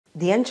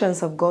The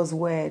entrance of God's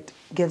word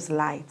gives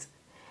light,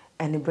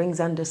 and it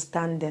brings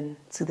understanding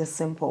to the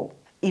simple.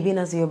 Even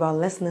as you're about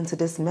listening to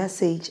this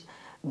message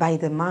by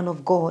the man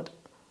of God,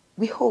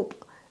 we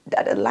hope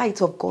that the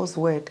light of God's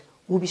word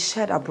will be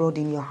shed abroad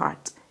in your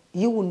heart.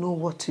 You will know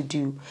what to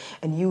do,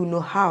 and you will know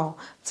how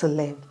to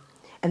live.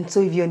 And so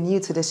if you're new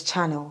to this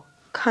channel,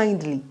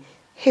 kindly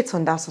hit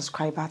on that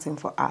subscribe button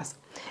for us,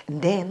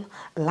 and then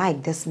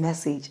like this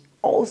message.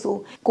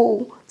 Also,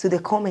 go to the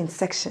comment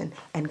section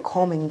and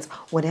comment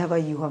whatever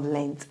you have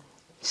learned.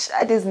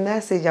 Share this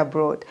message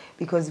abroad,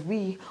 because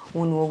we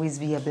want to always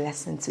be a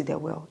blessing to the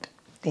world.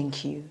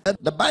 Thank you.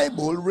 The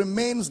Bible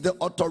remains the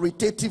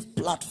authoritative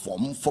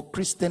platform for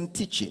Christian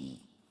teaching.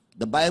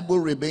 The Bible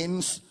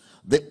remains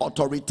the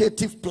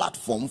authoritative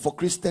platform for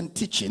Christian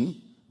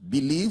teaching,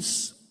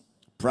 beliefs,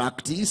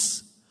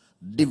 practice,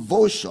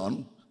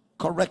 devotion,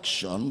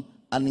 correction,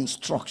 and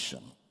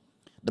instruction.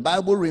 The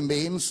Bible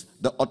remains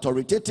the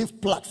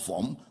authoritative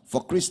platform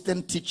for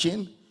Christian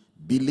teaching,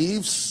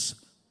 beliefs,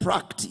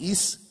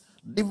 practice,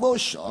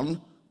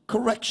 devotion,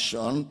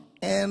 correction,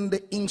 and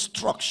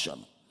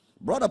instruction.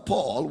 Brother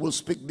Paul will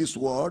speak these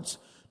words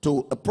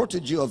to a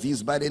protege of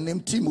his by the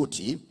name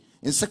Timothy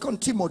in 2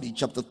 Timothy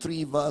chapter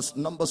 3 verse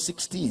number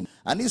 16.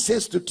 And he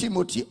says to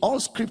Timothy, all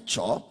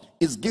scripture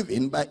is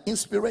given by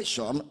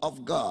inspiration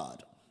of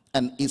God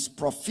and is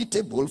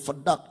profitable for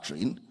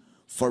doctrine,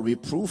 for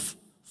reproof,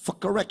 for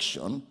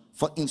correction,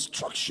 for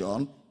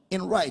instruction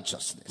in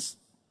righteousness.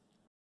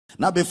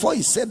 Now, before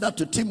he said that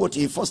to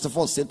Timothy, he first of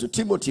all said to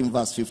Timothy in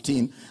verse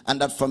 15,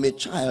 and that from a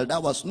child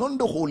thou hast known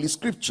the holy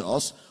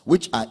scriptures,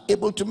 which are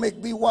able to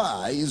make thee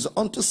wise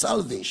unto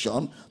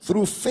salvation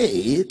through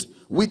faith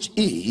which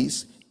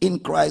is in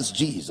Christ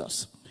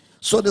Jesus.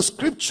 So the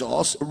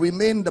scriptures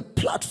remain the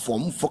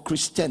platform for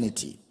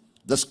Christianity.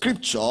 The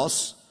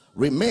scriptures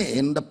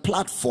remain the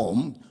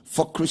platform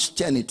for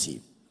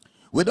Christianity.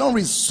 We don't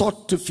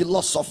resort to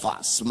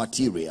philosophers'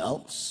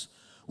 materials.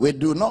 We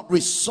do not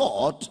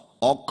resort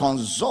or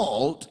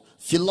consult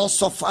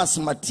philosophers'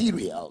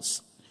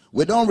 materials.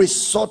 We don't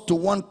resort to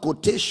one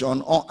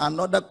quotation or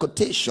another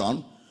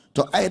quotation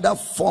to either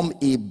form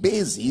a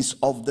basis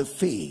of the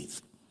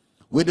faith.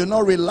 We do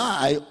not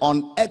rely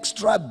on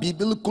extra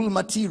biblical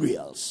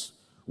materials.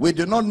 We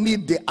do not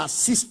need the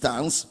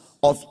assistance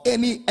of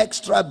any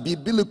extra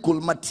biblical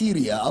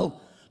material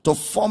to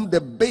form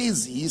the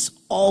basis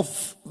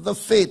of the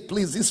faith.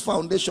 Please, this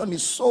foundation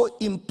is so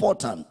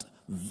important,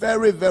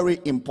 very,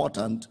 very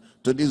important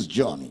to this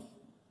journey.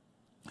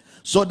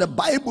 So the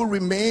Bible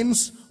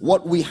remains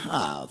what we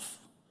have.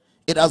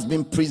 It has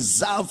been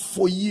preserved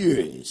for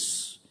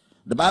years.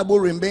 The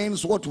Bible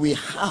remains what we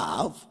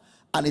have,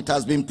 and it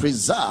has been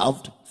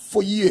preserved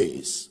for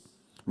years.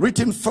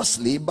 Written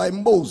firstly by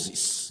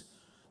Moses,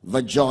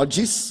 the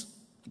judges,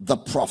 the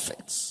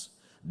prophets,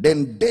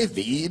 then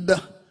David,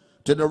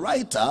 to the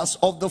writers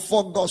of the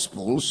 4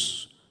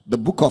 Gospels, the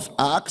book of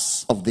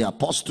Acts of the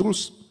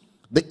Apostles,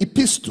 the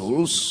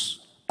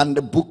epistles, and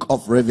the book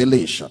of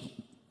Revelation.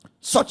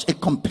 Such a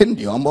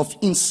compendium of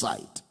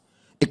insight,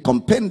 a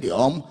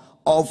compendium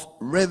of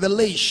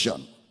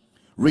revelation,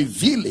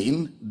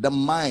 revealing the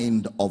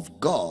mind of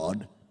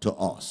God to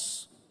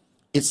us.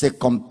 It's a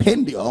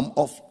compendium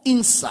of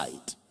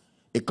insight,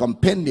 a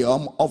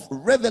compendium of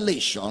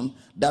revelation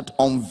that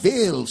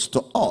unveils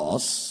to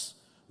us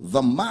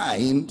the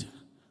mind,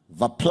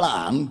 the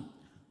plan,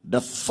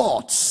 the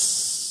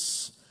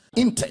thoughts,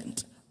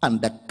 intent, and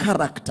the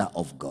character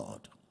of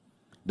God.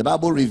 The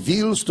Bible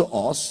reveals to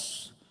us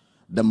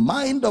the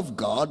mind of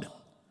God,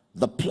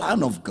 the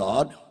plan of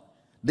God,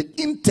 the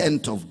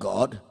intent of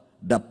God,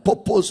 the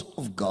purpose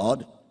of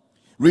God,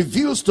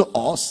 reveals to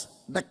us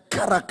the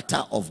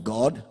character of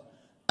God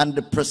and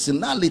the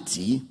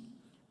personality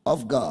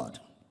of God.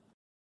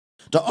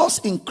 To us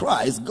in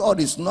Christ, God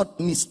is not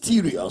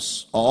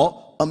mysterious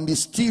or a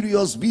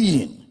mysterious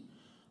being.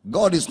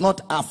 God is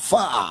not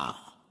afar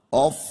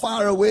or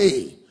far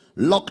away,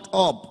 locked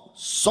up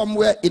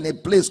somewhere in a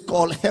place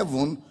called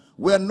heaven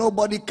where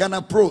nobody can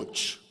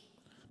approach.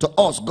 To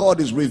us,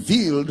 God is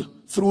revealed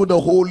through the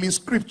Holy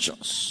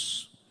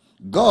Scriptures.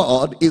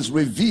 God is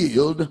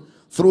revealed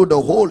through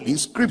the Holy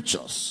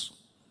Scriptures.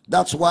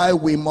 That's why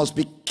we must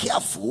be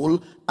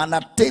careful and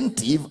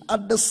attentive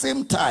at the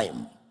same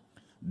time.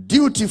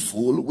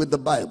 Dutiful with the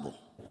Bible.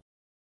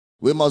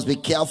 We must be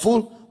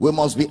careful, we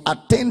must be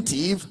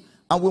attentive,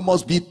 and we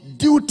must be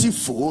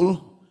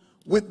dutiful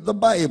with the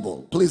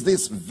Bible. Please,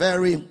 this is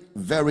very,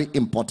 very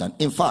important.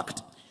 In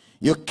fact,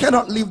 you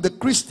cannot live the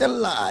Christian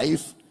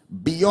life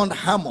beyond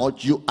how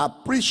much you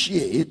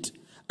appreciate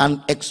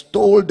and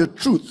extol the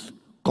truth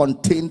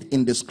contained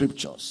in the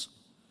scriptures.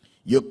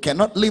 You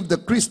cannot live the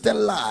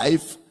Christian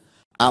life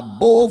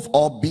above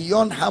or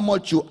beyond how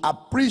much you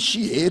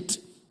appreciate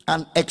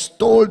and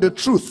extol the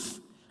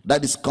truth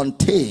that is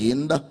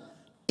contained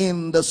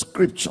in the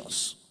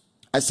scriptures.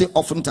 I say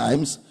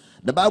oftentimes,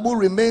 the Bible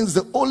remains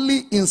the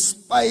only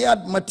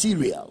inspired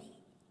material.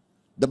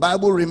 The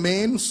Bible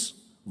remains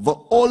the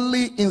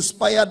only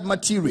inspired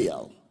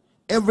material.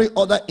 Every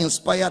other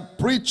inspired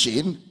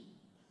preaching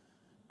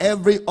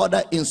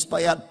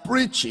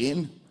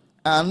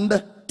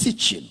and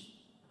teaching.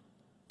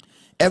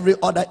 Every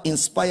other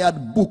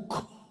inspired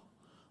book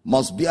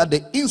must bear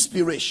the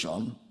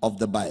inspiration of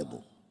the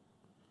Bible.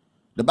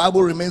 The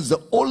Bible remains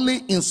the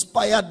only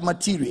inspired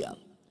material.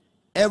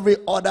 Every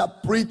other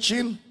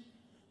preaching,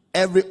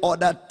 every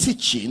other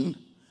teaching,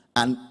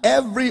 and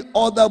every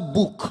other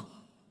book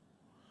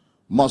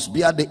must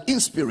bear the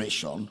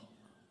inspiration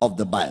of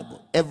the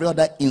Bible. Every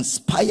other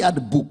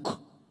inspired book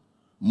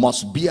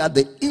must bear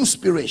the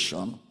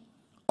inspiration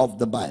of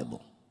the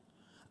Bible.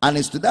 And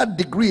it's to that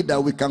degree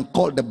that we can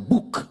call the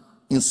book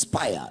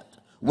inspired,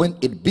 when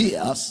it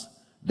bears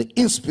the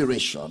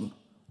inspiration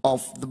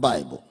of the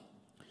Bible.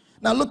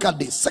 Now look at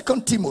this.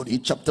 2 Timothy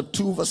chapter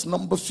 2 verse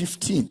number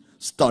 15.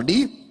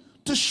 Study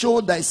to show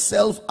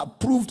thyself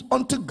approved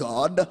unto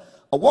God,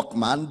 a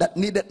workman that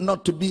needeth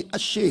not to be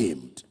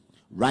ashamed,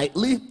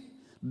 rightly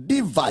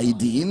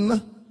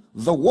dividing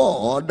the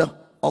word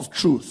of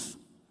truth.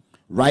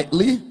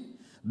 Rightly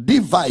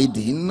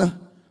dividing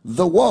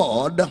the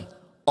word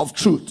of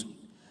truth.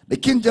 The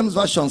King James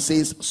Version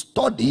says,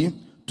 study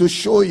to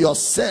show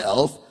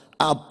yourself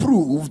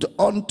approved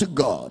unto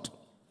God.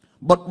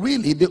 But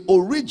really the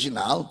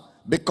original,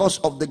 because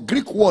of the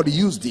Greek word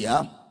used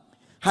here,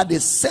 had a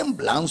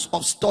semblance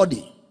of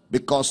study,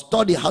 because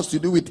study has to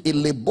do with a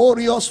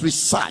laborious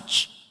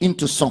research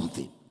into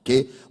something.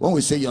 Okay, when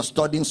we say you're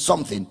studying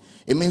something,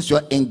 it means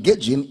you're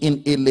engaging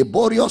in a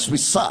laborious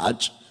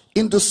research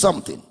into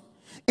something.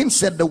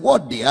 Instead, the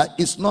word there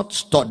is not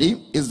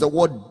study, is the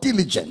word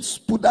diligence,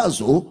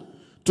 pudazo,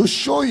 to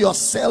show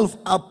yourself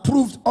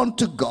approved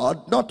unto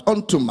God, not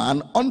unto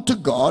man, unto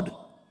God,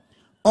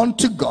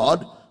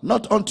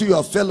 not unto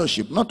your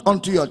fellowship, not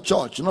unto your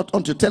church, not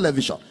unto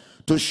television.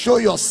 To show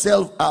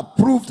yourself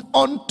approved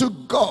unto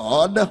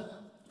God,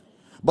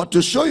 but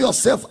to show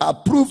yourself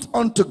approved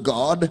unto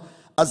God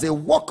as a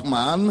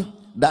workman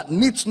that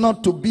needs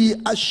not to be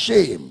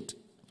ashamed,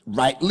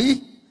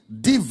 rightly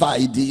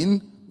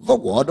dividing the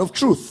word of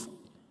truth.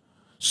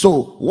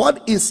 So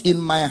what is in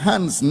my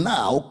hands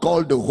now,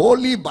 called the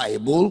Holy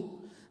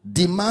Bible,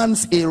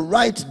 demands a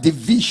right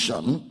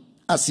division,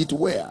 as it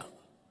were.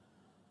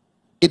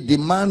 It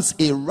demands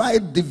a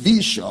right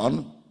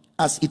division,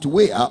 as it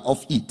were,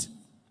 of it.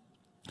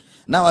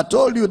 Now I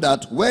told you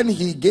that when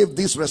he gave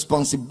this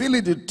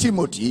responsibility to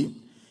Timothy,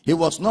 he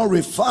was not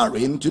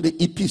referring to the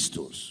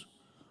epistles.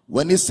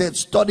 When he said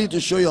study to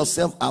show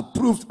yourself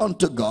approved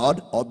unto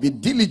God, or be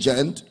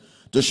diligent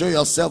to show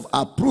yourself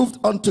approved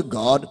unto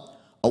God,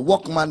 a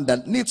workman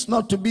that needs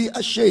not to be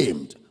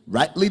ashamed,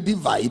 rightly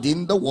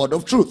dividing the word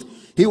of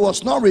truth. He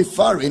was not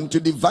referring to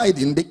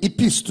dividing the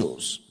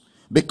epistles,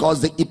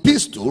 because the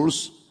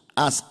epistles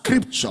are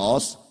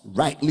scriptures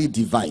rightly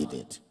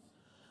divided.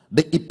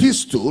 The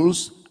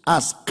epistles are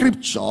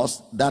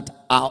scriptures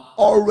that are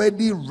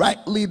already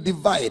rightly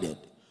divided.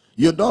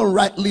 You don't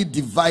rightly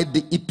divide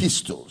the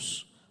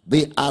epistles.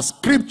 They are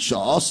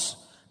scriptures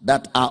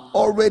that are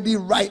already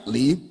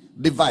rightly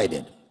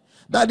divided.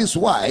 That is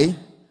why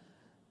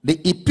the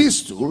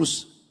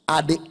epistles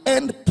are the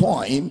end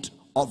point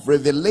of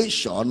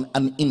revelation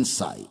and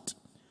insight.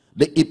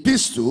 The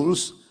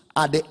epistles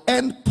are the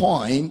end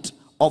point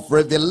of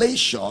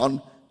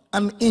revelation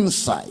and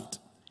insight.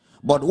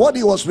 But what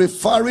he was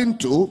referring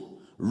to,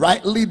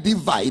 rightly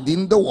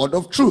dividing the word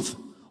of truth,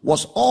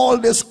 was all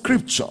the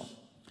scripture,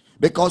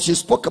 because he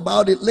spoke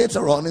about it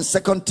later on in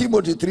 2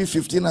 Timothy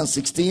 3:15 and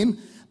 16,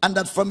 and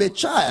that from a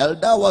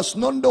child thou hast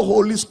known the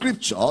holy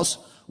scriptures,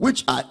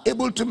 which are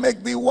able to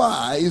make thee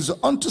wise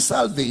unto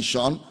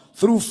salvation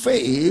through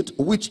faith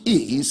which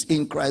is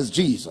in Christ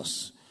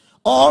Jesus.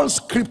 All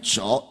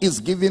scripture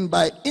is given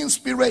by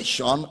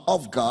inspiration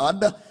of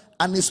God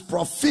and is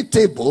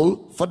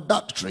profitable for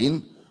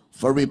doctrine,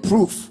 for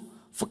reproof,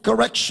 for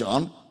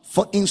correction,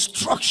 for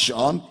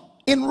instruction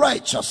in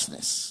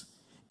righteousness.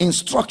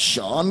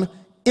 Instruction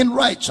in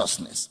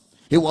righteousness.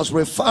 He was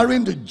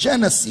referring to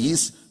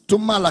Genesis to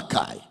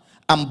Malachi,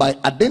 and by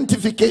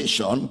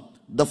identification,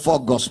 the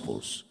four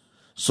gospels.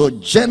 So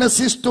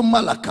Genesis to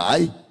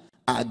Malachi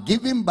are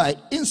given by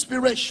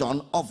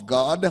inspiration of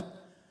God,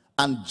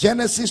 and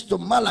Genesis to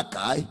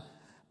Malachi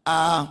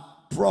are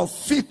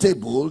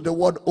profitable, the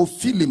word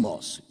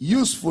ophilimos,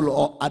 useful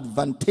or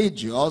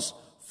advantageous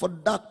for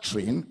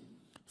doctrine,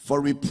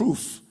 for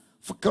reproof,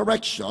 for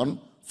correction,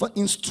 for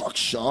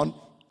instruction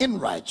in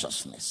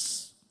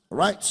righteousness.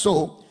 Right?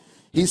 So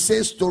he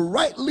says to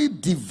rightly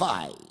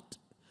divide.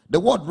 The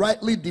word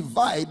rightly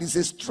divide is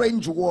a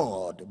strange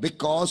word,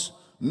 because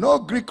no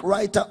Greek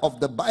writer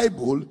of the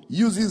Bible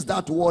uses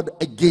that word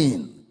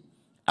again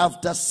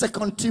after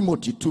 2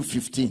 Timothy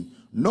 2:15.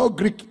 No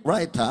Greek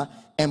writer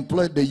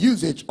employed the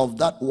usage of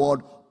that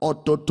word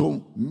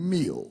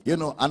ototomio. You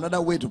know,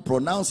 another way to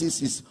pronounce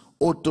this is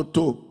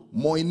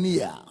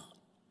ototomoinia.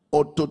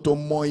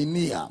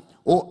 Ototomoinia.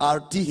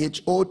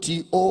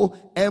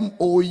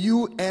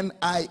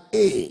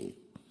 O-R-T-H-O-T-O-M-O-U-N-I-A.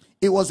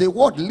 It was a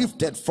word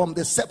lifted from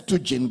the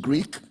Septuagint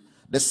Greek.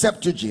 The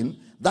Septuagint,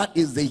 that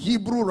is the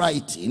Hebrew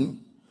writing.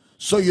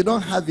 So you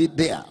don't have it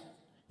there.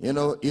 You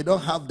know, you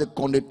don't have the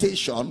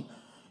connotation.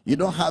 You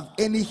don't have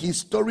any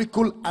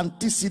historical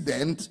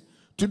antecedent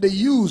to the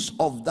use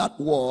of that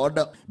word,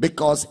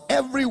 because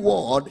every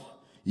word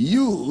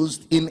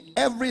used in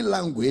every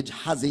language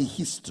has a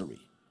history.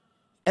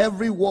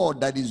 Every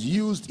word that is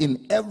used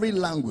in every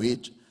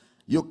language,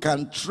 you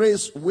can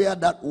trace where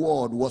that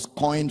word was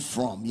coined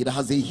from. It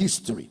has a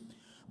history.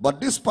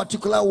 But this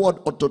particular word,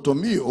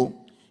 ototomio,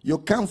 you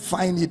can't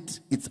find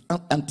its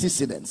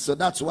antecedents. So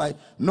that's why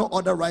no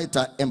other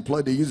writer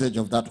employed the usage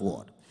of that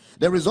word.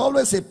 There is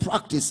always a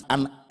practice,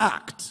 an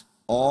act,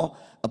 or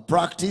a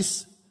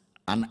practice,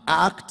 an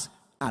act,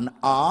 an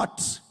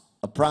art,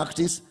 a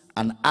practice,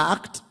 an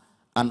act,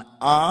 an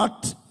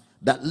art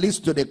that leads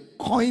to the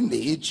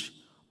coinage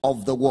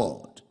of the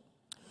word.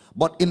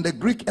 But in the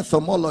Greek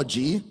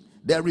etymology,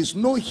 there is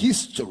no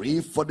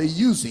history for the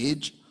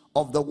usage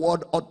of the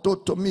word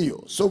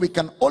ototomio. So we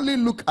can only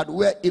look at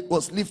where it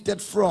was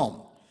lifted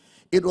from.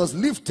 It was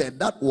lifted,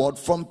 that word,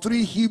 from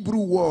 3 Hebrew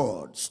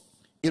words.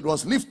 It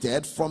was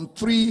lifted from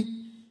 3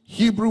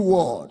 Hebrew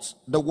words.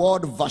 The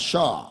word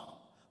vashar,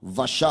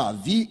 vashar,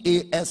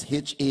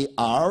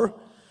 V-A-S-H-A-R.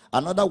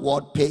 Another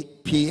word,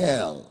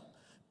 piel,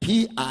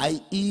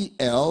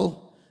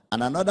 P-I-E-L.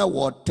 And another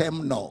word,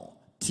 temno,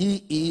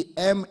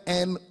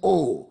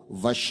 T-E-M-N-O,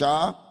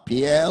 vashar,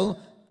 piel,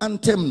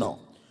 and temno.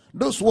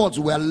 Those words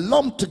were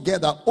lumped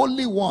together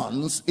only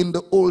once in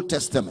the Old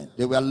Testament.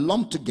 They were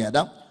lumped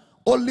together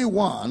only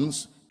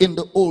once in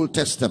the Old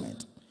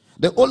Testament.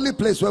 The only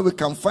place where we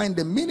can find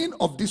the meaning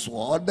of this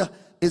word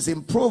is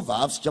in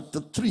Proverbs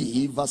chapter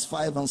 3, verse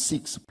 5 and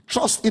 6.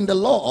 Trust in the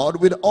Lord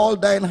with all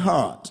thine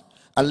heart,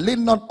 and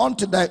lean not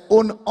unto thy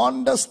own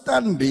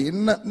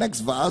understanding.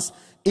 Next verse.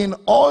 In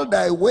all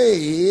thy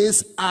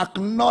ways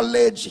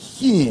acknowledge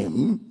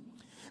him,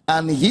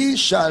 and he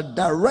shall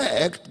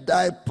direct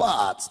thy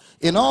paths.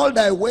 In all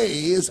thy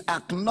ways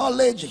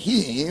acknowledge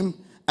him,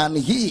 and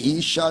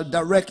he shall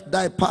direct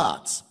thy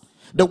paths.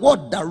 The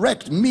word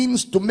direct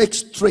means to make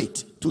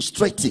straight, to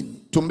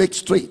straighten, to make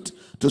straight,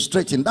 to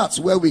straighten. That's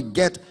where we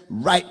get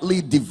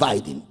rightly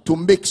dividing, to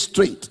make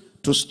straight,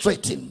 to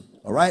straighten.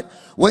 All right?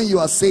 When you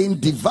are saying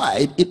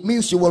divide, it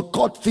means you will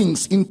cut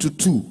things into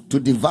two, to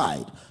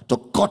divide, to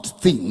cut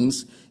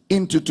things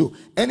into two.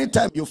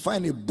 Anytime you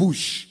find a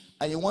bush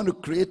and you want to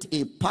create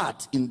a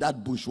path in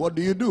that bush, what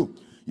do?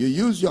 You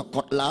use your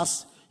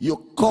cutlass,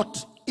 you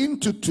cut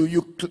into two,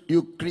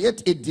 you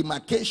create a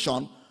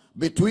demarcation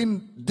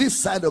between this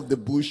side of the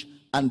bush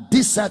and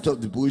this side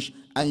of the bush,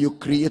 and you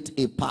create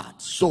a path.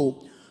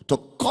 So to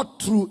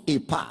cut through a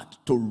path,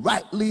 to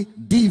rightly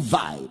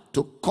divide,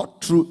 to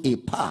cut through a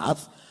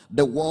path,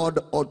 the word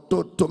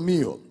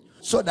ototomio,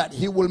 so that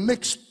he will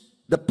make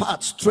the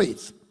path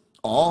straight,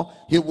 or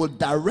he will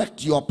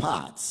direct your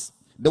paths.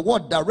 The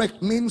word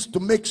direct means to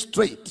make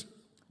straight,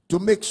 to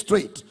make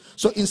straight.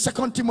 So in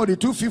 2 Timothy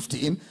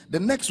 2:15, the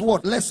next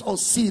word lets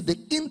us see the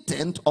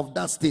intent of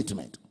that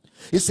statement.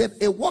 He said,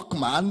 a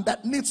workman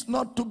that needs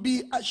not to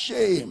be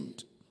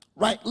ashamed,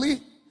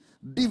 rightly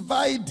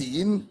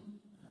dividing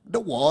the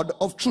word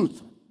of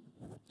truth.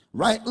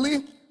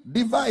 Rightly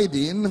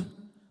dividing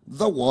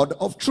the word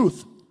of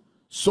truth.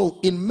 So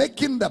in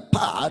making the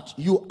path,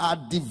 you are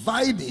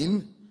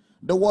dividing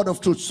the word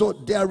of truth. So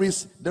there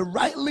is the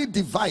rightly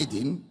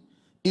dividing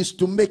is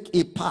to make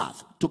a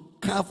path, to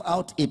carve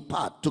out a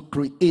path, to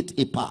create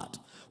a path.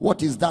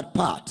 What is that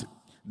path?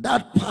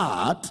 That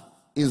path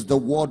is the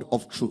word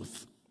of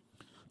truth.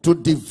 To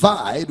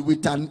divide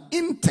with an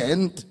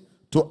intent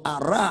to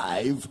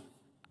arrive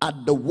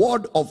at the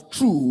word of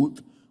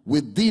truth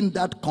within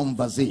that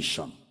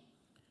conversation.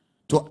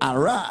 To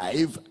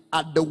arrive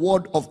at the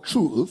word of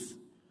truth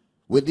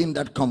within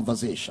that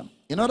conversation.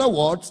 In other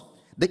words,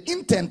 the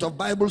intent of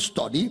Bible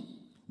study,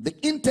 the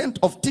intent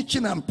of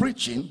teaching and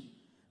preaching,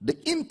 the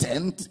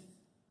intent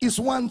is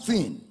one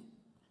thing.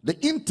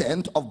 The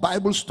intent of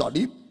Bible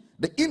study,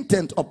 the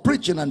intent of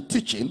preaching and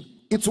teaching,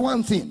 it's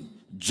one thing,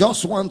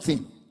 just one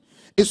thing.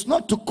 It's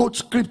not to quote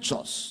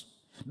scriptures.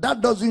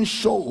 That doesn't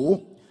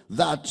show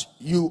that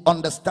you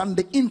understand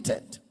the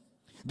intent.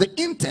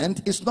 The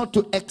intent is not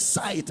to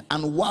excite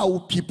and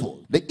wow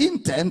people. The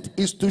intent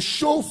is to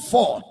show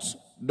forth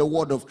the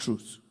word of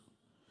truth.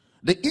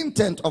 The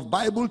intent of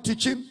Bible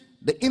teaching,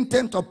 the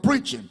intent of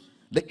preaching,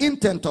 the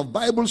intent of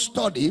Bible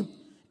study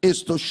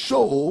is to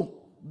show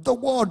the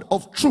word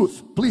of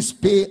truth. Please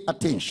pay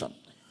attention.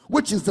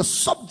 Which is the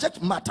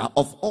subject matter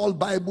of all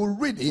Bible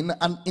reading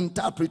and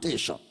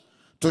interpretation.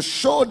 To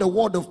show the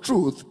word of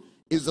truth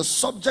is the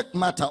subject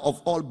matter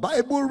of all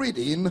Bible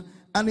reading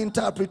and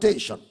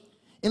interpretation.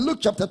 In Luke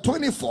chapter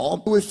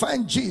 24, we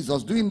find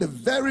Jesus doing the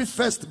very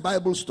first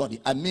Bible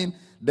study. I mean,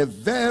 the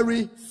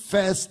very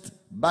first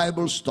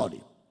Bible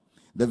study.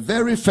 The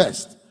very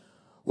first.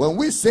 When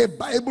we say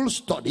Bible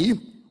study,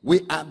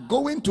 we are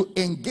going to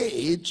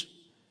engage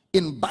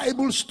in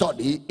Bible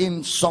study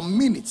in some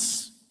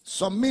minutes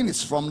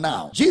from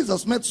now.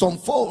 Jesus met some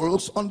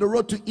folks on the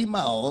road to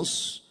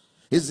Emmaus,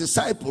 his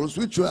disciples,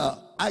 which were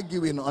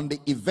arguing on the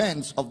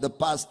events of the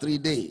past 3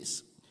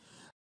 days.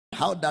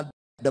 How that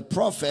the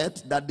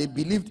prophet that they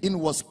believed in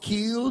was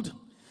killed,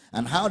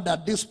 And how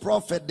that this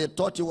prophet, they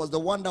thought he was the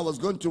one that was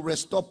going to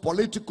restore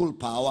political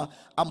power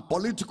and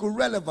political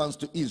relevance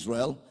to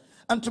Israel.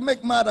 And to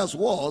make matters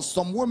worse,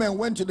 some women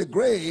went to the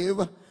grave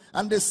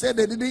and they said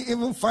they didn't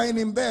even find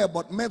him there,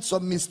 but met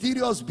some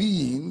mysterious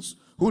beings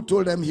who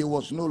told them he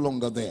was no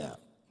longer there.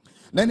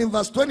 Then in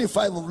verse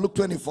 25 of Luke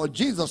 24,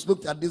 Jesus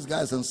looked at these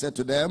guys and said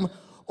to them,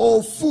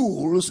 "O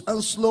fools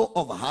and slow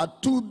of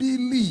heart to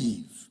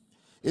believe."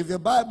 If your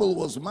Bible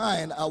was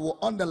mine, I will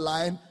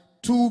underline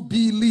to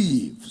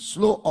believe,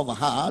 slow of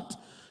heart,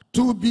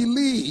 to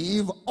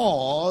believe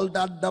all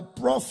that the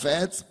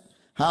prophets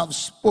have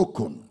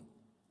spoken.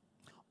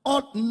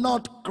 Ought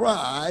not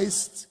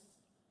Christ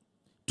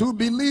to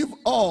believe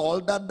all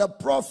that the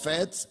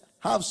prophets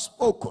have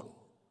spoken?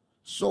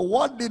 So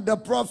what did the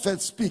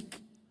prophets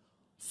speak?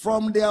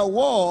 From their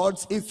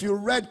words, if you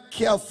read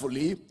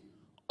carefully,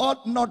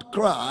 ought not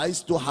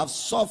Christ to have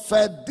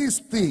suffered these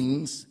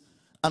things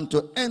and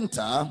to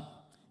enter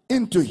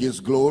into his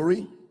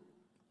glory?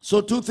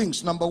 So two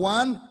things. Number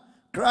one,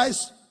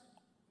 Christ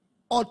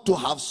ought to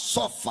have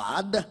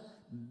suffered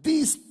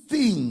these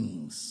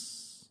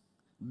things.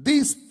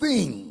 These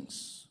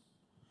things.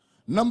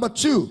 Number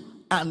two,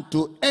 and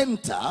to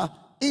enter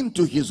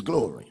into his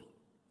glory.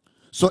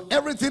 So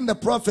everything the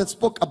prophet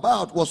spoke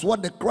about was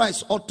what the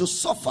Christ ought to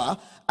suffer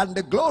and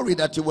the glory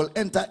that he will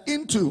enter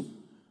into.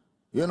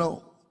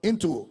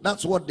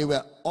 That's what they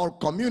were all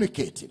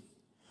communicating.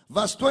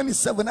 Verse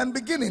 27, and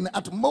beginning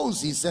at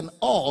Moses and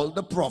all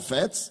the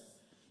prophets,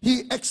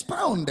 he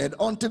expounded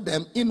unto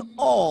them in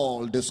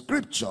all the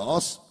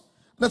scriptures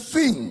the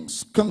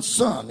things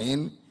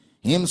concerning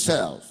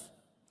himself.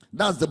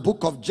 That's the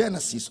book of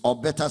Genesis,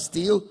 or better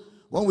still,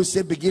 when we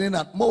say beginning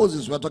at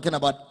Moses, we're talking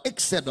about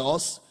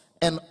Exodus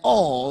and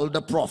all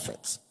the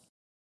prophets.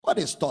 What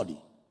a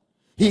study.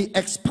 He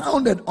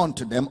expounded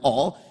unto them,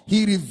 or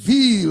he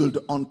revealed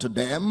unto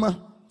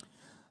them.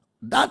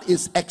 That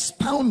is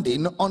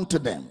expounding unto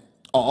them,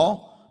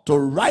 or to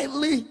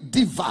rightly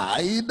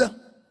divide.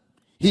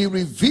 He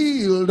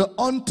revealed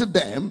unto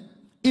them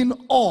in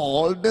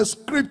all the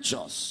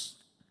scriptures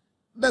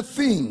the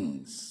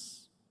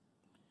things.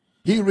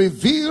 He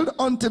revealed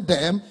unto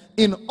them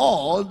in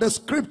all the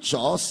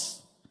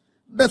scriptures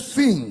the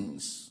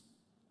things.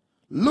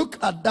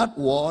 Look at that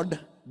word,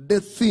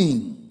 the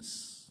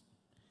things.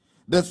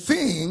 The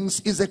things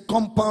is a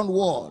compound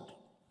word.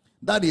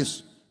 That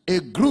is a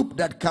group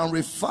that can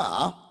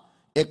refer,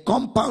 a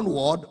compound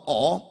word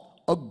or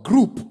a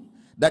group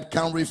that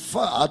can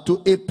refer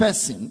to a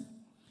person,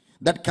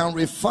 that can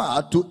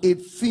refer to a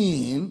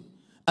thing,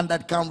 and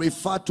that can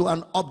refer to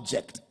an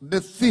object.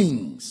 The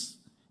things,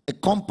 a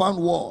compound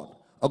word,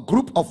 a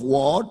group of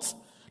words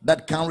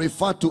that can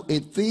refer to a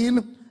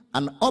thing,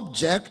 an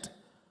object,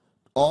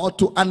 or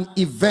to an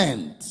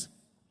event.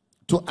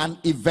 To an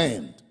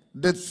event.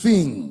 The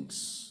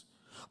things.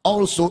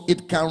 Also,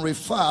 it can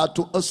refer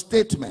to a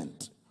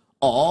statement,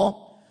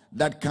 or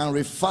that can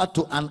refer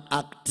to an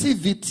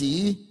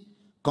activity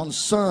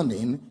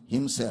concerning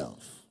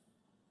himself.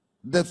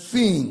 The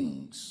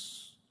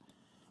things.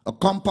 A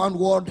compound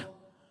word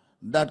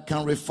that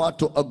can refer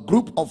to a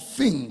group of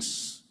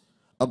things.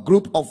 A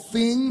group of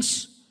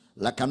things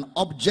like an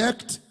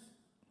object,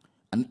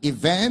 an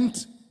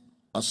event,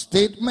 a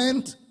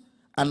statement,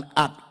 an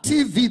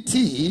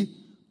activity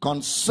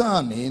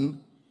concerning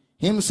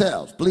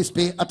himself. Please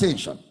pay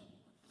attention.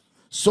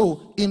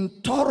 So in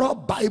thorough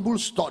Bible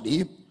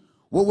study,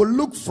 we will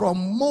look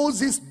from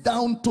Moses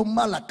down to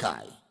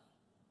Malachi.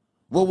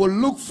 We will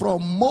look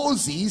from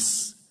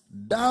Moses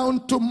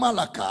down to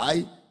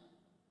Malachi.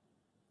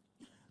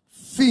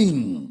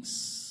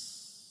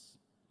 Things,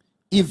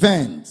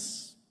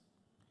 events,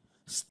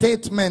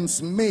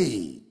 statements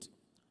made,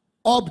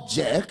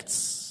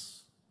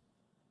 objects,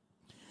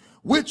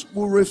 which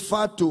will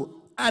refer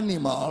to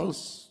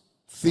animals,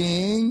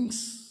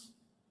 things,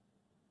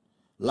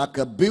 like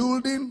a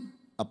building,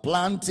 a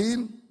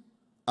planting,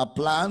 a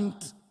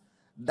plant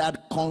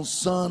that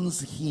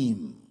concerns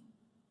him.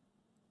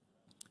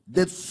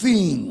 The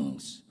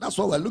things, that's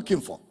what we're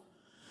looking for.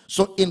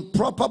 So in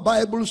proper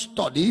Bible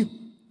study,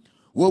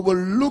 we will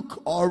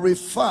look or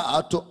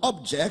refer to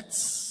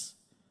objects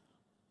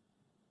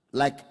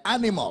like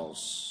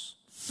animals,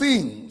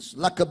 things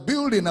like a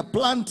building, a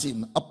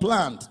planting, a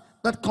plant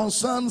that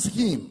concerns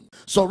him.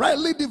 So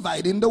rightly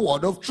dividing the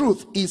word of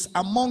truth is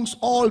amongst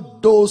all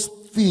those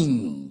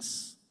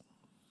things.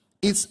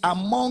 It's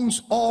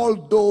amongst all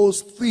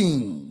those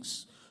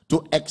things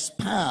to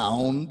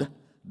expound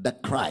the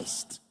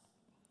Christ.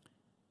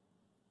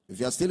 If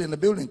you're still in the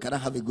building, can I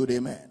have a good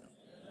amen?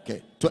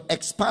 Okay. To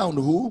expound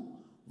who?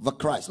 The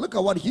Christ. Look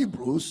at what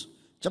Hebrews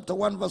chapter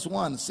 1 verse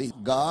 1 says.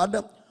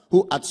 God,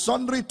 who at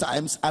sundry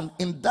times and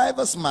in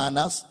diverse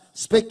manners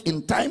spake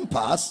in time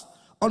past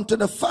unto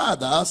the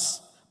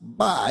fathers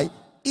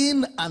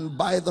in and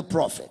by the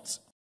prophets.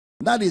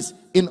 That is,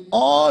 in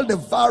all the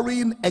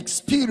varying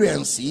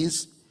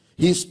experiences,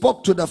 he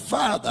spoke to the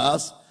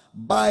fathers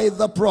by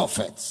the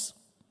prophets.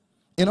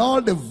 In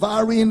all the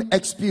varying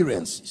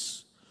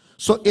experiences.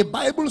 So a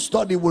Bible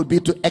study will be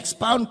to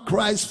expound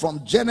Christ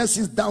from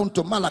Genesis down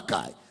to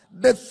Malachi.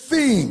 the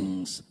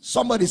things.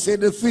 Somebody say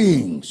the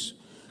things.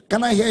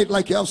 Can I hear it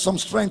like you have some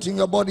strength in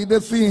your body? The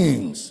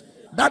things.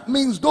 That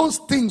means those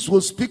things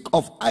will speak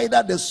of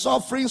either the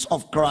sufferings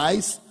of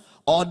Christ,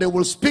 or they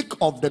will speak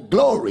of the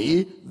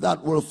glory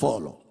that will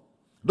follow.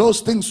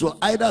 Those things will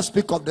either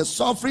speak of the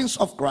sufferings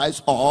of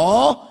Christ,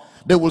 or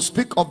they will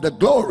speak of the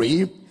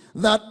glory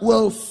that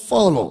will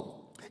follow.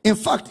 In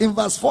fact, in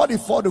verse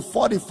 44 to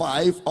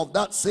 45 of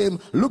that same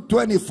Luke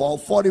 24,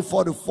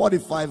 44 to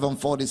 45 and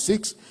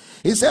 46,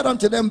 he said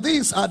unto them,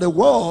 these are the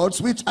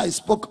words which I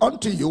spoke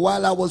unto you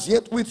while I was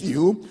yet with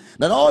you,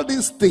 that all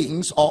these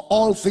things, or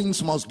all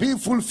things, must be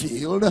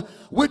fulfilled,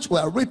 which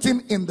were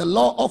written in the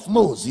law of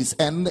Moses,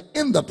 and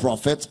in the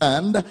prophets,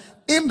 and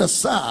in the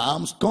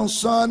Psalms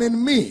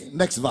concerning me.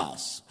 Next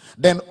verse.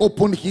 Then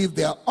opened he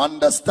their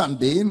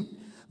understanding,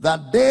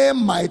 that they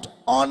might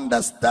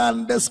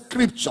understand the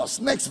scriptures.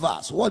 Next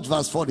verse. Watch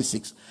verse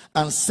 46.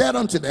 And said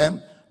unto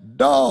them,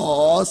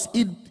 thus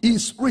it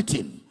is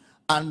written,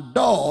 and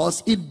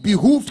thus it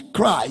behooved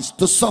Christ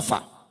to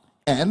suffer,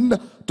 and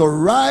to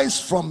rise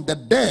from the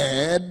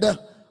dead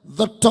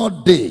the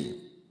third day.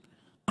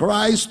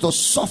 Christ to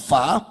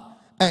suffer,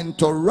 and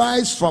to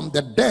rise from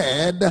the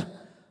dead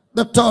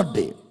the third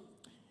day.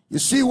 You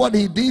see what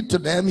he did to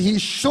them? He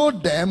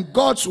showed them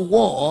God's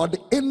word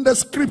in the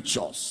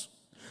scriptures.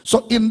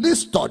 So in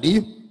this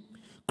study,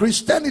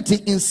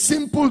 Christianity in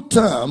simple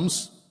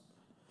terms.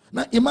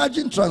 Now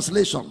imagine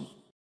translation.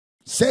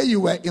 Say you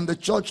were in the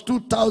church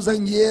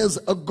 2,000 years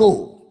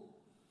ago,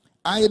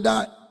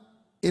 either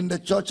in the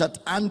church at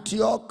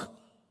Antioch,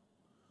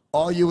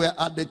 or you were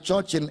at the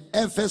church in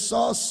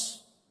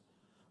Ephesus,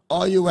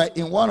 or you were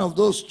in one of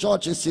those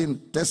churches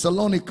in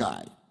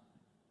Thessalonica,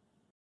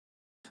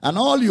 and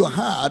all you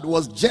had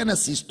was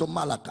Genesis to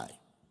Malachi.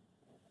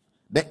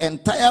 The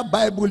entire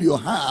Bible you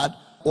had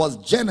was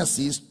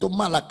Genesis to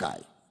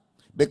Malachi,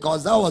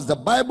 because that was the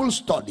Bible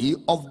study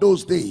of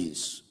those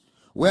days,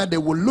 where they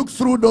will look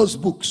through those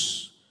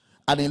books,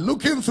 and in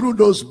looking through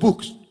those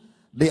books,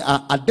 they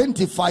are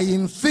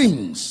identifying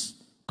things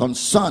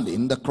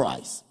concerning the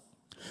Christ.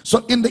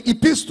 So in the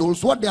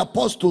epistles, what the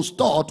apostles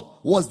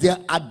taught was their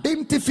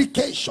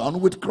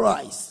identification with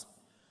Christ.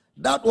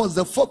 That was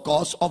the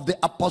focus of the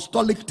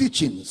apostolic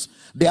teachings,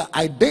 their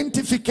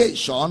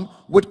identification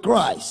with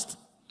Christ.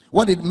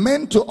 What it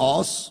meant to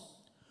us,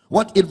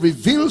 what it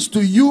reveals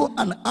to you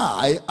and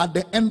I at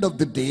the end of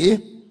the day.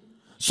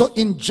 So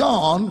in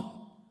John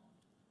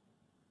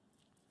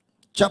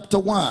chapter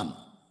 1,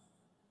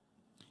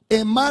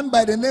 a man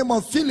by the name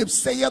of Philip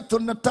saith to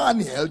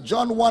Nathanael,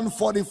 John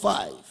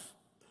 1:45,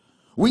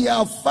 we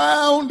have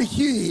found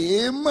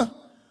him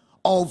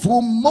of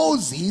whom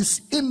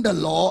Moses in the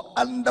law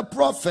and the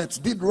prophets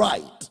did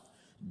write,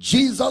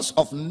 Jesus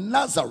of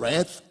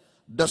Nazareth,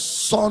 the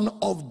son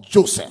of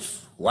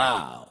Joseph.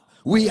 Wow.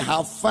 We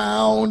have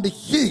found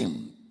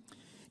him.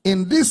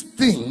 In these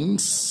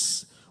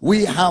things,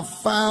 we have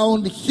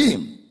found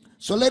him.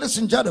 So ladies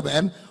and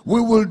gentlemen, we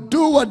will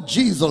do what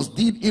Jesus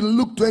did in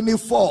Luke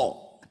 24.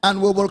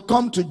 And we will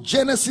come to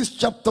Genesis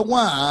chapter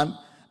 1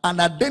 and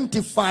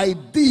identify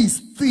these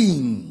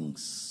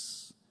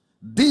things.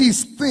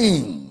 These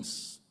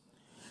things.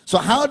 So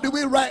how do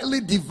we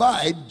rightly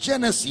divide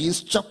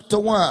Genesis chapter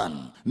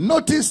 1?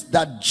 Notice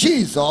that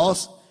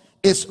Jesus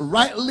is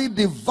rightly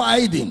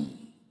dividing.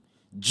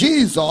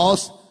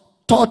 Jesus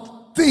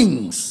taught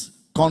things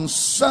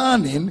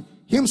concerning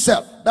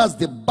himself. That's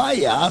the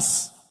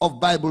bias of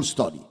Bible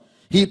study.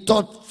 He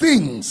taught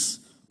things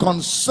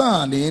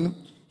concerning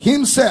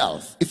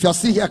himself. If you're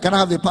still here, can I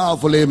have a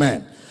powerful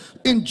amen?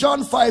 In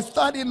John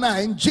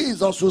 5:39,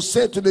 Jesus will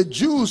say to the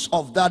Jews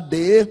of that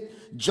day,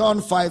 John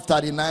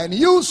 5:39,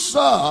 you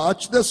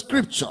search the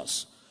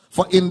scriptures,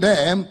 for in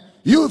them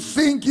you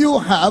think you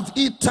have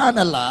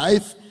eternal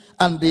life,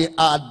 and they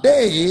are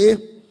they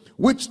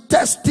which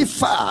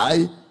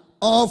testify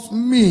of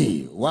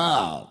me.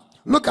 Wow.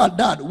 Look at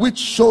that, which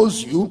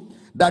shows you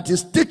that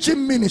his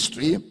teaching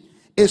ministry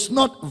is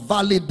not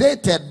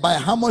validated by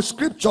how much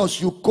scriptures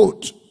you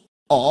quote,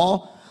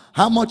 or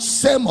how much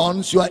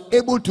sermons you are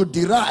able to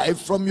derive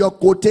from your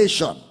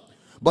quotation.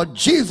 But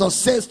Jesus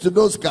says to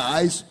those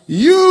guys,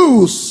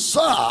 you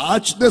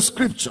search the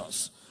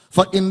scriptures,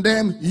 for in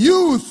them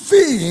you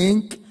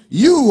think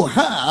you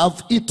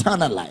have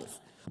eternal life.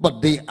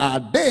 But they are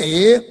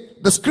they,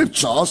 the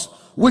scriptures,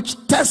 which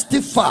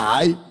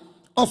testify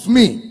of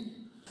me.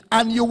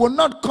 And you will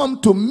not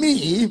come to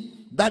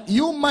me that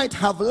you might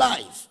have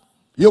life.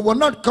 You will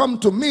not come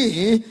to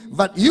me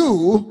that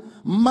you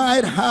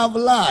might have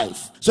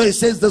life. So he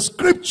says the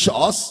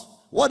scriptures.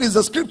 What is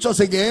the scriptures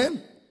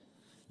again?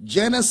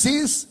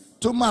 Genesis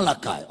to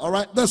Malachi. All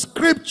right, the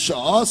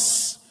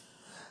scriptures,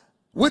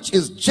 which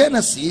is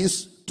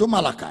Genesis to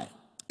Malachi.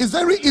 It's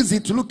very easy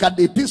to look at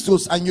the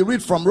epistles and you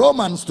read from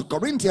Romans to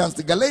Corinthians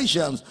to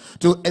Galatians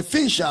to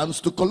Ephesians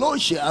to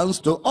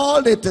Colossians to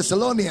all the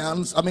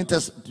Thessalonians,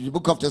 the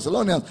book of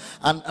Thessalonians,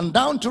 and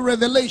down to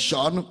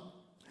Revelation,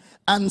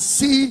 and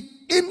see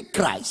in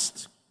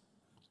Christ,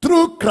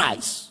 through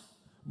Christ,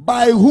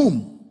 by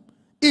whom,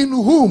 in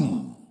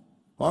whom,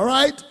 all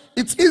right,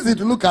 It's easy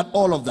to look at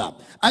all of that,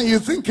 and you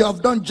think you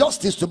have done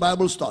justice to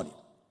Bible study.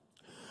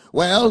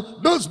 Well,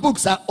 those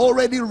books are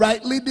already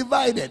rightly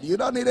divided. You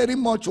don't need any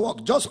much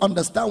work. Just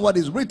understand what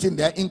is written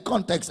there in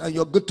context, and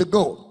you're good to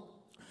go.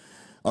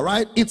 All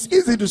right? It's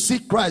easy to see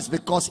Christ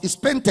because it's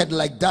painted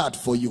like that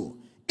for you.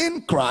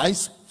 In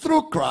Christ,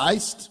 through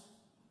Christ,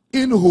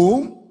 in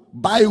whom,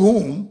 by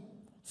whom,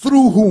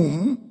 through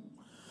whom.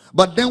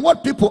 But then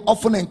what people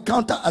often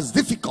encounter as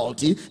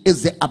difficulty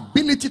is the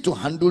ability to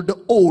handle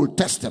the Old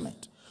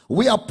Testament,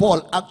 where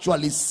Paul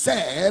actually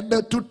said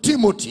to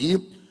Timothy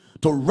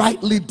to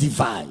rightly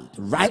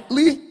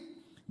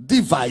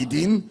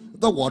dividing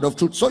the word of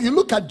truth. So you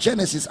look at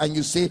Genesis and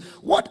you say,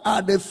 what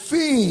are the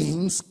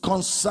things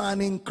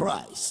concerning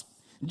Christ?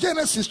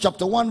 Genesis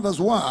chapter 1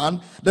 verse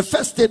 1, the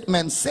first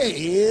statement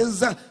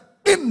says,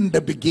 in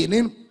the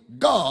beginning,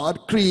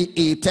 God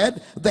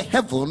created the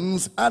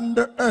heavens and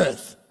the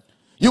earth.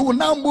 You will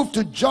now move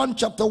to John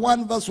chapter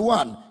 1 verse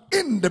 1.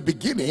 In the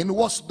beginning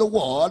was the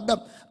Word,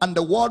 and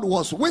the Word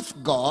was with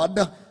God,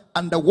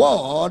 and the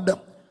Word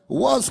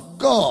was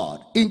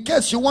God. In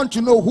case you want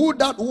to know who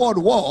that Word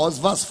was,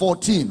 verse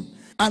 14.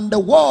 And the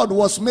Word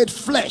was made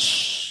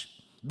flesh.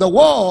 The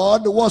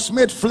Word was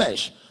made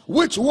flesh.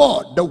 Which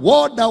Word? The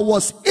Word that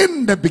was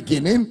in the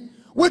beginning.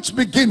 Which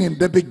beginning?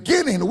 The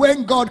beginning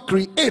when God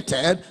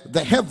created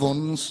the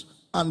heavens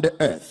and the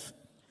earth.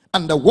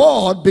 And the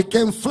Word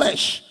became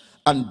flesh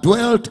and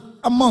dwelt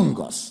among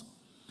us.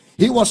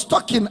 He was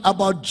talking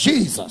about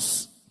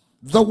Jesus,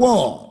 the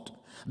Word.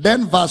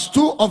 Then verse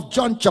 2 of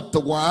John chapter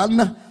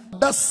 1,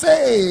 the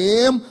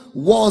same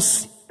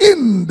was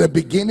in the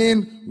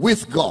beginning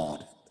with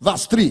God.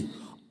 Verse 3,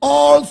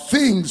 all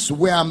things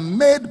were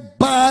made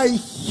by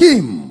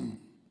him.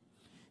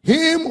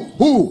 Him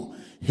who?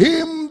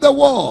 Him the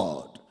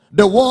Word.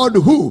 The Word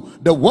who?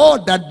 The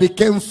Word that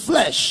became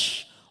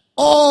flesh.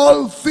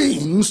 All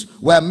things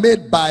were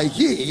made by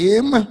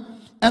him,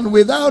 and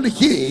without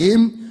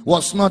him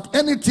was not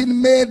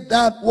anything made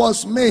that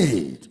was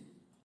made.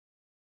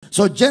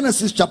 So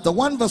Genesis chapter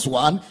 1 verse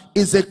 1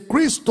 is a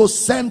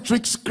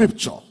Christocentric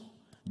scripture.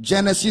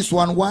 Genesis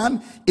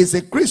 1:1 is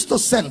a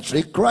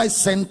Christocentric,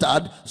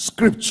 Christ-centered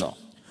scripture.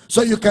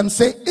 So you can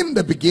say, in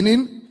the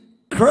beginning,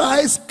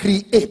 Christ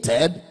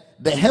created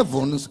the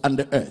heavens and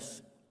the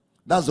earth.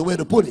 That's the way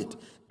to put it.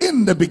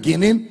 In the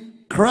beginning,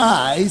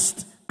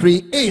 Christ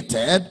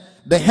created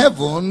the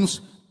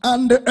heavens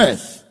and the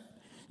earth.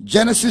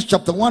 Genesis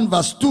chapter 1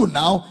 verse 2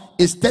 now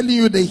is telling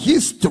you the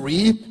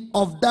history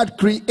of that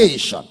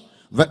creation.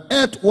 The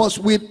earth was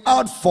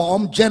without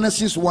form,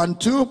 Genesis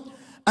 1:2,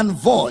 and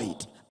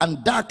void,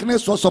 and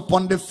darkness was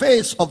upon the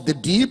face of the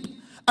deep,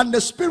 and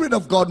the Spirit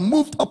of God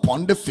moved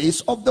upon the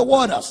face of the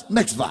waters.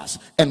 Next verse.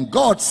 And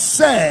God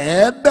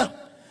said,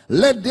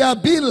 let there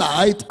be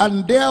light,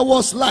 and there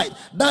was light.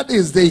 That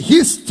is the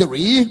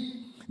history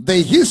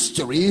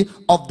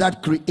of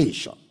that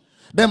creation.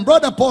 Then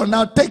Brother Paul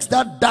now takes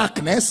that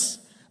darkness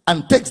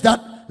and takes that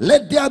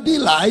let there be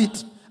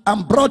light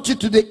and brought it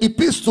to the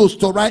epistles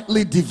to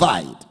rightly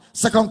divide.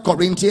 2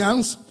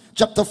 Corinthians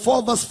chapter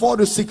 4 verse 4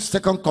 to 6. 2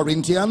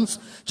 Corinthians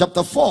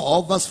chapter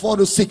 4 verse 4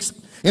 to 6.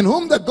 In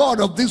whom the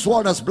God of this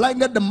world has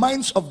blinded the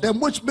minds of them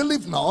which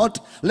believe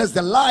not, lest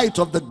the light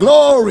of the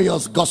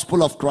glorious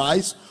gospel of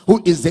Christ,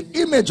 who is the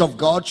image of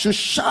God, should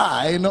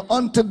shine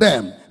unto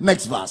them.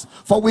 Next verse.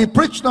 For we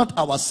preach not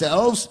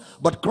ourselves,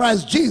 but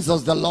Christ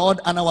Jesus the Lord,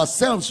 and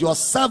ourselves your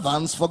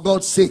servants for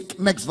God's sake.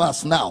 Next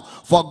verse now.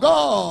 For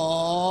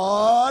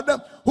God,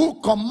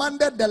 who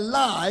commanded the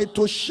light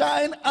to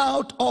shine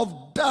out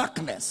of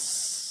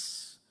darkness.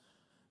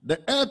 The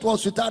earth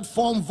was without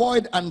form,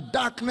 void, and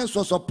darkness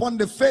was upon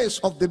the face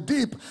of the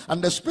deep,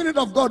 and the Spirit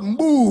of God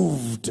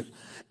moved.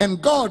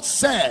 And God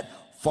said,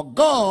 for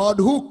God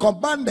who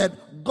commanded,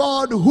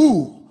 God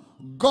who?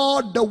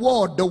 God the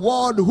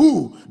Word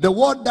who? The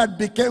Word that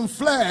became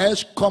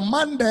flesh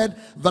commanded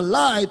the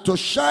light to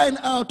shine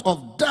out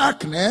of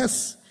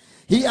darkness.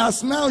 He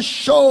has now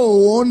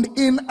shown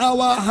in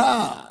our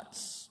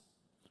hearts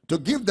to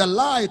give the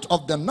light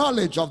of the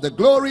knowledge of the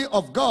glory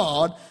of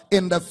God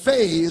in the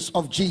face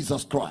of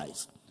Jesus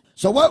Christ.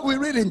 So what we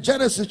read in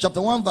Genesis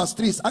chapter 1 verse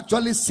 3 is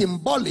actually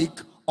symbolic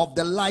of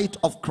the light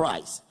of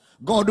Christ.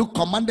 God who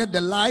commanded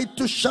the light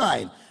to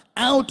shine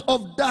out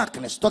of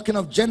darkness. Talking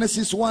of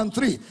Genesis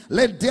 1:3.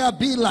 Let there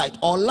be light,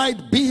 or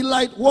light be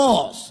light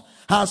was.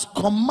 Has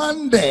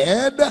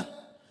commanded,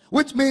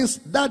 which means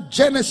that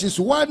Genesis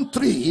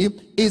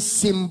 1:3 is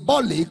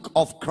symbolic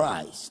of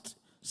Christ.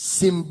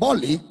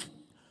 Symbolic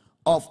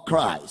of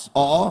Christ,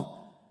 or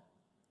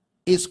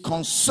is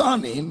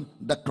concerning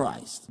the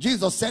Christ.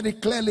 Jesus said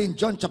it clearly in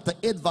John chapter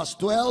 8 verse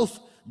 12.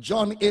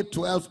 John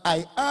 8:12.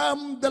 I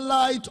am the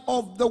light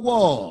of the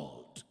world.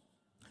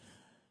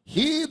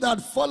 He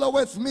that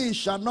followeth me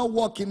shall not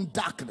walk in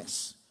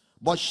darkness,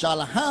 but shall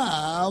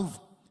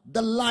have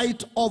the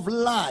light of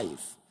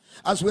life.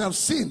 As we have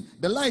seen,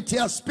 the light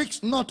here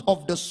speaks not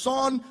of the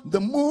sun,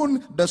 the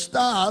moon, the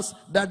stars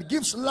that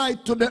gives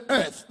light to the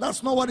earth.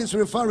 That's not what it's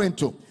referring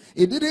to.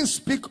 It didn't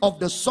speak of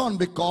the sun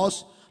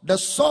because the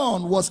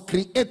sun was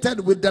created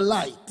with the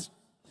light.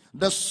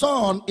 The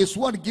sun is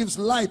what gives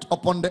light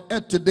upon the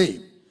earth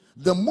today.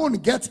 The moon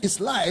gets its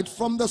light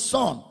from the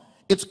sun.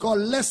 It's called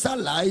lesser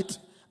light,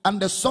 and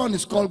the sun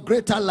is called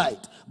greater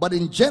light. But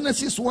in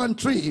Genesis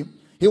 1:3,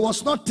 he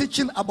was not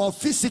teaching about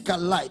physical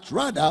light,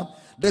 rather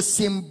the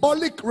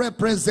symbolic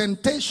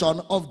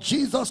representation of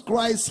Jesus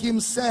Christ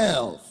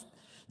himself.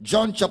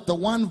 John chapter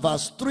 1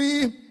 verse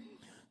 3,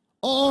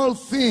 all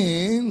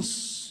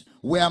things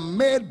were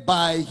made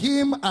by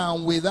him,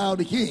 and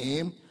without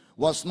him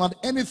was not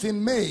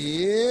anything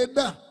made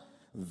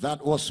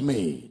that was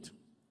made.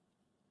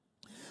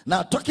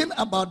 Now, talking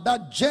about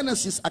that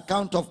Genesis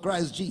account of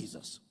Christ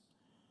Jesus,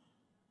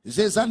 he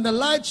says, and the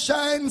light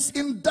shines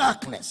in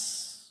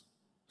darkness.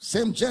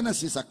 Same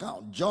Genesis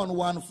account, John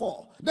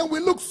 1:4. Then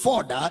we look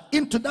further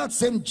into that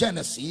same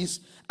Genesis,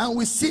 and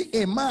we see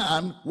a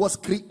man was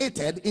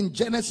created in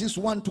Genesis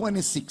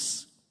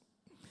 1:26.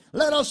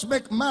 Let us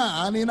make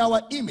man in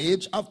our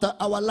image after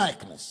our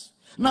likeness.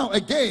 Now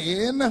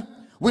again,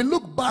 we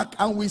look back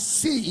and we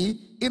see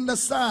in the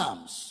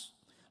Psalms,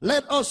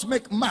 let us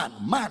make man.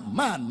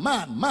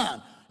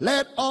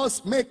 Let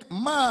us make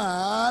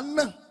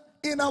man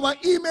in our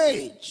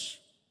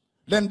image.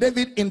 Then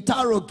David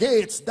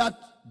interrogates that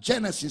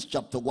Genesis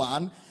chapter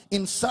 1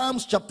 in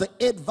Psalms chapter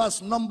 8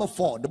 verse number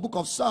 4. The book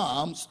of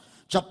Psalms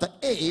chapter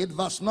 8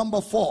 verse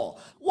number 4.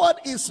 What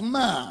is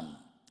man?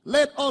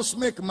 Let us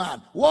make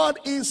man.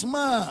 What is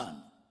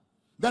man?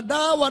 That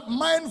thou art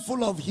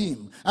mindful of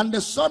him, and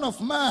the Son of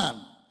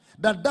Man,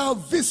 that thou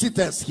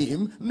visitest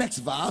him. Next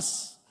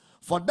verse.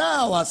 For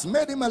thou hast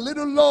made him a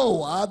little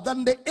lower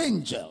than the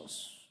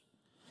angels.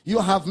 You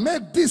have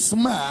made this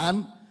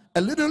man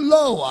a little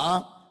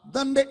lower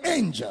than the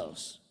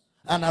angels,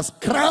 and has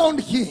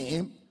crowned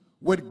him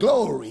with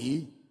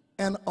glory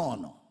and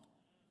honor.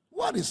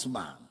 What is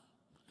man?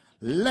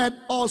 Let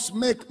us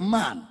make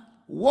man.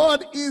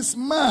 What is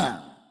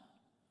man?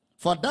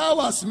 For thou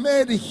hast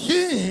made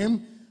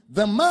him,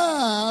 the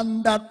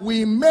man that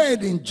we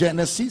made in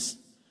Genesis,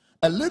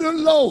 a little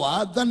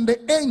lower than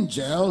the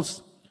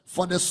angels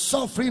for the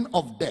suffering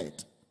of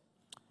death.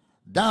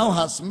 Thou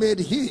hast made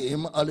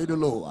him a little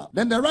lower.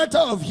 Then the writer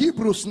of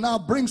Hebrews now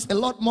brings a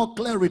lot more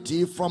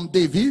clarity from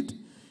David.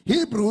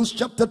 Hebrews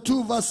chapter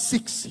 2 verse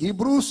 6.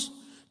 Hebrews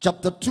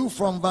chapter 2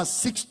 from verse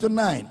 6 to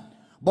 9.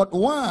 But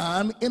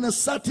one in a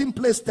certain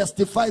place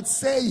testified,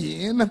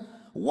 saying,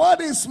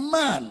 what is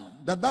man,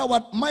 that thou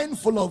art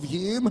mindful of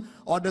him,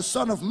 or the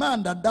Son of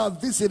Man, that thou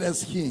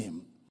visitest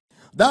him?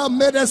 Thou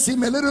madest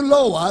him a little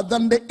lower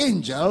than the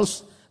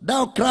angels.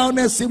 Thou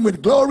crownest him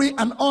with glory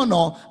and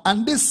honor,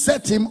 and this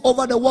set him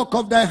over the work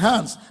of thy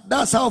hands.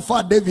 That's how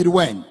far David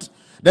went.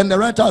 Then the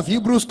writer of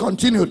Hebrews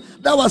continued,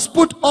 thou hast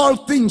put all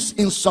things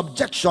in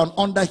subjection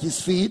under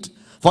his feet.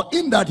 For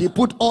in that he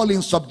put all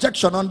in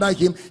subjection under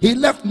him, he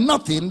left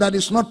nothing that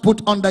is not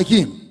put under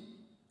him.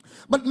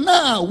 But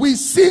now we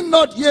see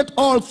not yet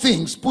all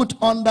things put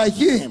under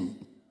him.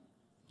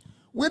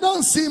 We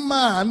don't see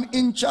man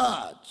in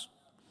charge.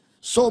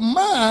 So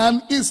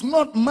man is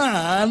not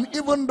man,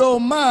 even though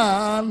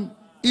man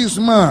is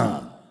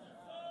man.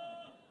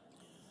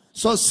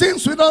 So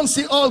since we don't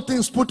see all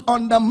things put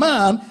under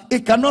man,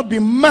 it cannot be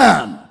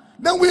man.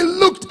 Then we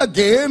looked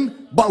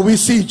again, but we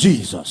see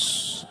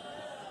Jesus,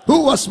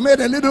 who was made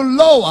a little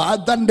lower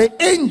than the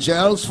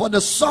angels for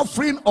the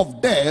suffering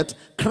of death,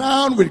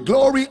 crowned with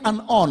glory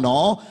and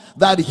honor,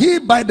 that he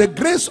by the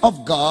grace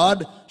of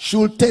God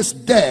should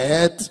taste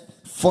death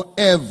for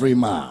every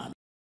man.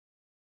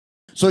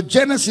 So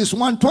Genesis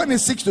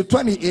 1:26 to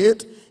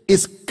 28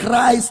 is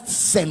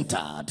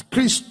Christ-centered,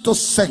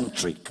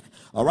 Christocentric.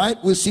 All right,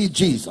 we see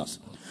Jesus.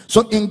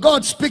 So in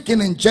God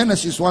speaking in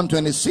Genesis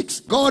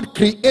 1:26, God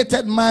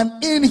created man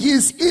in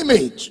his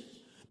image.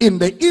 In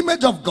the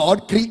image of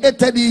God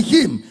created he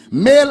him.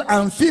 Male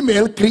and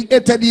female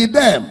created he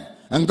them.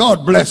 And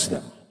God blessed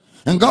them.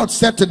 And God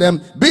said to them,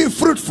 be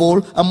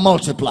fruitful and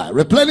multiply.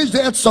 Replenish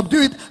the earth,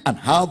 subdue it, and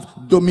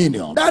have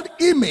dominion. That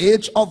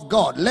image of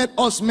God, let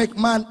us make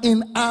man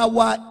in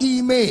our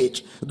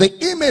image. The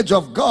image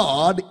of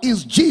God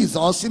is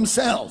Jesus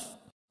himself.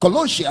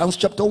 Colossians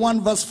chapter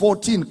 1 verse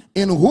 14.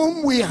 In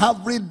whom we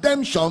have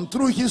redemption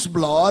through his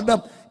blood,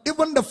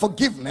 even the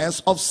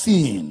forgiveness of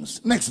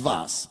sins. Next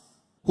verse.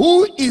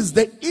 Who is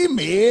the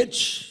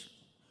image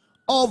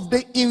of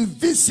the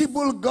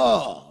invisible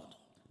God,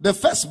 the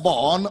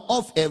firstborn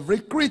of every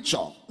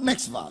creature.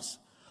 Next verse.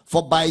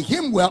 For by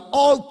him were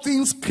all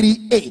things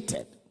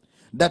created,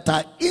 that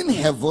are in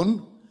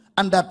heaven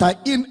and that are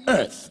in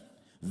earth,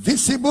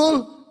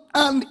 visible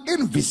and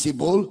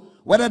invisible,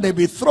 whether they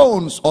be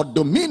thrones or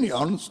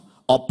dominions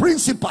or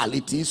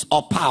principalities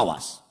or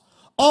powers.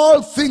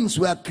 All things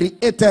were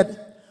created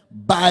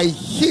by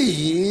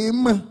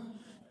him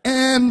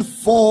and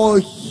for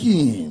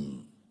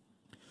him.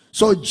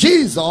 So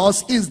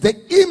Jesus is the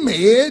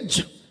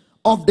image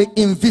of the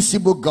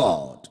invisible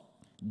God.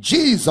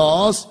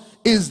 Jesus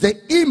is the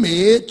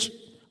image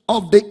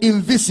of the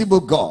invisible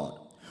God,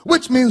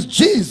 which means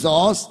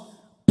Jesus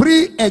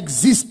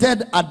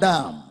pre-existed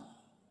Adam.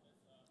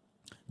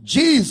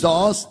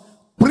 Jesus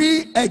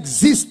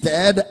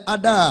pre-existed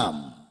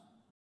Adam.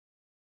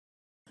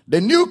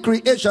 The new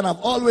creation,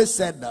 I've always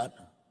said that.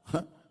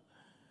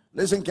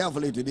 Listen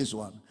carefully to this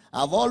one.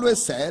 I've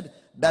always said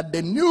that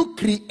the new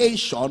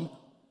creation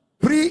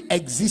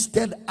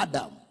pre-existed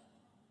Adam.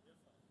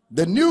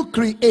 The new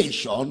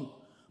creation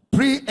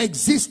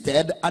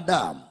pre-existed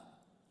Adam.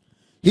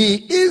 He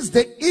is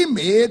the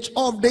image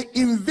of the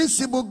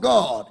invisible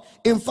God.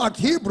 In fact,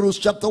 Hebrews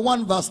chapter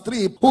 1 verse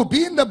 3, who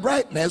being the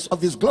brightness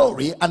of his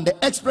glory and the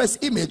express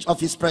image of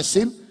his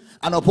person,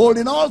 and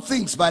upholding all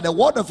things by the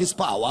word of his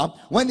power,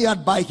 when he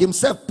had by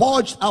himself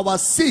purged our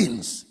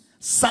sins,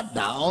 sat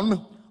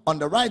down on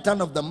the right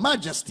hand of the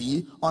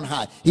majesty on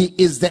high. He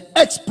is the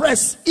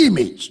express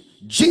image.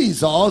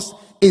 Jesus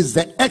is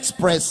the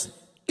express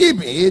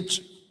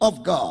image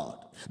of God.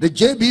 The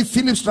J.B.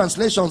 Phillips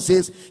translation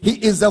says he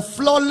is the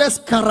flawless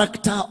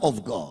character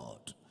of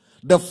God.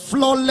 The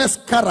flawless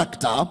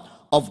character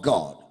of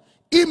God.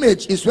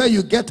 Image is where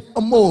you get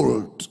a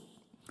mold,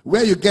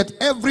 where you get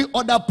every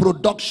other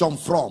production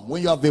from.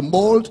 When you have a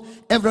mold,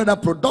 every other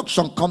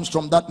production comes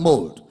from that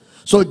mold.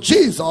 So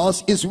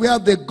Jesus is where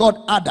they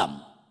got Adam.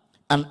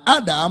 And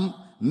Adam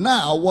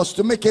now was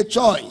to make a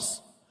choice.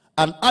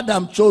 And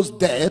Adam chose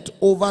death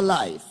over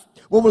life.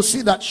 We will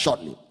see that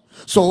shortly.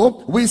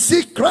 So we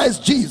see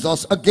Christ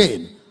Jesus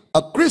again,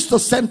 a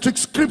Christocentric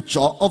scripture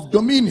of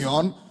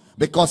dominion,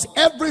 because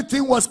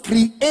everything was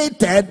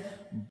created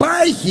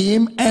by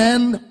him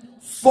and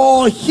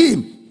for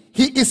him.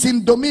 He is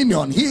in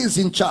dominion. He is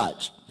in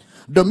charge.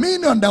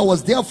 Dominion that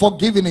was therefore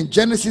given in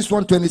Genesis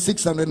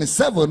 1:26 and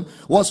 27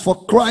 was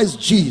for Christ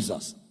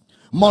Jesus.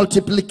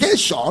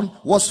 Multiplication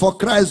was for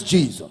Christ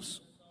Jesus.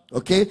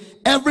 Okay,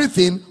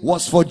 everything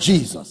was for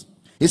Jesus.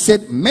 He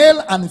said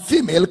male and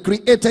female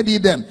created he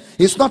them.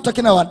 He's not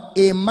talking about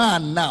a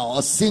man now,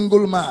 a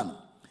single man.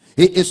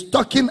 He is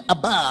talking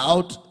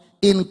about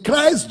in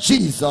Christ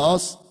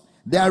Jesus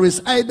there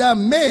is either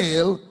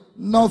male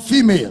nor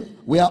female.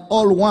 We are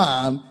all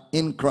one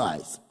in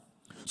Christ.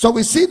 So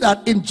we see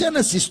that in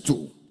Genesis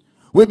 2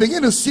 we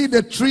begin to see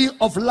the tree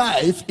of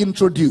life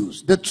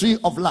introduced. The tree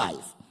of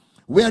life,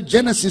 where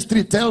Genesis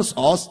 3 tells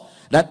us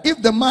that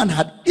if the man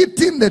had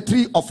eaten the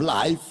tree of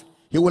life,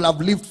 he will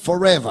have lived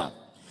forever.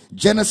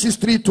 Genesis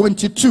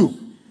 3:22,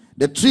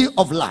 the tree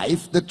of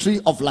life, the tree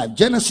of life.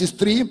 Genesis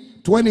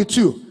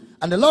 3:22.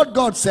 And the Lord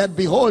God said,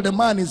 behold, the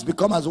man is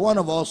become as one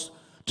of us,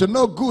 to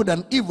know good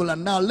and evil.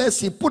 And now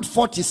lest he put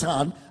forth his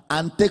hand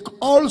and take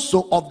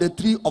also of the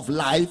tree of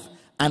life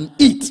and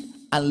eat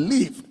and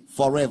live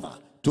forever.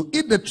 To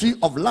eat the tree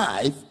of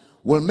life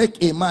will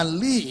make a man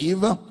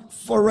live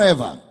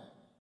forever.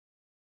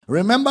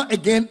 Remember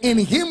again, in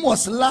him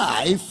was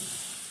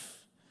life,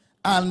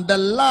 and the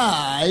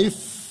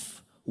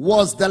life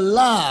was the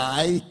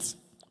light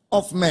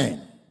of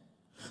men.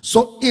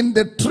 So in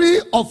the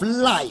tree of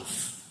life,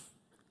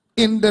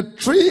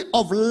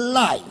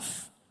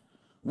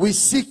 we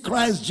see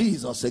Christ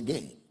Jesus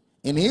again.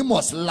 In him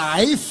was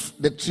life,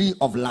 the tree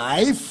of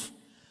life,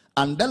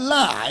 and the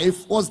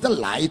life was the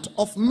light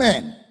of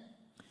men.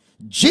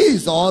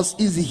 Jesus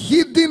is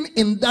hidden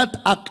in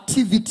that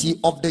activity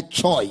of the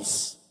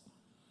choice.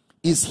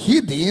 Is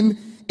hidden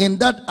in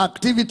that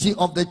activity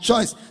of the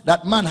choice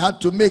that man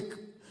had to make.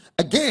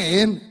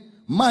 Again,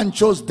 man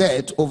chose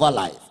death over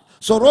life.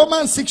 So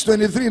Romans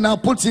 6:23 now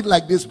puts it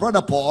like this,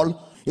 Brother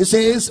Paul. He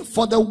says,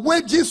 for the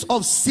wages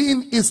of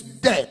sin is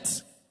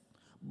death,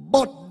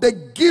 but the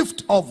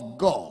gift of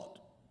God,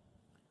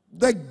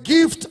 the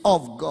gift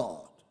of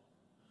God,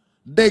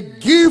 the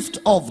gift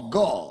of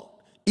God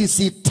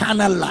is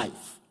eternal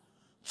life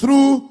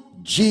through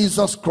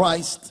Jesus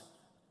Christ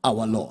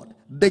our Lord.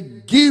 The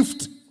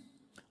gift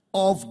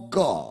of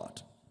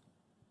God.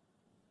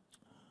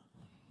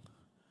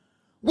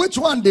 Which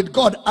one did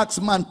God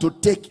ask man to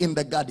take in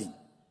the garden?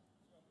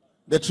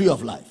 The tree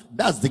of life.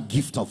 That's the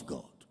gift of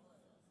God.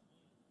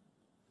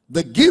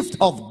 The gift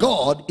of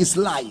God is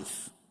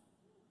life.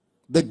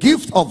 The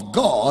gift of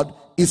God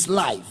is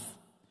life.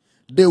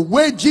 The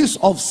wages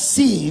of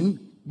sin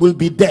will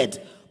be death.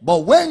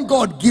 But when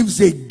God gives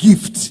a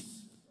gift,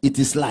 it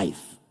is life.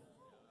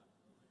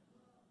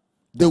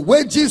 The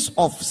wages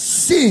of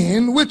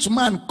sin which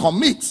man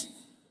commits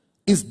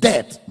is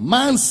death.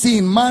 Man's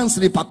sin, man's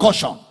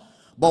repercussion.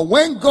 But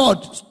when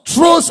God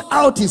throws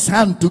out his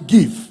hand to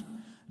give,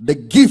 the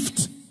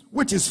gift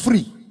which is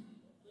free.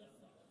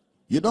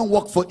 You don't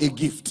work for a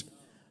gift.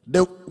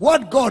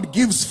 What God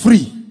gives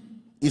free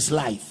is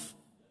life.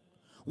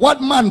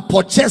 What man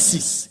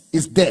purchases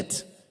is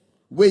death.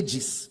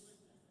 Wages.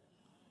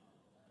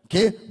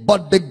 Okay?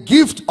 But the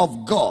gift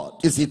of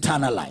God is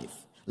eternal life.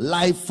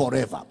 Life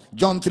forever.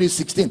 John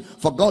 3:16.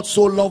 For God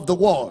so loved the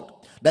world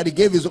that he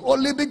gave his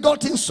only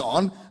begotten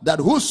son, that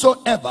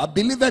whosoever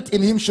believeth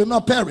in him should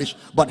not perish,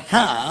 but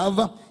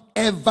have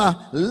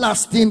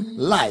everlasting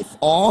life,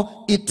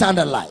 or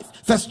eternal life.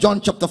 1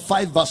 John chapter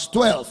 5 verse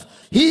 12.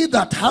 He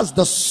that has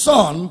the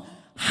Son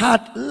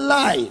hath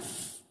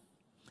life,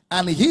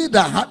 and he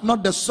that hath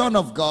not the Son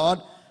of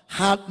God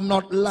hath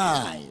not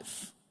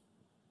life.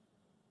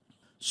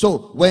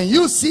 So when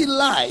you see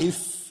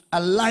life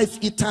and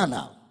life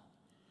eternal,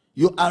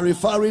 you are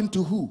referring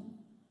to who?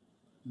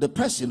 The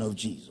person of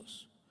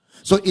Jesus.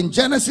 So in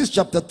Genesis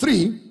chapter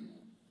 3,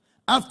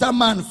 after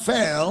man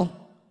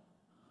fell,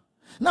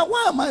 now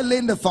why am I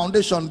laying the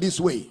foundation this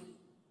way?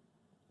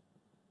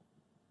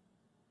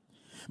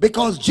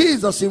 Because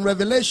Jesus in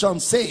Revelation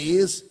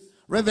says,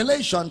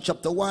 Revelation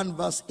chapter 1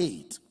 verse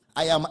 8,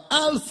 I am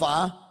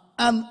Alpha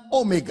and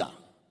Omega,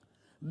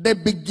 the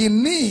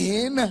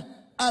beginning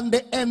and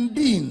the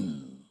ending.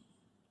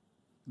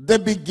 The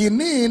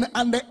beginning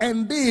and the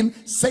ending,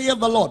 saith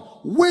the Lord,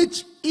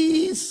 which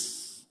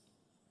is,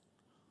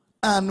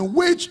 and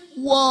which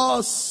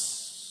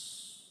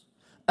was,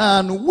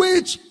 and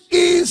which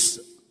is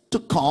to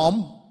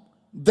come,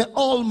 the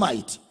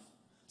Almighty.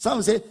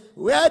 Some say,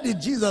 where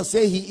did Jesus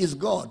say he is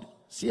God?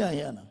 See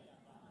here now.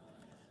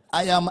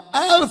 I am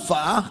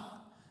Alpha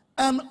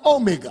and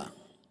Omega,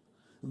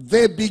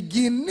 the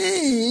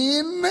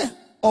beginning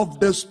of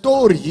the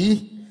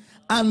story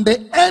and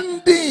the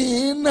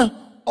ending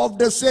of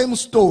the same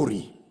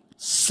story,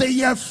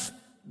 saith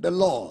the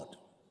Lord,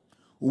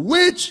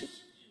 which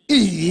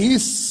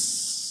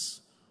is,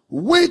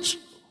 which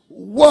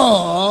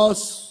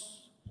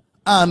was,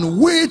 and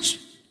which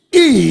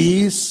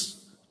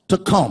is to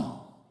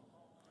come,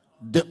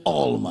 the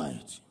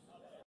Almighty.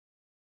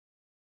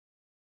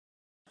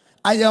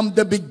 I am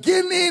the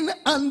beginning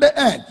and the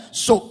end.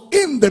 So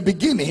in the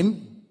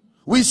beginning,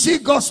 we see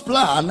God's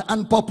plan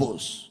and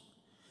purpose.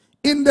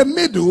 In the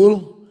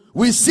middle,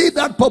 we see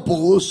that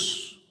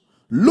purpose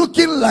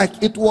looking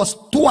like it was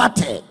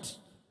thwarted.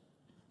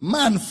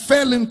 Man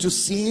fell into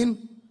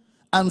sin,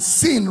 and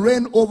sin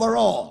reigned over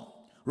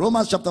all.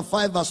 Romans chapter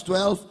 5 verse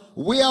 12,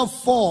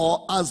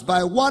 wherefore as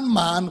by one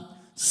man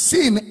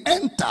sin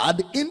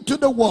entered into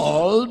the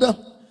world,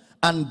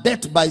 and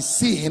death by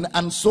sin,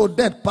 and so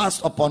death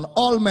passed upon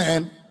all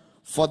men,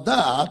 for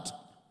that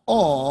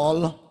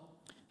all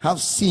have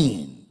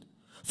sinned.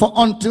 For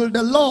until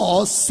the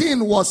law,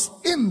 sin was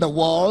in the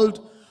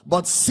world,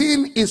 but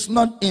sin is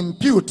not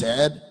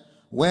imputed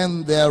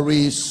when there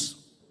is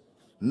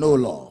no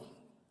law.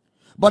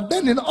 But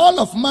then in all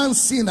of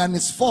man's sin and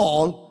his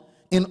fall,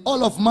 in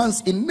all of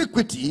man's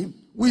iniquity,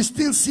 we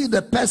still see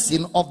the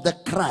person of the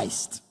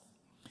Christ.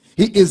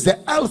 He is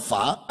the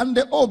Alpha and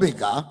the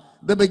Omega,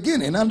 the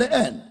beginning and the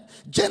end.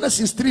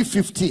 Genesis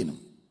 3:15,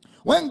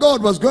 when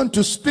God was going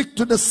to speak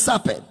to the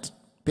serpent,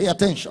 pay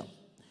attention,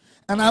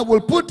 and I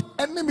will put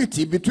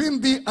enmity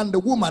between thee and the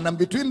woman, and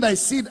between thy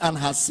seed and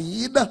her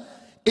seed.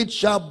 It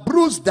shall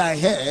bruise thy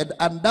head,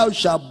 and thou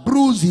shalt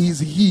bruise his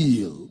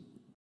heel.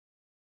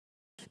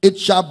 It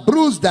shall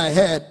bruise thy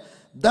head.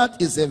 That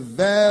is a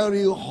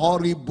very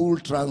horrible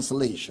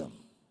translation,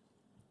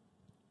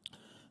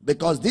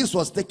 because this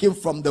was taken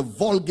from the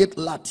Vulgate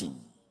Latin.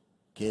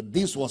 Okay,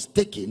 this was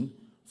taken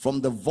from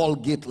the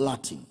Vulgate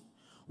Latin,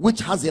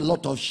 which has a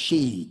lot of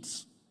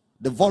shades.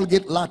 The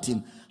Vulgate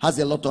Latin has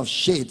a lot of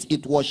shades.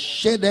 It was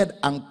shaded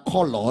and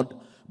colored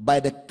by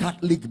the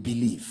Catholic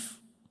belief.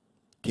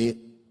 Okay,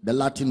 the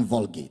Latin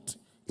Vulgate.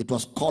 It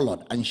was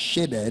colored and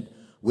shaded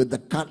with the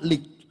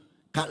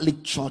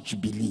Catholic Church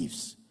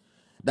beliefs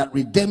that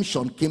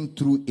redemption came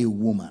through a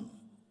woman.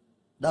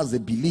 That's the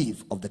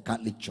belief of the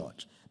Catholic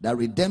Church, that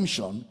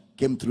redemption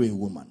came through a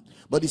woman.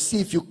 But you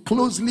see, if you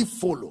closely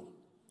follow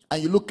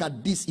and you look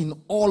at this in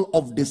all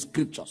of the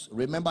scriptures,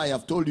 remember I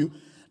have told you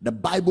the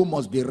Bible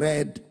must be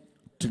read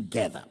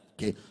together.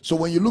 Okay, so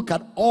when you look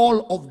at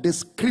all of the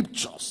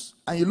scriptures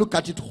and you look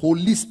at it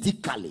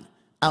holistically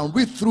and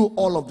read through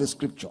all of the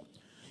scripture,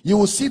 you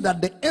will see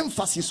that the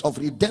emphasis of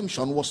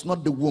redemption was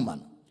not the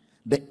woman.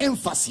 The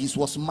emphasis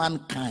was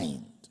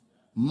mankind.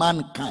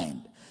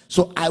 Mankind.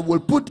 So I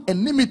will put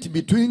enmity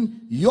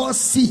between your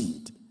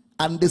seed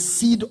and the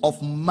seed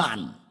of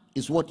man,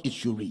 is what it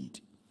should read.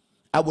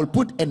 I will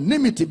put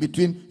enmity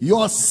between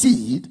your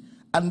seed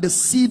and the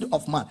seed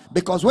of man.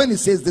 Because when it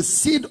says the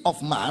seed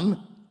of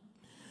man,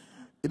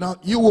 you know,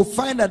 you will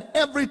find that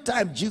every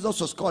time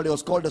Jesus was called, he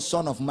was called the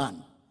Son of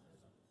Man.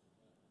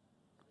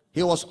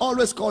 He was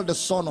always called the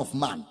Son of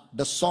Man.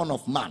 The Son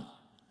of Man.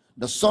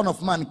 The Son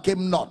of Man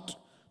came not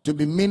to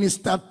be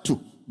ministered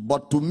to,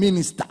 but to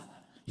minister.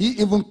 He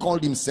even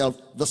called himself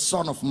the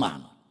Son of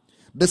Man,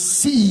 the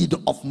seed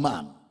of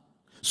man.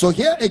 So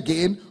here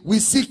again, we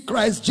see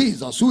Christ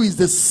Jesus, who is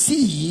the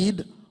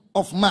seed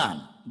of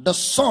man, the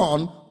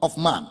Son of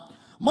Man.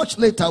 Much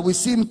later, we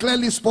see him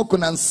clearly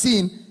spoken and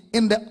seen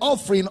in the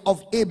offering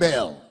of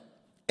Abel.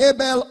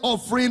 Abel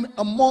offering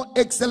a more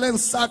excellent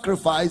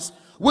sacrifice,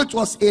 which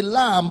was a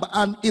lamb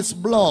and its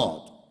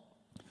blood.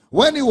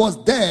 When he was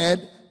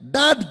dead,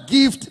 that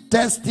gift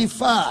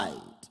testified.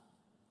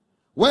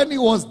 When he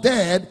was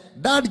dead,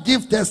 that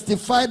gift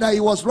testified that he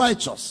was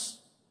righteous.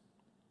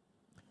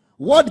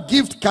 What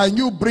gift can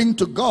you bring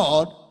to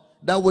God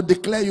that would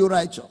declare you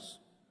righteous?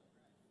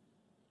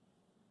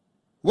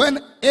 When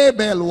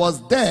Abel was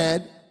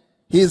dead,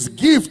 his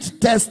gift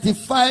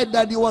testified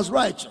that he was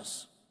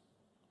righteous.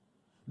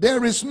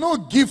 There is no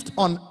gift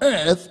on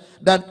earth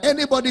that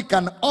anybody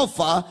can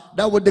offer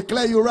that would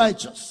declare you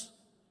righteous.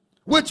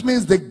 Which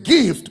means the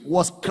gift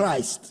was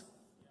Christ.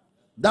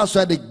 That's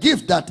why the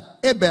gift that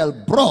Abel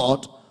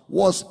brought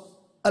was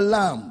a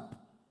lamb.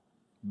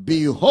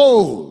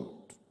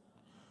 Behold,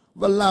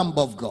 the Lamb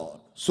of God.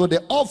 So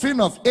the offering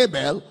of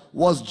Abel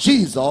was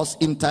Jesus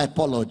in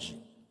typology.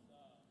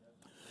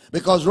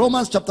 Because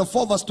Romans chapter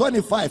 4 verse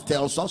 25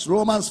 tells us,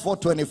 Romans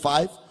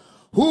 4:25,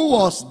 who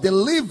was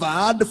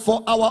delivered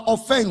for our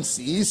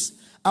offenses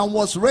and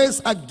was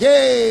raised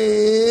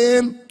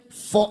again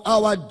for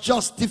our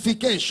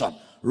justification.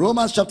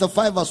 Romans chapter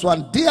 5 verse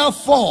 1,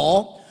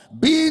 therefore,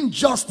 being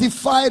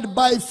justified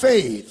by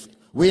faith,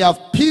 we have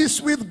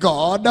peace with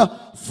God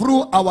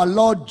through our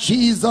Lord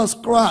Jesus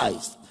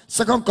Christ.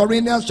 2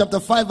 Corinthians chapter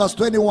 5 verse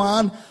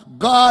 21,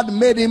 God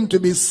made him to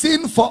be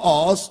sin for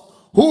us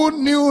who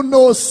knew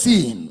no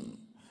sin,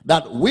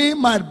 that we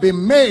might be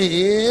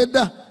made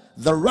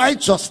the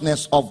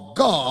righteousness of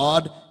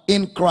God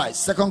in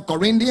Christ. 2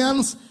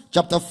 Corinthians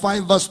chapter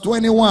 5 verse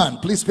 21.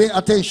 Please pay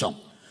attention.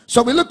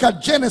 So we look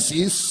at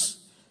Genesis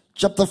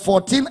chapter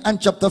 14 and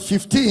chapter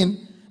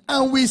 15,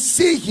 and we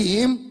see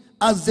him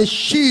as the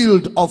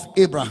shield of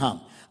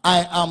Abraham.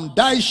 I am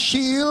thy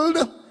shield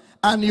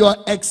and your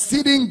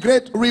exceeding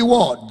great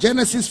reward.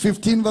 Genesis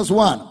 15 verse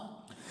 1.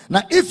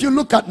 Now if you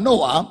look at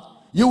Noah,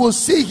 you will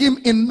see him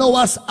in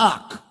Noah's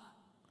ark.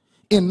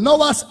 In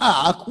Noah's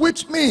ark,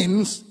 which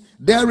means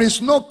there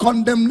is no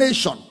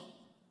condemnation.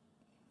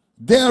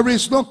 There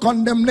is no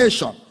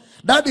condemnation.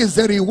 That is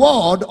the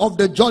reward of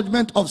the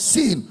judgment of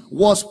sin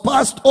was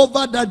passed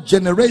over that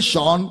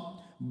generation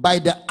by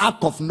the ark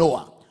of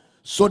Noah.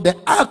 So the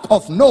ark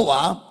of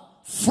Noah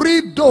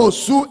freed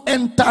those who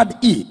entered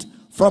it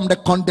from the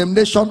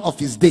condemnation of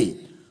his day.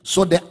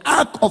 So the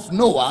ark of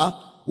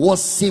Noah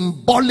was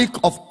symbolic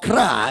of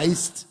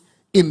Christ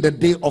in the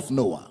day of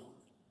Noah.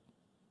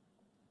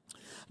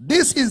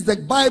 This is the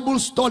Bible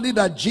study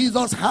that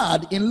Jesus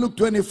had in Luke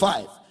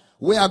 25.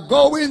 We are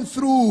going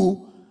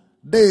through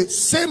the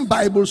same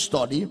Bible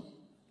study,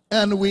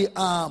 and we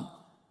are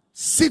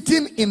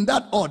sitting in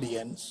that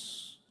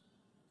audience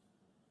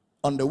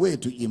on the way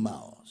to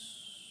Emmaus.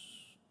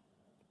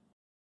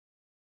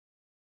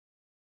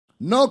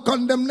 No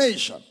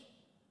condemnation.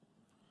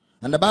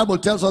 And the Bible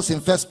tells us in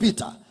 1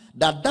 Peter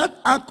that that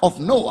ark of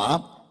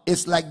Noah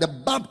is like the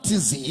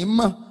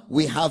baptism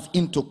we have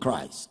into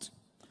Christ.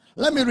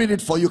 Let me read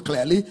it for you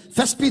clearly.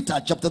 1 Peter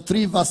chapter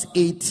 3 verse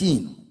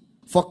 18.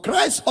 For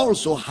Christ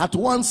also hath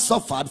once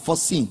suffered for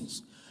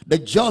sins, the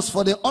just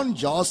for the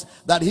unjust,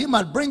 that he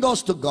might bring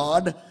us to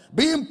God,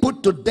 being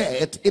put to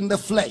death in the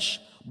flesh,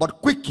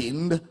 but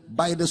quickened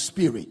by the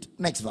Spirit.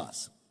 Next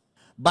verse.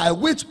 By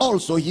which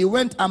also he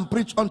went and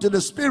preached unto the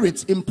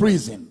spirits in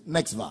prison.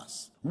 Next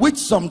verse. Which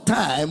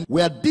sometime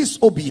were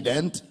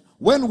disobedient,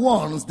 when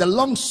once the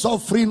long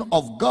suffering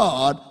of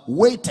God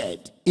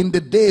waited in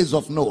the days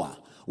of Noah,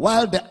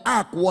 while the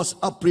ark was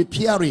a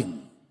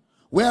preparing,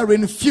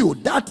 wherein few,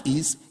 that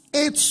is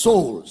 8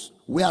 souls,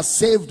 were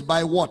saved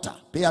by water.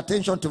 Pay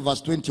attention to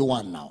verse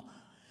 21 now.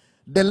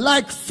 The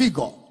like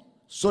figure,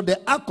 so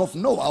the ark of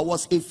Noah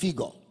was a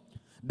figure.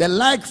 The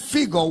like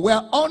figure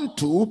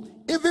whereunto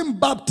even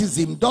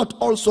baptism doth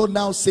also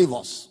now save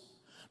us.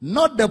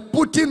 Not the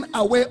putting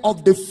away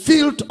of the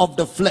filth of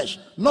the flesh,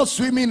 not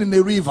swimming in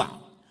a river,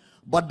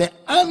 but the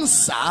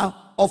answer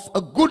of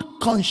a good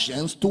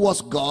conscience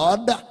towards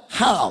God.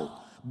 How?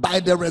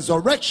 By the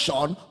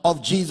resurrection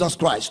of Jesus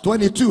Christ.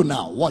 22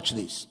 now, watch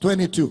this.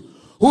 22.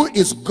 Who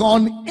is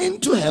gone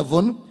into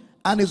heaven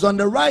and is on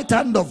the right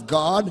hand of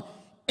God,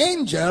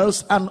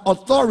 angels and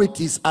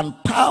authorities and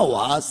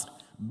powers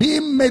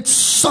being made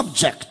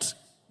subject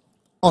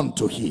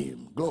unto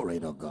him. Glory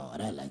to God.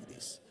 I like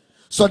this.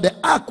 So the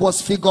ark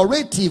was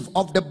figurative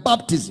of the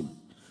baptism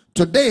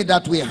today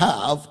that we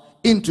have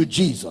into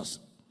Jesus.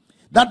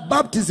 That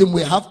baptism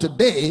we have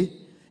today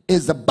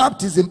is the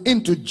baptism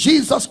into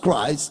Jesus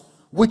Christ,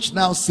 which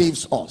now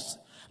saves us.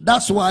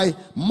 That's why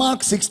Mark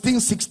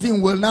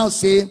 16:16 will now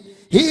say,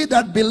 he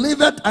that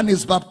believeth and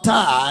is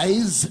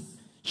baptized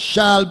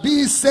shall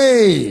be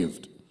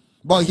saved,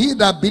 but he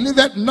that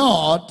believeth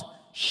not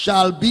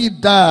shall be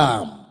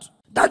damned.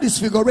 That is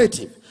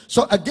figurative.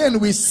 So again,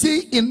 we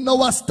see in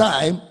Noah's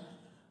time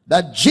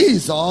that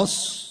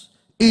Jesus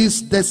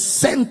is the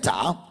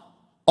center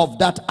of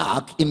that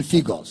ark in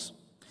figures.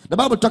 The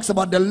Bible talks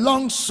about the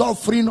long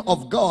suffering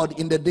of God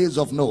in the days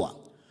of Noah.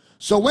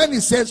 So when he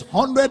says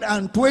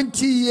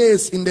 120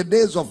 years in the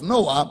days of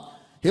Noah,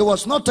 he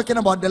was not talking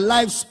about the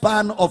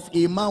lifespan of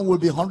a man will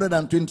be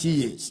 120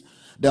 years.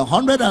 The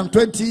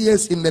 120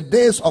 years in the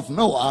days of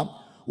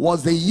Noah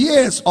was the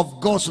years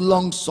of God's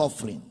long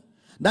suffering.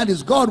 That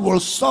is, God will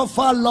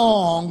suffer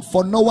long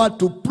for Noah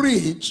to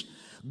preach.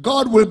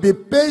 God will be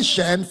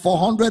patient for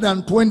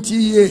 120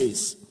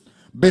 years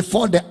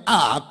before the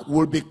ark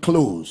will be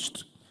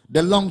closed.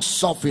 The long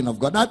suffering of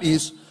God. That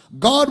is,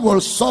 God will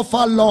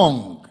suffer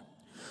long.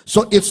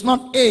 So it's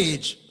not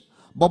age.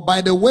 But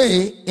by the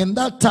way, in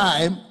that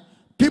time,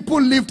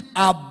 people lived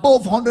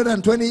above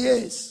 120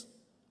 years.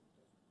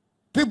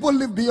 People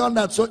live beyond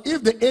that. So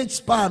if the age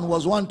span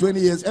was 120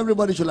 years,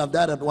 everybody should have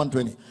died at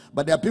 120.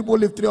 But there are people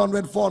who live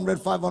 300,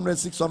 400, 500,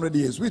 600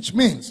 years, which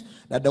means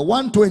that the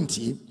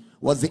 120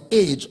 was the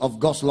age of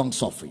God's long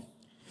suffering.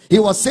 He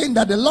was saying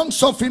that the long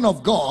suffering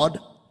of God,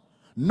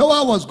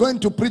 Noah was going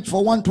to preach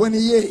for 120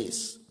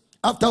 years.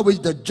 after which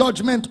the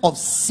judgment of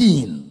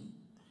sin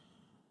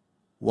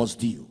was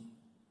due.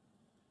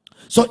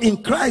 So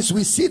in Christ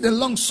we see the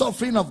long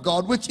suffering of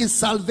God, which is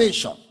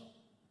salvation.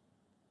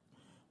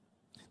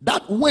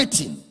 That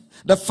waiting,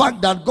 the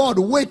fact that God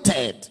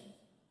waited.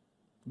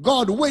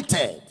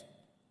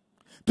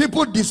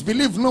 People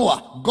disbelieve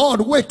Noah.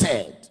 God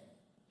waited.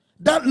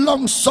 That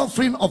long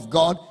suffering of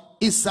God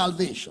is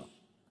salvation.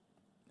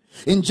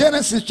 In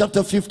Genesis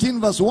chapter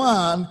 15 verse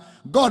 1,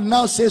 God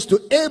now says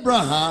to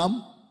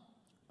Abraham,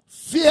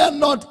 fear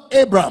not,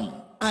 Abram,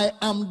 I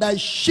am thy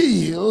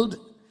shield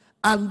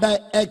and thy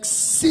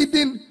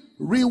exceeding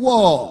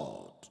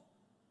reward.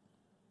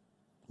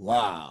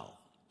 Wow.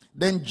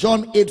 Then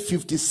John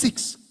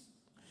 8:56,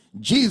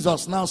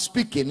 Jesus now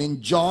speaking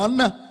in John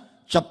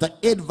chapter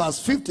 8 verse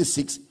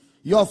 56,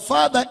 your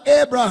father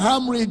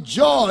Abraham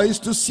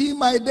rejoiced to see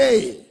my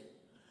day,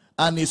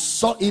 and he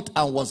saw it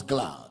and was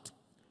glad.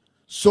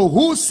 So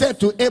who said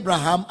to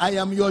Abraham, I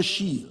am your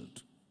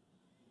shield?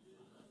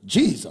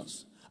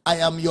 Jesus. I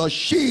am your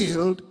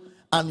shield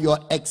and your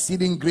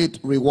exceeding great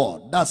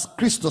reward. That's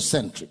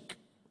Christocentric.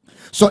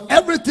 So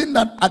everything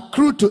that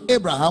accrued to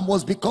Abraham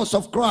was because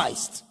of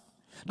Christ.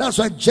 That's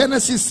why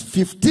Genesis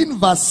 15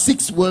 verse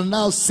 6 will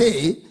now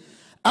say,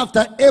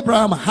 after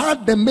Abraham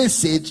heard the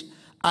message,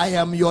 I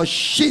am your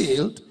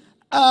shield,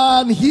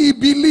 and he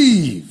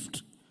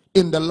believed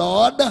in the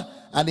Lord,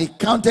 and he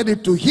counted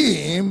it to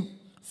him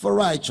for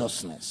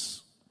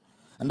righteousness.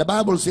 And the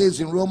Bible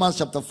says in Romans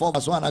chapter 4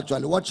 verse 1,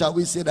 actually, what shall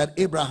we say that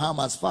Abraham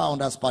has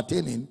found as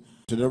pertaining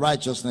to the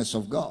righteousness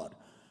of God?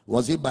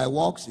 Was it by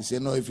works? He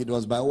said, no, if it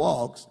was by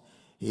works,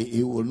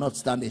 he will not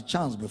stand a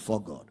chance before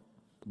God.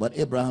 But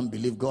Abraham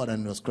believed God,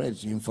 and it was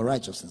credited to him for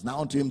righteousness. Now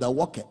unto him that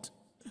worketh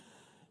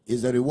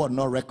is the reward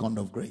not reckoned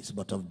of grace,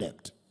 but of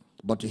debt.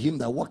 But to him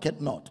that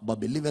worketh not, but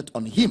believeth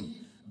on him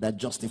that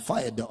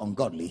justifieth the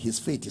ungodly, his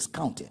faith is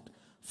counted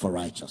for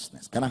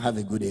righteousness. Can I have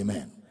a good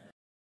amen?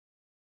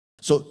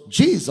 So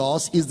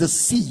Jesus is the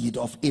seed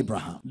of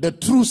Abraham, the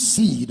true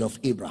seed of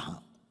Abraham.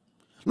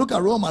 Look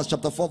at Romans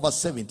chapter 4 verse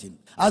 17.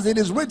 As it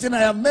is written, I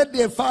have made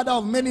thee a father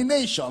of many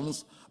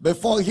nations,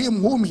 before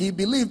him whom he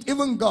believed,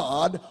 even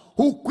God,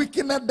 who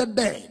quickeneth the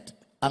dead,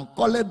 and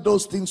calleth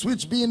those things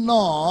which be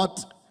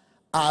not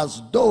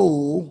as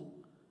though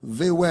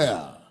they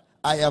were.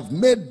 I have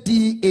made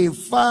thee a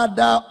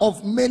father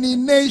of many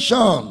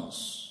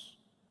nations.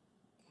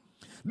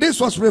 This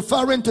was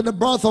referring to the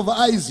birth of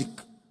Isaac.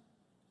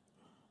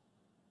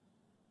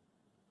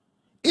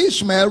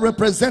 Ishmael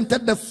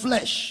represented the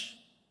flesh.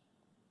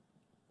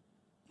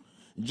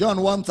 John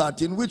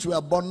 1:13, which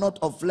were born not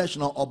of flesh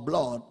nor of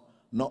blood,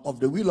 nor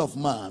of the will of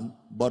man,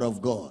 but of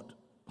God.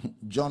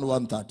 John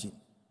 1:13.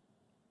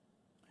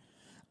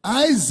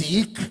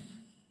 Isaac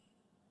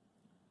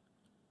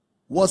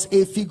was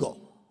a figure.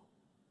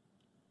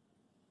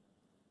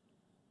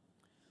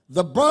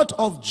 The birth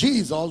of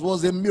Jesus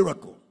was a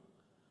miracle.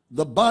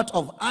 The birth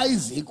of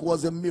Isaac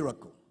was a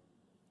miracle.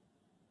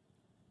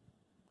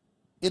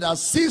 It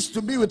has ceased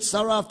to be with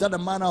Sarah after the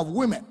manner of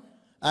women,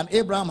 and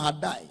Abraham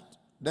had died.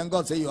 Then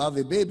God said, you have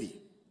a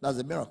baby. That's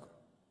a miracle.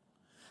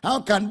 How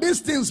can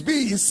these things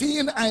be,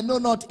 seeing I know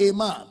not a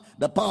man?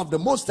 The power of the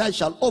Most High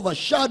shall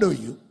overshadow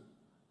you.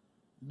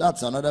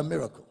 That's another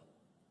miracle.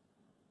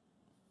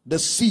 The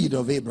seed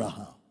of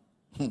Abraham.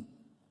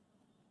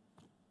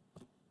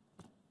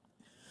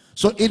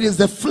 So it is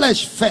the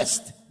flesh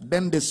first,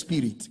 then the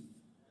spirit.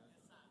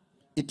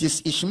 It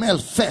is Ishmael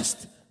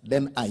first,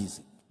 then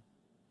Isaac.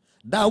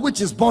 That which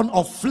is born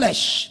of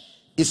flesh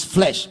is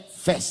flesh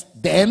first.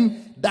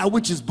 Then that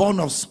which is born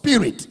of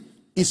spirit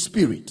is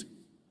spirit.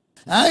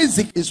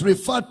 Isaac is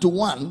referred to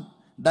one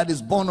that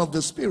is born of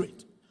the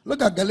spirit.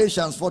 Look at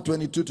Galatians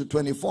 4:22 to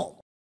 24.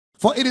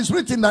 For it is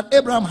written that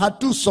Abraham had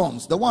two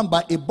sons, the one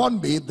by a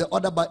bondmaid, the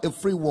other by a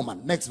free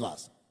woman. Next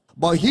verse.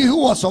 But he who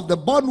was of the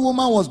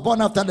bondwoman was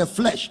born after the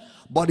flesh,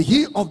 but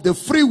he of the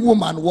free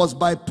woman was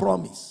by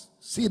promise.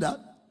 See that?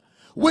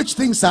 Which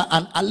things are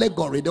an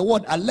allegory. The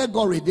word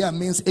allegory there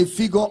means a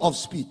figure of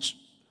speech.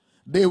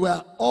 They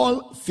were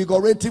all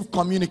figurative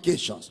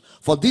communications.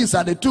 For these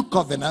are the two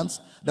covenants,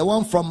 the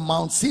one from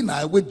Mount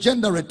Sinai, which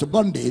gendereth to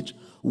bondage,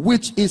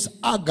 which is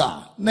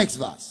Agar. Next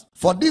verse.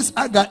 For this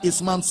Agar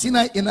is Mount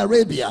Sinai in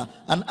Arabia,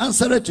 and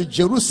answereth to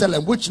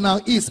Jerusalem, which now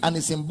is and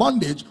is in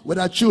bondage with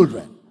her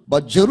children.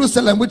 But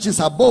Jerusalem, which is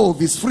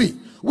above, is free,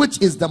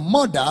 which is the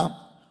mother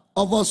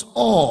of us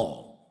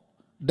all.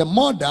 The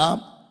mother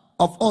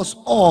of us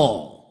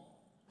all.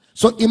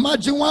 So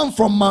imagine one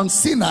from Mount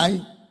Sinai,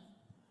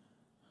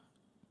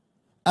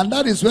 and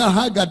that is where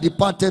Hagar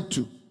departed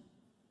to.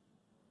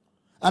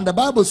 And the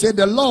Bible said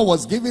the law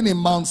was given in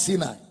Mount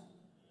Sinai,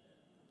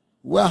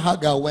 where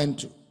Hagar went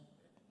to.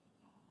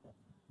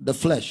 The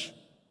flesh.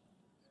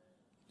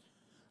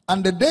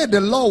 And the day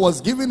the law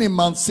was given in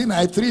Mount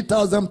Sinai,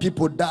 3,000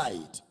 people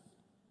died.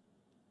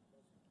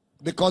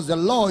 Because the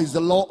law is the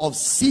law of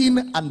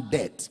sin and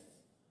death.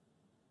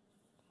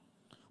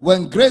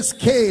 When grace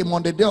came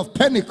on the day of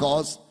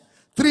Pentecost,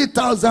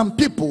 3,000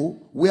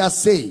 people were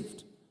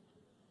saved.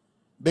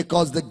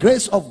 Because the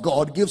grace of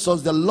God gives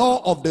us the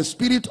law of the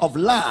spirit of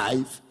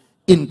life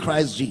in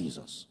Christ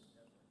Jesus.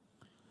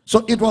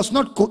 So it was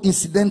not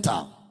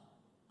coincidental.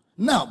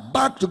 Now,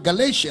 back to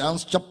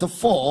Galatians chapter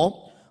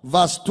 4,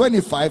 verse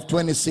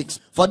 25-26.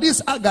 For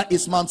this Hagar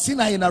is Mount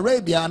Sinai in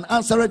Arabia, and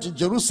answered to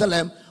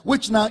Jerusalem,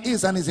 which now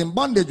is and is in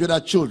bondage with her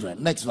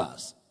children. Next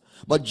verse.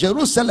 But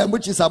Jerusalem,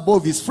 which is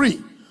above, is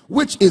free,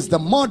 which is the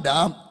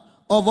mother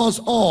of us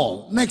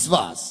all. Next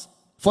verse.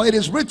 For it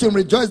is written,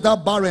 rejoice thou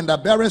barren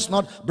that bearest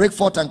not, break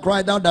forth and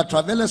cry thou that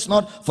travailest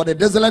not, for the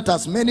desolate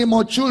has many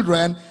more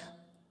children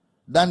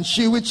than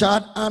she which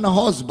had an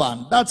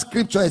husband. That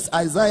scripture is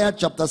Isaiah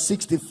chapter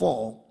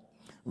 64,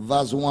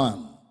 verse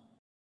 1.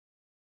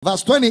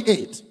 Verse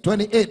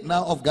 28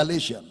 now of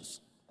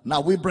Galatians.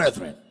 Now we,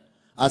 brethren,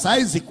 as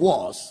Isaac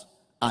was,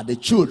 are the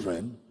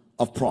children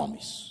of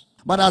promise.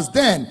 But as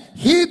then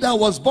he that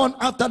was born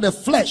after the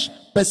flesh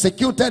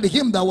persecuted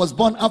him that was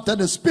born after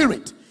the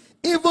spirit,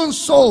 even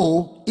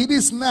so it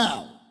is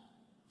now.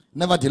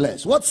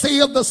 Nevertheless, what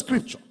saith the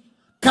scripture?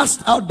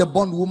 Cast out the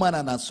bondwoman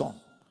and her son.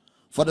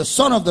 For the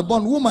son of the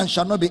bondwoman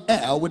shall not be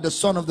heir with the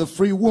son of the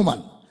free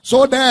woman.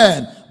 So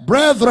then,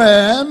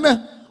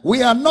 brethren,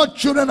 we are not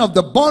children of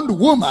the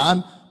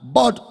bondwoman,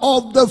 but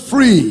of the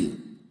free.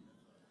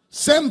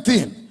 Same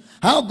thing.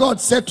 How God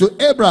said to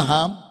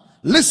Abraham,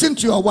 listen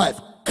to your wife,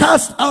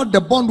 cast out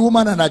the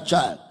bondwoman and her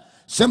child.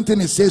 Same thing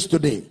he says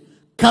today.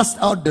 Cast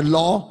out the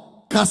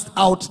law, cast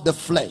out the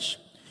flesh.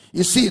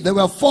 You see, there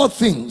were 4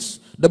 things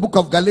the book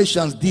of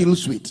Galatians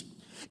deals with.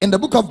 In the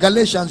book of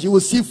Galatians, you will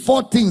see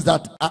 4 things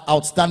that are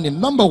outstanding.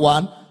 Number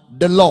 1,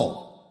 the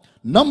law.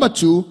 Number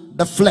 2,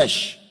 the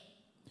flesh.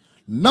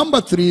 Number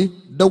 3,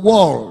 the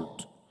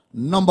world.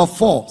 Number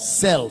 4,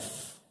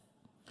 self.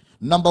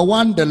 Number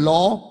 1, the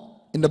law.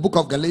 In the book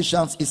of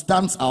Galatians, it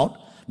stands out.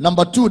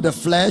 Number 2, the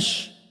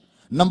flesh.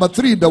 Number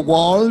 3, the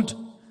world.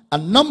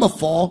 And number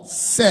 4,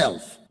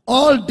 self.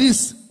 All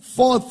these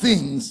 4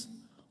 things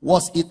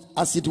was, it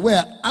as it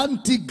were,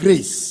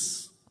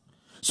 anti-grace.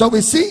 So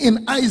we see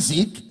in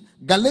Isaac,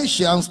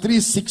 Galatians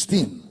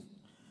 3:16.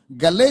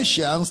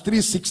 Galatians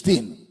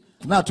 3:16.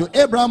 Now to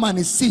Abraham and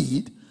his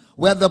seed,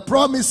 where the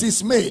promise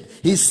is made,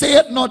 he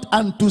said not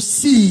unto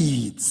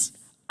seeds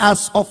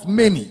as of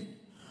many,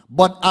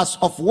 but as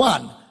of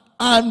one,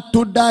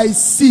 unto thy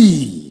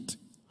seed,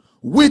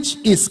 which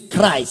is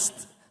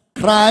Christ.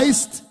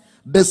 Christ,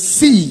 the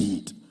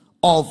seed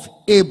of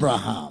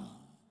Abraham.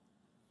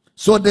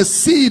 So the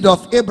seed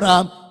of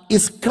Abraham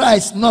is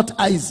Christ, not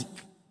Isaac.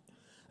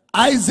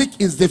 Isaac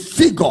is the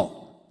figure.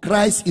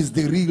 Christ is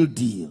the real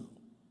deal.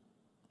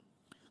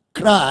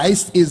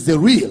 Christ is the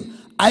real.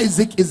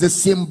 Isaac is a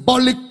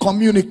symbolic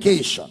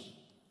communication.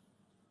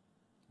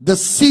 The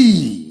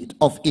seed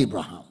of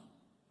Abraham.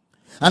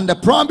 And the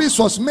promise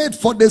was made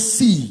for the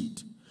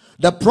seed.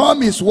 The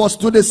promise was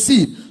to the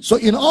seed. So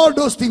in all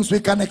those things we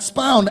can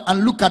expound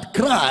and look at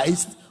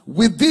Christ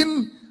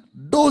within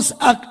those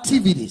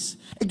activities.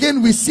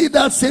 Again, we see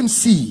that same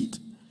seed.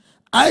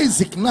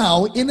 Isaac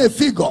now, in a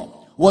figure,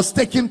 was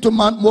taken to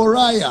Mount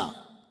Moriah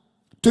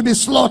to be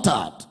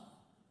slaughtered.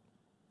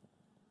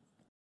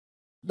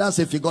 That's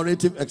a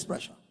figurative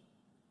expression.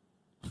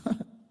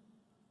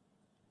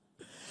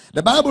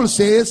 The Bible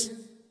says,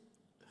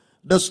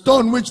 the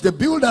stone which the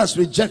builders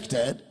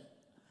rejected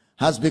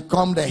has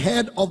become the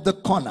head of the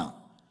corner,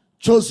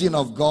 chosen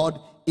of God,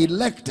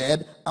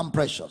 elected and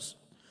precious.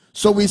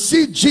 So we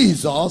see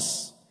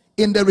Jesus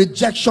in the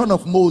rejection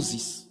of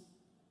Moses.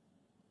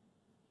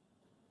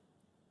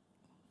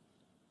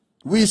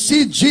 We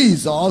see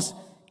Jesus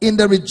in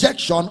the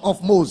rejection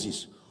of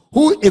Moses,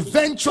 who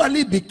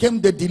eventually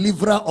became the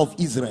deliverer of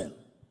Israel.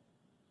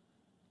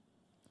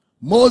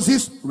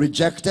 Moses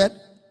rejected.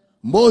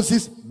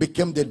 Moses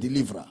became the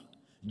deliverer.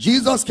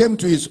 Jesus came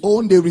to his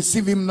own. They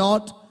receive him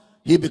not.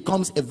 He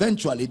becomes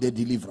eventually the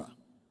deliverer.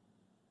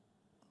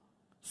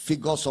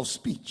 Figures of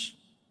speech.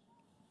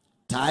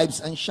 Types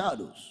and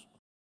shadows.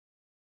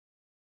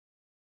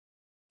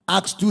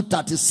 Acts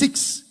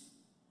 2:36.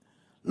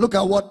 Look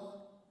at what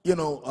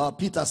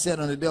Peter said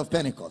on the day of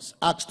Pentecost.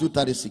 Acts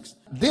 2:36.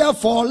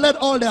 Therefore, let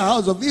all the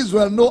house of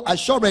Israel know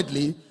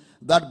assuredly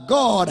that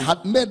God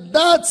had made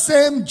that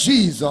same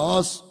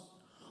Jesus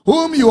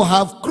whom you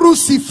have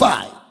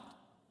crucified,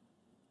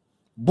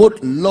 both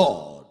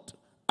Lord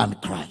and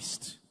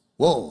Christ.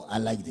 Whoa, I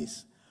like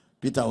this.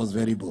 Peter was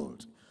very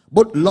bold.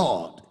 But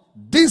Lord,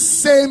 this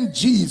same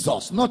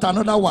Jesus, not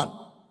another one.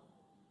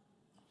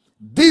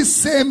 This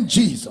same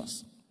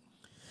Jesus.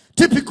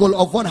 Typical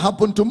of what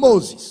happened to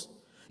Moses.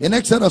 In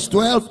Exodus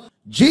 12,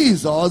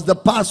 Jesus, the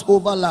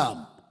Passover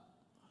lamb.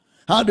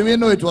 How do we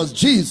know it was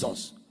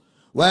Jesus?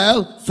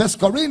 Well, 1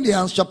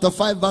 Corinthians chapter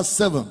 5 verse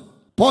 7.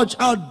 Purge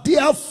out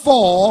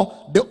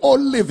therefore the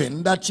old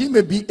leaven, that ye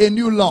may be a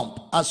new lump,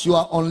 as you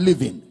are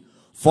unleavened.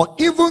 For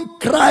even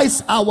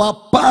Christ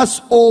our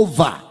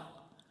Passover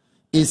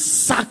is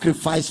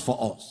sacrificed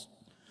for us.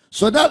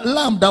 So that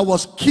lamb that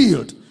was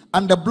killed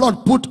and the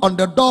blood put on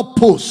the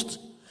doorpost,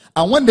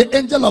 and when the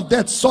angel of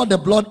death saw the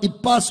blood,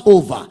 it passed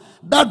over.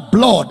 That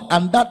blood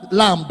and that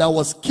lamb that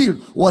was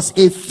killed was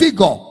a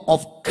figure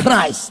of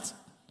Christ.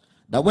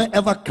 That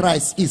wherever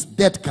Christ is,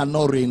 death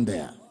cannot reign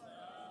there.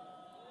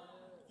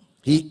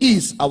 He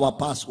is our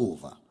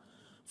Passover.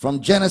 From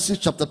Genesis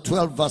chapter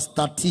 12 verse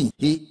 13,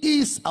 he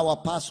is our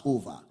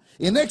Passover.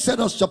 In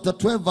Exodus chapter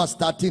 12 verse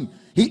 13,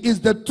 he is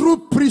the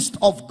true priest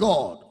of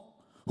God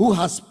who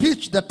has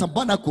pitched the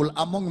tabernacle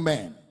among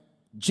men.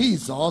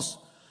 Jesus,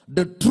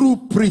 the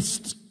true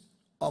priest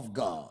of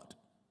God.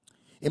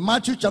 In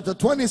Matthew chapter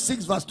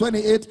 26 verse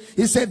 28,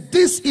 he said,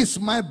 "This is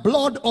my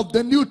blood of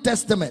the New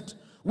Testament,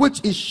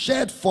 which is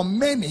shed for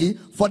many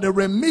for the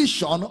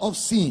remission of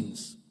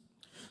sins."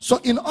 So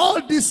in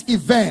all these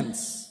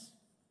events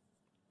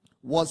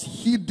was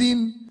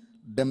hidden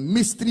the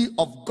mystery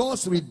of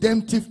God's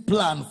redemptive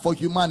plan for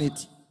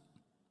humanity,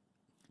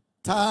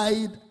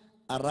 tied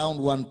around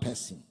one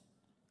person.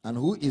 And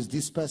who is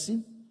this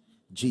person?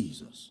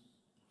 Jesus.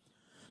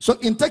 So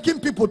in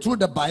taking people through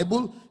the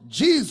Bible,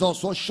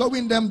 Jesus was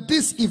showing them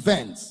these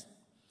events,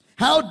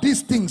 how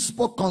these things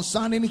spoke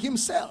concerning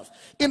himself.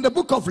 In the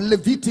book of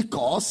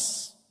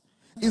Leviticus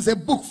is a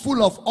book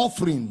full of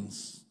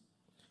offerings.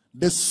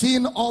 The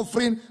sin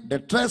offering, the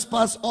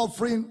trespass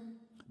offering,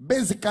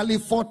 basically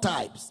 4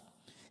 types.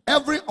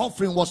 Every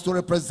offering was to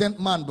represent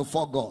man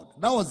before God.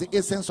 That was the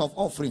essence of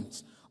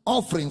offerings.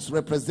 Offerings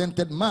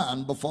represented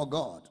man before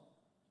God.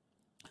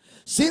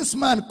 Since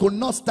man could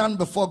not stand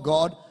before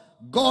God,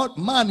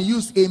 man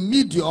used a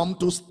medium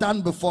to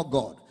stand before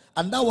God.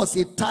 And that was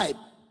a type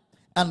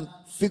and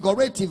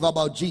figurative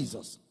about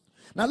Jesus.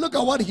 Now look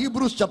at what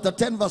Hebrews chapter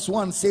 10 verse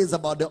 1 says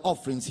about the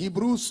offerings.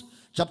 Hebrews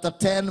chapter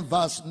 10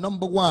 verse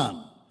number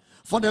 1.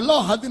 "For the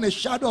law, having a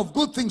shadow of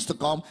good things to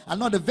come, and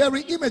not the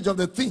very image of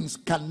the things,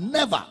 can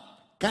never,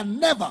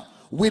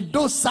 with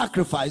those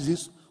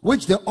sacrifices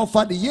which they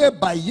offered year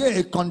by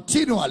year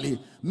continually,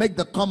 make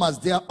the comers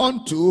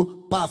thereunto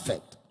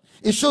perfect."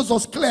 It shows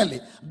us clearly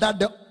that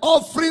the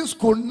offerings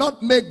could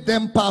not make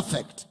them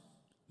perfect.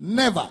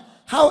 Never.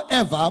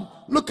 However,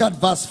 look at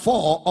verse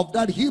 4 of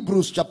that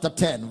Hebrews chapter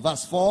 10,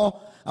 verse 4,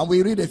 and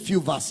we read a few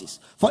verses.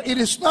 "For it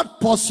is not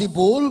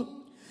possible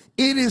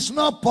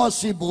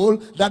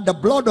that the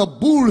blood of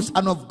bulls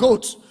and of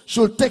goats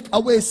should take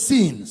away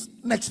sins."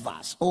 Next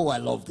verse. Oh, I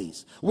love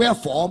this.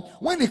 "Wherefore,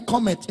 when he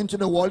cometh into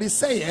the world, he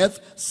saith,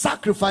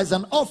 Sacrifice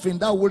and offering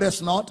thou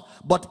wouldest not,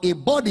 but a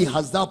body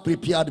hast thou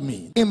prepared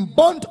me. In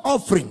burnt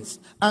offerings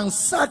and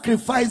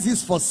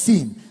sacrifices for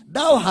sin,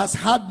 thou hast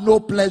had no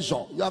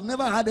pleasure." You have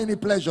never had any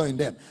pleasure in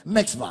them.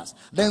 Next verse.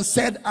 "Then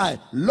said I,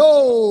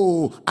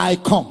 Lo, I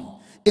come.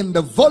 In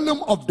the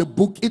volume of the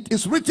book it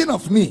is written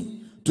of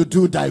me to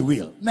do thy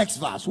will." Next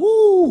verse.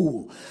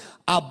 Woo!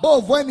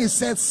 "Above, when he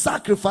said,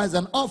 Sacrifice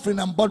and offering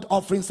and burnt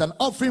offerings and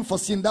offering for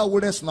sin thou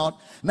wouldest not,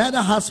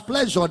 neither has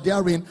pleasure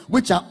therein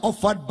which are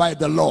offered by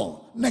the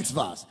law." Next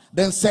verse.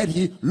 "Then said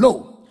he,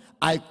 Lo,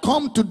 I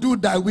come to do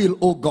thy will,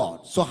 O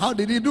God." So how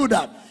did he do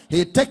that?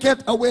 He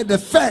taketh away the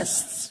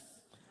first,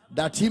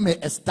 that he may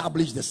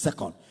establish the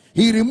second.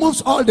 He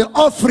removes all the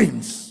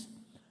offerings,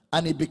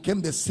 and it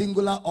became the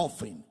singular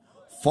offering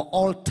for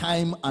all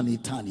time and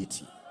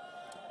eternity.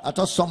 I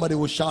thought somebody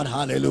would shout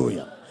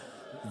hallelujah.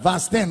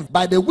 Verse 10,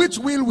 "By the which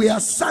will we are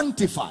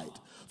sanctified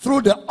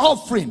through the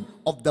offering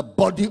of the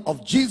body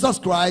of Jesus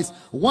Christ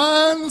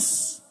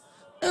once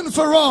and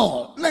for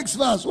all." Next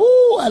verse.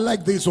 Ooh, I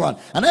like this one.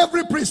 "And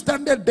every priest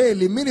standeth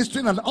daily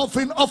ministering and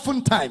offering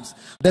oftentimes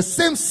the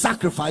same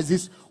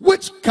sacrifices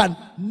which can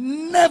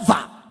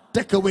never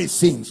take away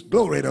sins."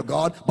 Glory to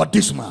God. But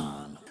this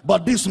man,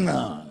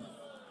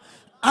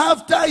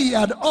 after he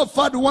had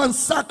offered one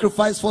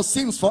sacrifice for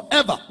sins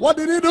forever, what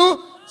did he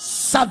do?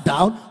 Sat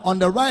down on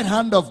the right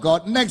hand of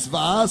God. Next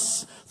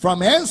verse. "From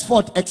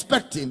henceforth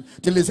expecting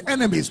till his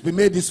enemies be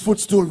made his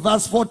footstool."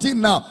 Verse 14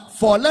 now.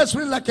 "For," let's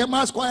read like a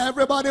mass choir,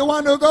 everybody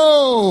want to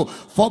go.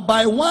 "For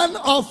by one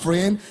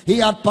offering he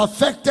had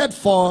perfected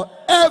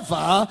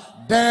forever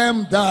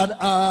them that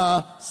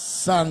are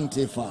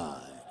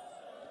sanctified."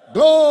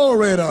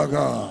 Glory to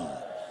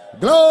God.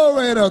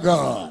 Glory to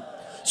God.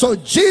 So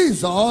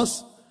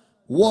Jesus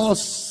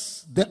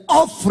was the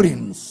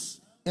offerings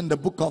in the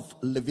book of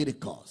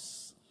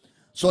Leviticus.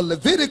 So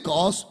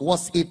Leviticus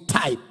was a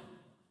type.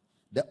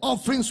 The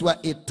offerings were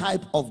a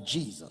type of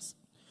Jesus.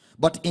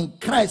 But in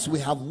Christ we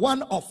have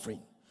one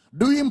offering,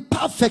 doing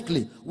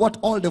perfectly what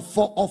all the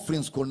 4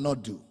 offerings could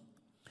not do.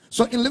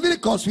 So in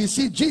Leviticus we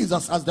see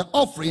Jesus as the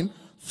offering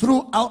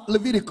throughout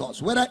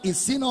Leviticus. Whether it's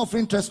sin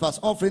offering, trespass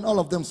offering, all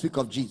of them speak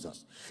of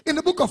Jesus. In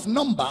the book of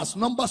Numbers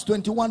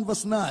 21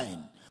 verse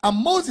 9, "And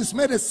Moses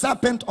made a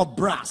serpent of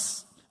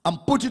brass and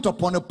put it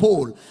upon a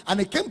pole. And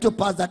it came to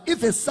pass that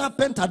if a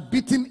serpent had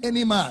bitten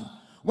any man,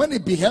 when he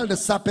beheld the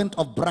serpent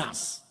of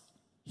brass,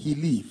 he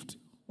lived."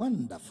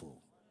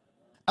 Wonderful.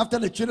 After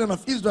the children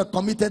of Israel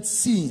committed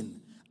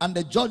sin, and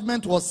the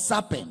judgment was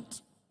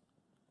serpent,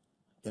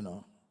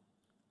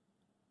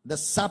 the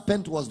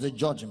serpent was the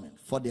judgment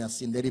for their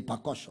sin, the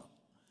repercussion.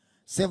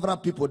 Several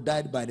people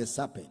died by the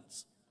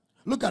serpents.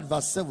 Look at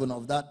verse 7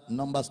 of that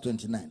Numbers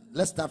 29.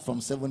 Let's start from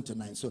 7 to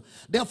 9. "So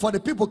therefore the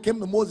people came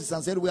to Moses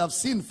and said, We have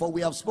sinned, for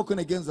we have spoken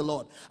against the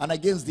Lord and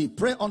against thee.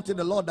 Pray unto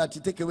the Lord that he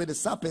take away the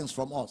serpents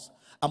from us.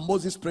 And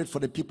Moses prayed for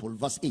the people."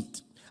 Verse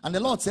 8. And the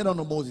Lord said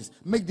unto Moses,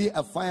 make thee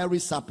a fiery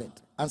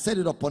serpent, and set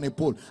it upon a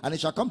pole. And it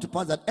shall come to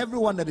pass that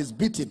everyone that is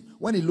beaten,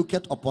 when he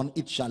looketh upon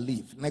it, shall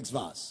live. Next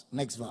verse.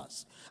 Next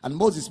verse. And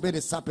Moses made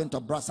a serpent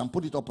of brass and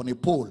put it upon a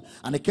pole.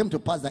 And it came to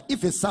pass that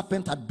if a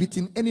serpent had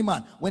beaten any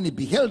man, when he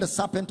beheld the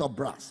serpent of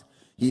brass,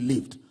 he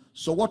lived.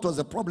 So what was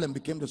the problem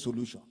became the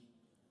solution.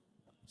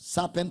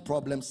 Serpent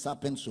problem,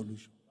 serpent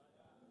solution.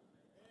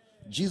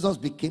 Jesus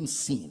became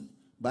sin.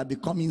 By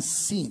becoming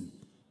sin,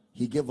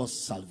 he gave us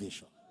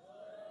salvation.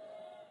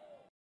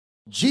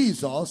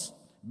 Jesus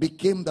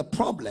became the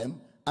problem,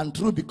 and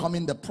through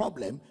becoming the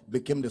problem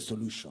became the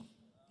solution.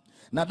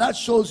 Now that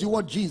shows you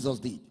what Jesus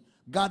did.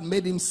 God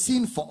made him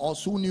sin for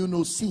us who knew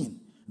no sin,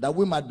 that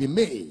we might be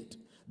made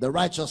the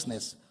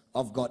righteousness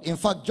of God. In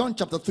fact, John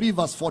chapter 3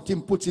 verse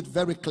 14 puts it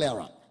very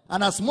clearer.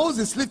 And as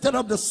Moses lifted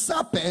up the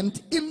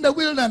serpent in the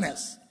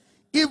wilderness,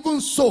 even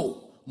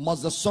so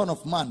must the Son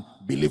of Man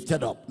be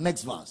lifted up.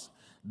 Next verse.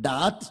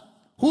 That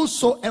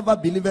whosoever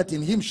believeth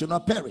in him should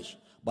not perish,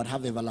 but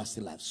have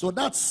everlasting life. So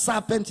that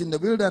serpent in the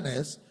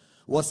wilderness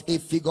was a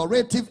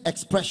figurative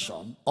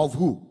expression of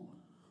who?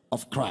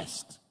 Of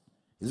Christ.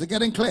 Is it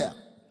getting clear?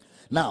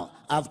 Now,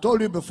 I've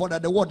told you before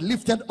that the word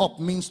lifted up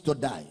means to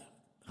die.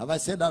 Have I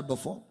said that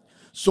before?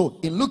 So,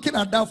 in looking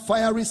at that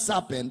fiery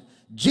serpent,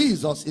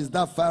 Jesus is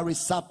that fiery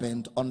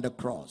serpent on the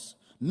cross.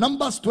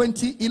 Numbers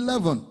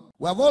 20:11.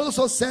 We have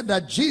also said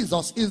that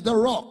Jesus is the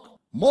rock.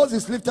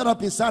 Moses lifted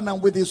up his hand,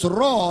 and with his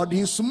rod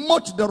he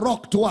smote the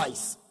rock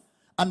twice.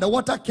 And the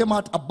water came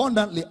out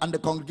abundantly, and the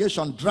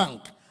congregation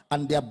drank,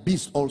 and their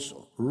beasts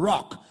also.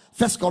 Rock.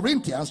 1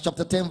 Corinthians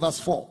chapter 10 verse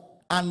 4.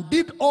 And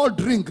did all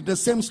drink the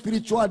same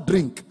spiritual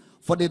drink,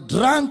 for they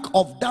drank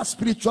of that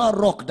spiritual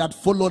rock that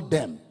followed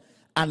them.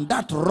 And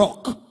that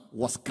rock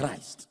was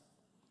Christ.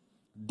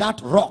 That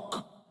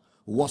rock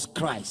was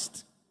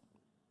Christ.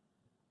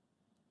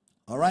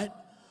 All right?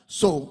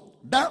 So,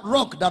 that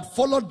rock that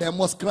followed them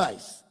was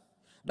Christ.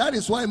 That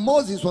is why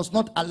Moses was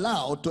not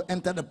allowed to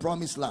enter the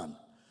promised land.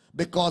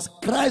 Because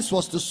Christ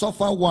was to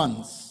suffer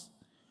once,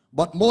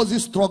 but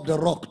Moses struck the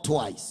rock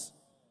twice.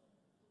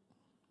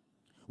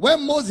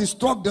 When Moses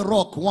struck the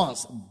rock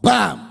once,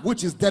 bam,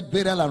 which is death,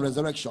 burial, and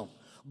resurrection,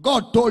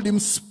 God told him,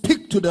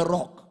 speak to the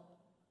rock.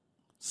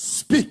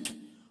 Speak.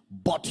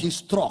 But he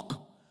struck.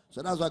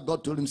 So that's why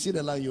God told him, see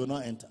the line, you will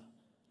not enter.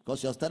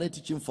 Because you have started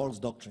teaching false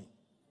doctrine.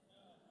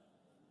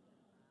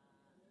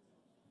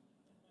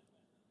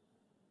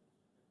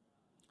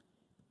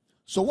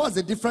 So what's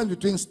the difference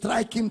between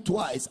striking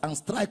twice and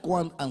strike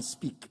one and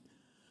speak?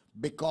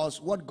 Because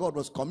what God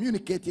was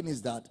communicating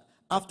is that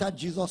after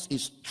Jesus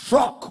is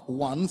struck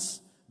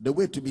once, the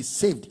way to be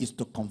saved is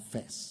to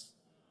confess.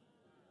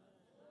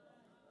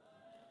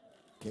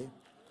 Okay?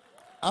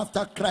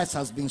 After Christ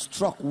has been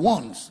struck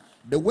once,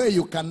 the way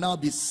you can now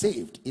be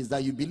saved is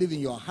that you believe in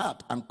your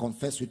heart and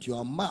confess with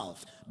your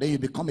mouth. Then you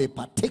become a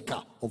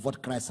partaker of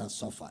what Christ has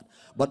suffered.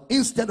 But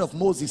instead of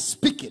Moses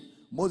speaking,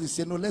 Moses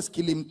said, no, let's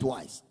kill him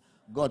twice.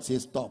 God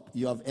says, stop.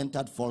 You have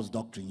entered false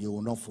doctrine. You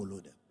will not follow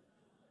them.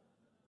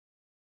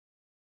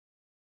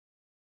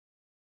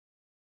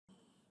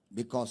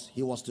 Because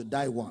he was to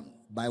die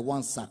by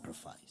one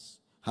sacrifice.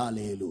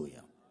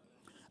 Hallelujah.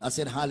 I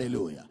said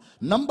hallelujah.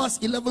 Numbers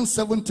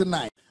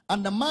 11:7-9.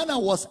 And the manna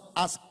was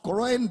as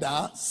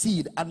coriander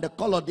seed, and the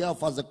color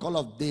thereof as the color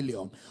of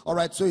bdellium. All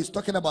right, so he's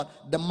talking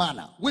about the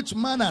manna. Which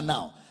manna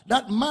now?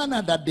 That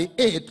manna that they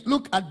ate.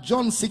 Look at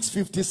John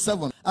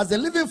 6:57. As the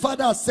living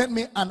Father has sent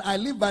me, and I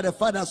live by the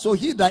Father, so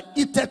he that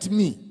eateth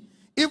me,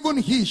 even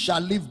he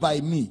shall live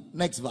by me.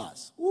 Next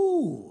verse.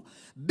 Ooh.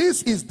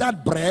 This is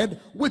that bread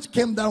which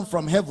came down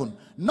from heaven,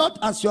 not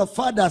as your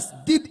fathers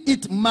did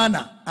eat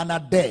manna and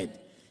are dead.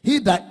 He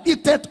that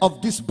eateth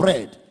of this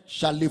bread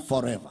shall live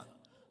forever.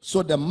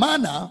 So the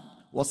manna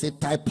was a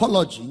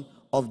typology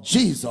of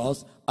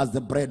Jesus as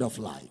the bread of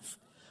life.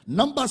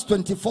 Numbers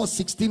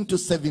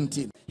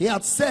 24:16-17. He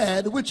had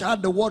said, which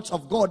had the words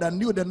of God and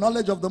knew the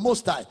knowledge of the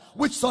Most High,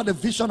 which saw the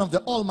vision of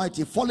the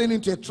Almighty, falling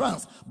into a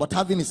trance, but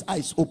having his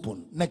eyes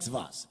open. Next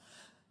verse.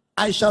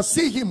 I shall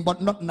see him,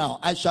 but not now.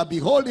 I shall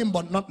behold him,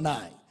 but not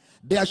nigh.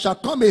 There shall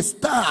come a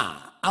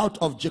star out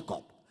of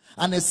Jacob,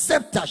 and a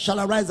scepter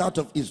shall arise out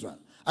of Israel,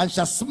 and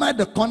shall smite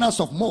the corners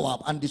of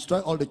Moab, and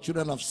destroy all the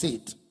children of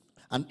Seth.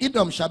 And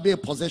Edom shall be a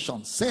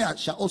possession. Seir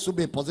shall also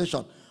be a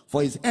possession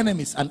for his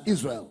enemies, and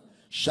Israel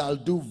shall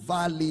do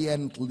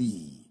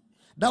valiantly.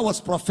 That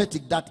was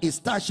prophetic, that a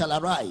star shall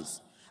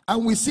arise.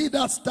 And we see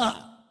that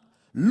star.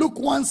 Luke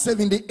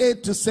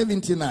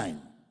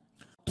 1:78-79.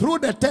 Through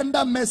the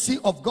tender mercy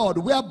of God,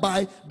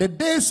 whereby the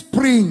day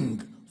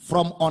spring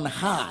from on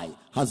high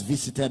has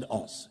visited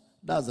us.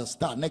 That's the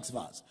star. Next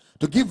verse.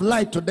 To give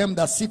light to them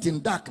that sit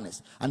in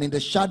darkness and in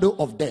the shadow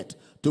of death,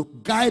 to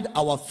guide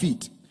our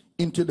feet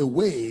into the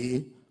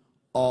way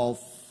of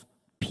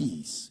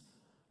peace.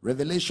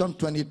 Revelation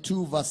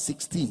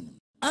 22:16.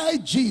 I,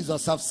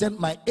 Jesus, have sent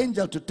my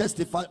angel to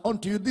testify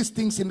unto you these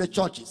things in the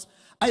churches.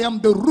 I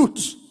am the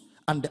root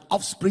and the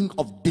offspring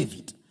of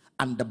David,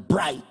 and the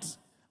bright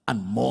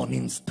and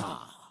morning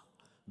star.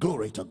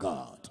 Glory to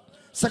God.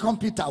 2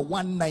 Peter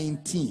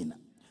 1:19.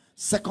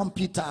 2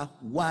 Peter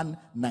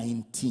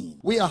 1:19.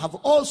 We have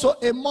also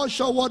a more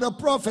sure word of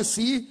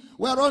prophecy,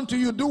 whereunto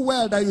you do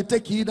well that you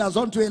take heed, as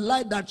unto a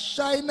light that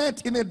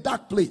shineth in a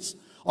dark place,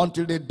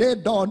 until the day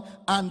dawn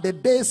and the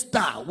day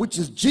star, which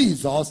is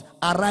Jesus,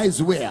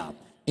 arise where?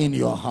 In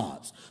your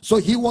hearts. So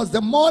he was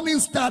the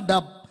morning star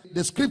that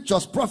the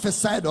scriptures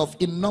prophesied of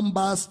in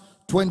Numbers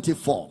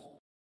 24.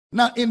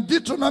 Now in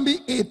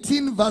Deuteronomy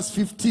 18 verse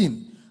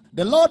 15,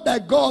 the Lord thy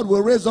God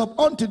will raise up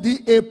unto thee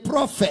a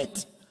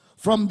prophet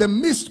from the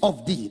midst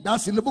of thee.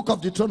 That's in the book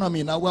of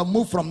Deuteronomy. Now we'll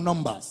move from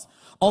Numbers.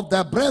 Of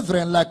thy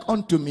brethren like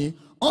unto me,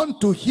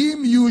 unto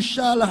him you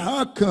shall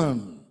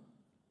hearken.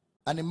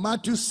 And in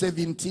Matthew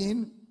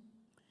 17,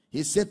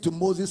 he said to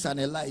Moses and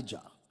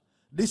Elijah,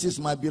 this is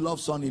my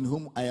beloved son in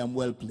whom I am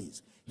well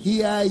pleased.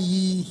 Hear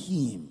ye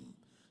him.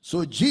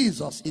 So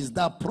Jesus is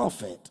that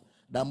prophet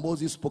that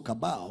Moses spoke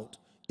about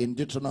in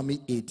Deuteronomy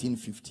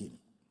 18:15.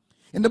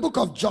 In the book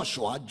of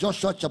Joshua,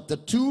 Joshua chapter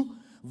 2,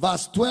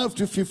 verse 12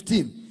 to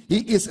 15, he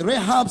is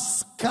Rahab's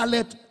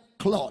scarlet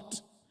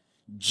cloth.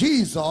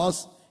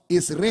 Jesus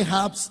is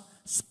Rahab's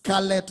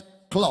scarlet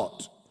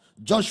cloth.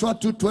 Joshua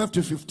 2, 12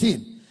 to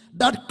 15.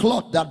 That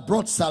cloth that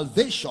brought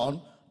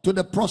salvation to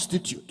the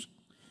prostitute.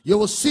 You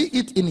will see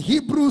it in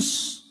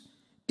Hebrews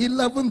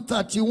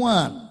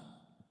 11:31.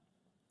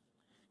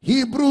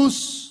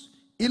 Hebrews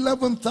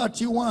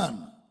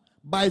 11:31.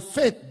 By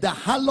faith the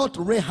harlot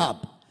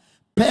Rahab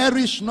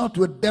perished not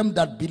with them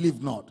that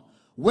believed not,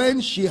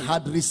 when she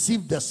had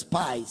received the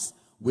spies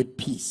with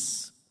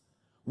peace.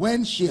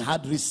 When she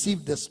had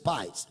received the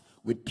spies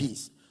with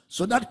peace.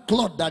 So that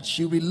cloth that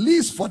she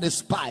released for the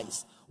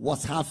spies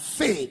was her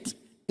faith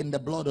in the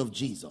blood of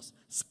Jesus.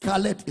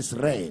 Scarlet is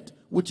red,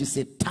 which is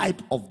a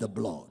type of the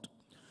blood.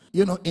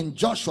 You know, in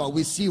Joshua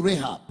we see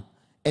Rahab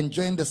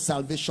enjoying the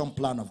salvation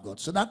plan of God.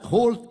 So that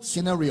whole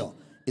scenario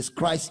is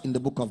Christ in the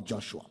book of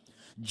Joshua.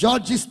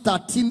 Judges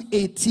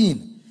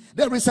 13:18.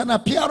 There is an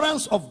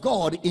appearance of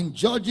God in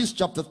Judges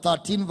chapter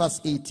 13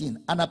 verse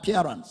 18. An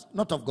appearance,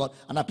 not of God,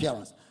 an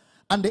appearance.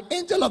 And the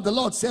angel of the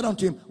Lord said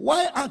unto him,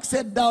 why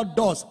askest thou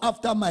thus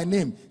after my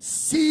name,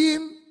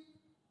 seeing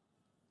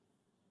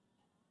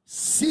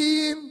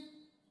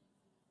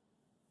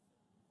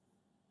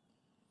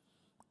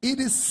it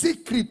is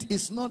secret,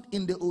 is not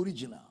in the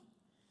original.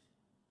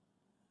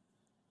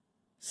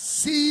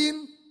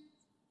 Seeing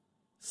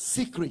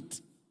secret.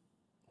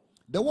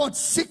 The word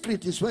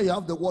secret is where you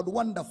have the word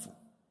wonderful.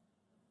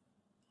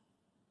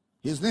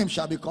 His name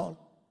shall be called.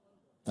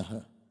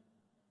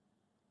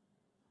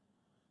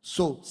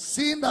 So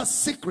seeing that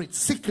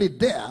secret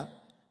there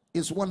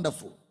is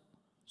wonderful.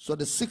 So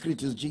the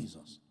secret is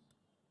Jesus.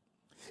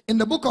 In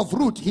the book of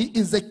Ruth, he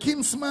is the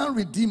kinsman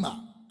redeemer.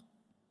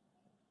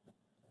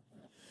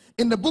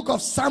 In the book of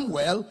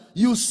Samuel,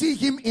 you see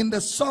him in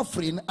the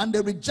suffering and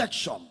the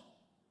rejection.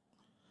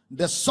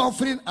 The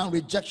suffering and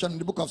rejection in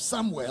the book of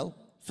Samuel,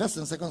 1st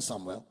and 2nd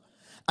Samuel,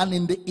 and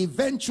in the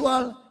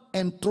eventual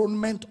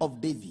enthronement of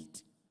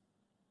David.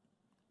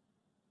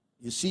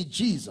 You see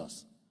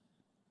Jesus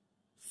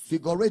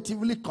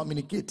figuratively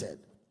communicated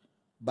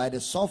by the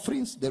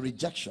sufferings, the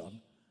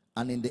rejection,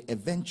 and in the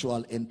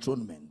eventual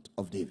enthronement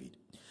of David.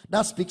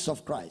 That speaks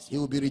of Christ. He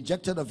will be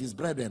rejected of his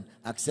brethren,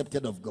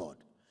 accepted of God.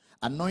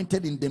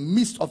 Anointed in the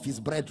midst of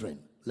his brethren,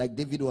 like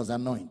David was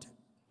anointed.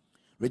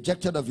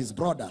 Rejected of his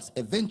brothers.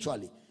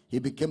 Eventually, he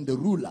became the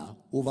ruler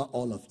over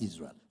all of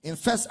Israel. In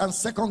 1st and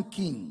 2nd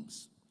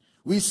Kings,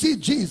 we see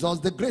Jesus,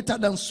 the greater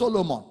than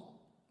Solomon.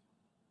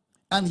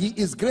 And he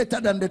is greater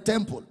than the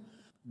temple.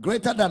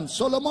 Greater than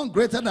Solomon,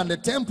 greater than the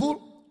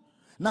temple.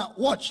 Now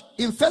watch,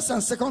 in 1st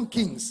and 2nd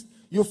Kings,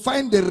 you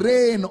find the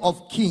reign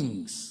of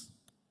kings.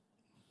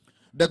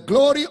 The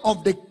glory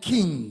of the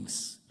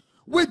kings.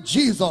 With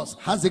Jesus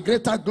has a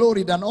greater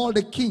glory than all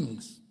the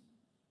kings.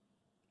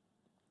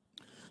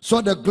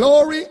 So the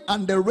glory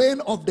and the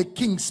reign of the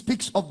king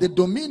speaks of the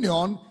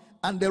dominion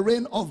and the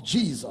reign of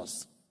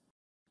Jesus.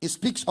 It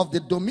speaks of the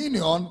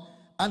dominion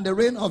and the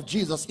reign of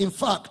Jesus. In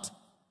fact,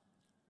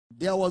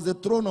 there was a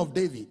throne of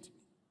David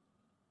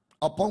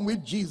upon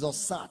which Jesus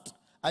sat.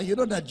 And you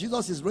know that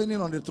Jesus is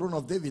reigning on the throne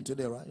of David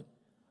today, right?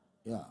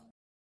 Yeah.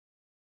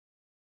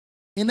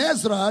 In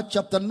Ezra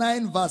chapter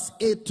 9 verse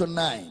 8 to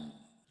 9.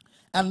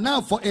 And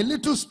now for a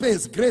little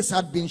space grace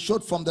had been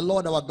showed from the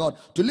Lord our God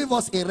to leave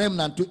us a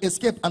remnant, to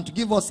escape, and to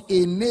give us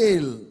a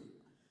nail.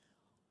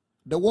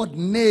 The word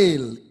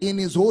nail in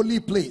his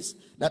holy place,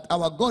 that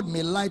our God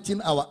may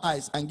lighten our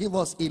eyes and give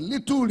us a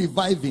little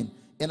reviving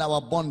in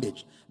our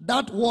bondage.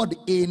 That word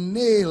a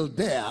nail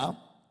there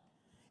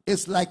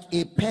is like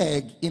a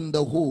peg in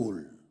the hole.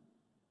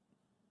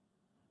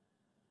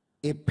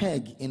 A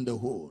peg in the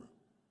hole.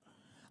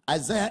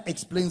 Isaiah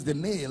explains the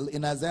nail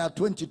in Isaiah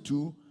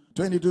 22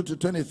 to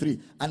 23,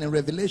 and in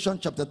Revelation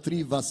chapter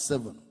 3 verse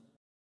 7.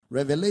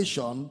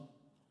 Revelation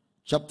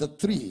chapter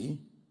 3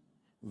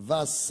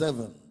 verse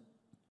 7.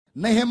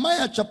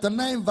 Nehemiah chapter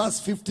 9 verse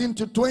 15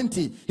 to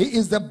 20. He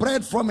is the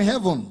bread from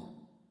heaven.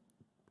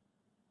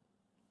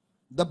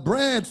 The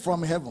bread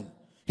from heaven.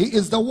 He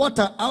is the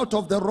water out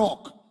of the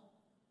rock.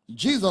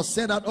 Jesus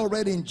said that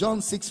already in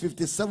John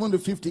 6:57 to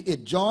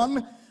 58.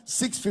 John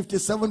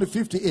 6:57 to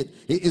 58.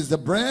 He is the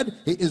bread,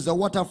 he is the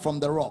water from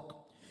the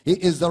rock. He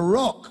is the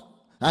rock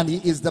and he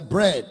is the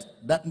bread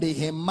that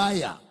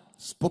Nehemiah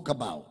spoke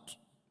about.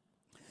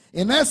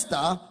 In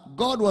Esther,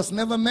 God was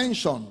never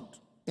mentioned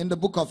in the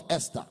book of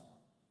Esther.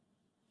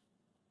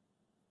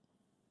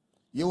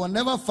 You will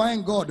never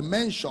find God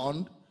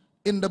mentioned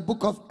in the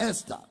book of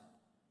Esther.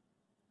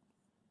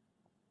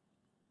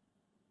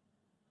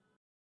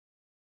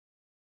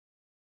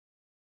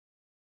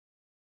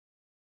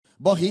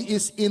 But he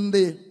is in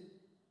the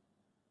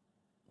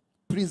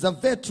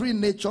preservatory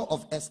nature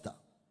of Esther.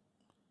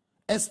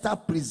 Esther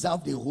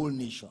preserved the whole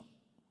nation.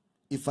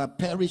 If I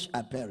perish,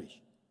 I perish.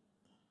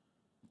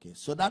 Okay,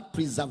 so that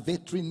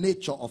preservatory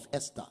nature of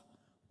Esther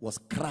was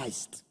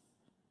Christ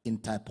in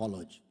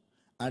typology.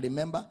 And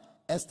remember,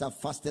 Esther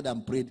fasted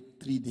and prayed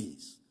 3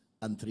 days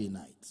and 3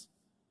 nights.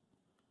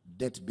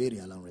 Death,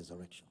 burial, and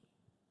resurrection.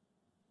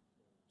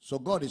 So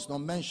God is not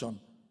mentioned,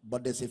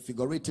 but there's a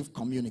figurative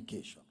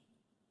communication.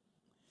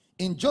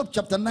 In Job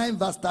chapter 9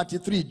 verse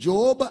 33,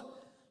 Job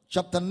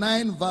chapter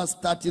 9 verse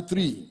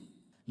 33,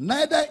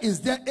 neither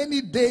is there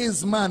any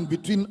days man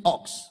between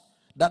ox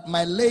that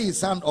might lay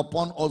his hand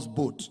upon us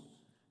both.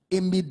 A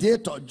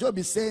mediator. Job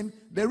is saying,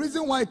 the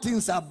reason why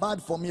things are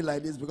bad for me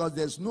like this, because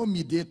there's no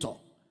mediator.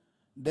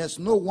 There's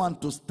no one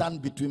to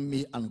stand between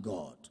me and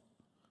God.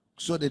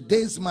 So the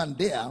days man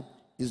there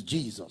is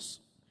Jesus.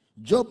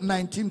 Job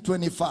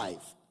 19:25,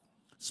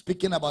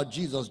 speaking about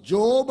Jesus.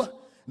 Job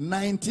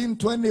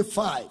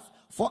 19:25,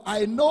 for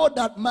I know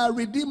that my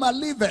Redeemer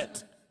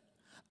liveth,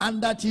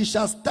 and that he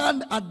shall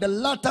stand at the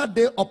latter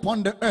day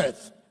upon the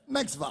earth.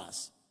 Next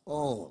verse.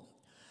 Oh.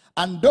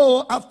 And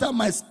though after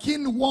my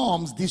skin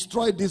worms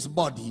destroy this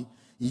body,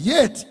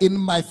 yet in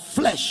my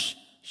flesh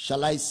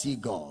shall I see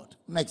God.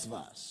 Next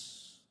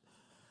verse.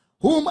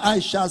 Whom I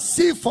shall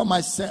see for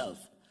myself,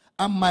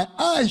 and my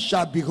eyes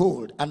shall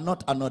behold, and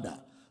not another.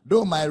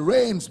 Though my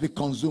reins be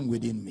consumed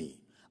within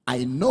me,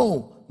 I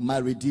know my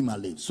Redeemer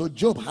lives. So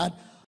Job had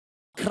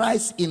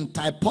Christ in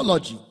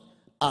typology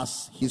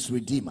as his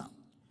Redeemer.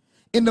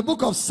 In the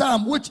book of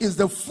Psalm, which is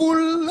the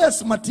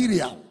fullest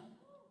material,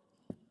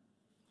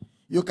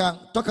 you can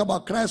talk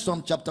about Christ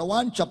from chapter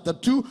 1, chapter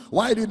 2.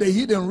 Why do the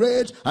heathen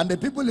rage and the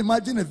people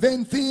imagine a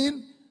vain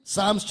thing?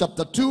 Psalms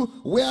chapter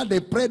 2, where they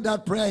prayed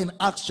that prayer in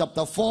Acts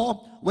chapter 4.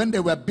 When they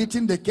were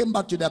beaten, they came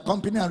back to their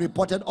company and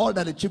reported all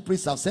that the chief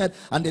priests have said.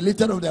 And they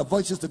lifted up their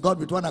voices to God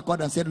with one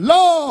accord and said,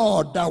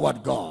 Lord, thou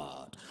art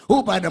God,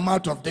 who by the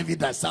mouth of David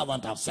thy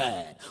servant have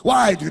said,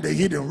 why do the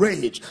heathen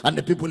rage and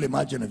the people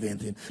imagine a vain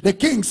thing? The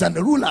kings and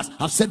the rulers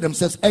have set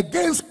themselves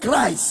against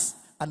Christ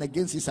and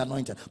against his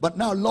anointed. But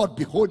now, Lord,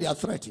 behold, they are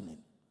threatening,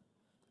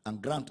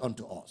 and grant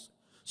unto us.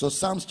 So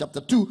Psalms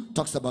chapter 2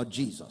 talks about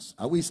Jesus.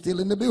 Are we still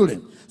in the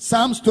building?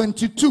 Psalms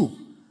 22.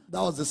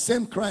 That was the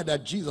same cry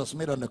that Jesus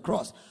made on the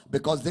cross,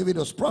 because David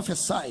was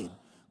prophesying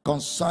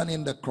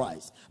concerning the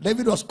Christ.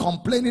 David was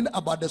complaining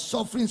about the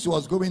sufferings he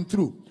was going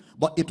through,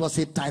 but it was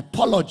a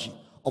typology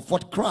of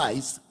what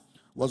Christ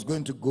was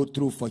going to go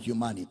through for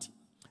humanity.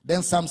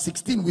 Then Psalm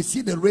 16, we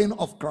see the reign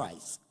of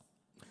Christ.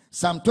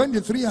 Psalm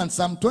 23 and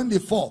Psalm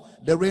 24,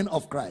 the reign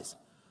of Christ,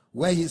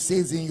 where he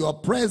says, in your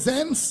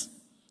presence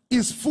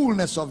is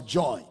fullness of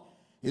joy.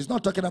 He's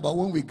not talking about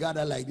when we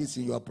gather like this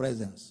in your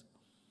presence.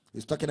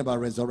 He's talking about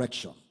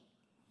resurrection.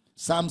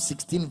 Psalm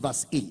 16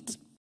 verse 8.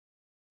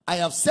 I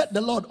have set the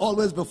Lord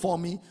always before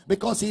me,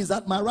 because he is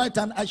at my right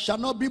hand, I shall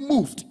not be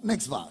moved.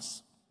 Next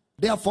verse.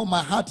 Therefore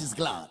my heart is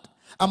glad,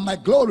 and my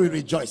glory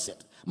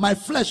rejoiceth. My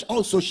flesh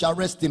also shall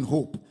rest in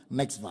hope.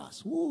 Next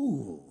verse.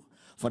 Ooh.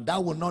 For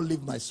thou wilt not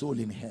leave my soul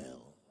in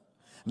hell,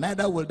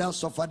 neither will thou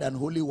suffer the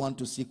unholy one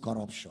to see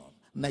corruption.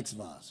 Next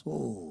verse.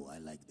 Oh, I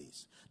like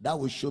this. That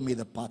will show me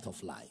the path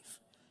of life.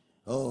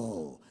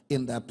 Oh,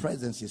 in thy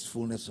presence is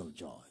fullness of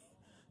joy.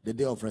 The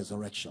day of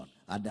resurrection.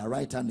 At thy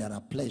right hand there are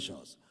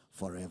pleasures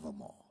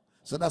forevermore.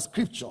 So that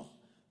scripture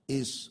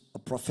is a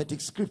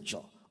prophetic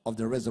scripture of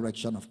the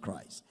resurrection of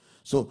Christ.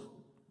 So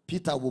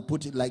Peter will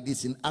put it like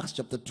this in Acts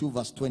chapter 2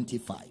 verse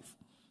 25.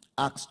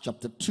 Acts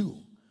chapter 2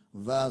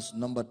 verse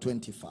number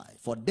 25.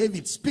 For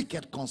David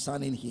speaketh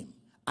concerning him,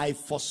 I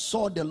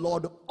foresaw the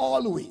Lord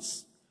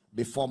always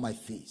before my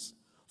face,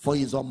 for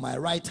he is on my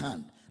right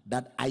hand,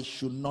 that I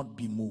should not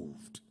be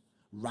moved.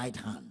 Right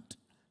hand,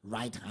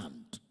 right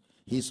hand.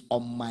 He's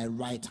on my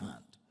right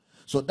hand.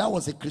 So that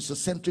was a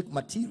Christocentric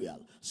material,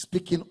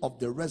 speaking of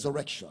the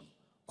resurrection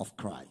of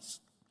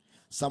Christ.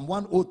 Psalm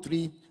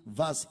 103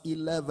 verse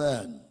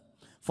 11.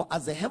 For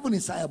as the heaven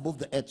is high above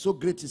the earth, so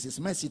great is his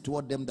mercy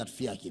toward them that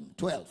fear him.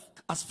 12.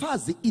 As far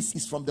as the east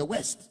is from the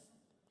west,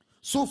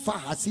 so far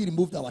has he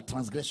removed our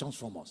transgressions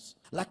from us.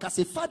 Like as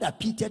a father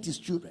pitied his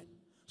children,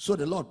 so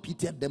the Lord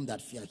pitied them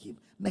that fear him.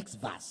 Next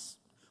verse.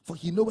 For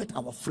he knoweth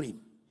our frame.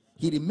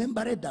 He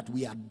remembered that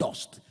we are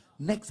dust.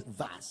 Next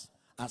verse.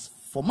 As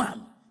for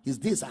man, his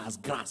days are as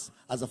grass,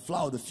 as a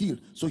flower of the field,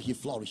 so he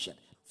flourisheth.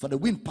 For the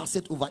wind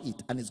passeth over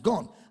it, and is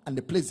gone, and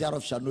the place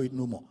thereof shall know it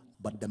no more.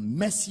 But the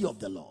mercy of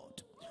the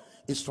Lord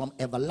is from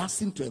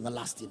everlasting to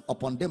everlasting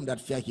upon them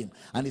that fear him,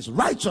 and his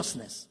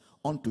righteousness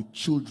unto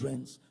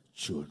children's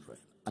children.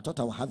 I thought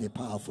I would have a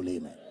powerful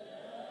amen.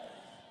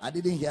 I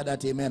didn't hear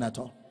that amen at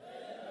all.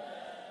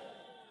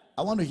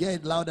 I want to hear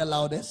it louder,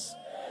 loudest.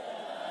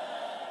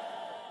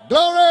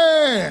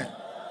 Glory!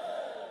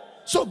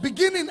 So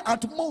beginning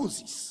at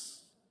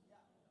Moses,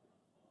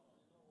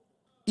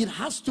 it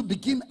has to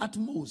begin at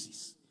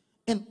Moses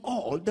and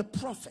all the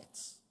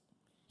prophets.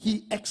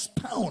 He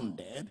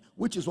expounded,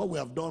 which is what we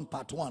have done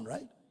part 1,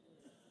 right?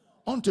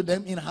 Unto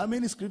them in how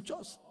many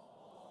scriptures?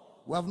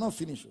 We have not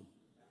finished.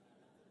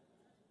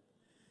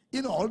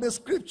 In all the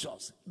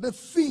scriptures, the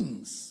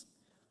things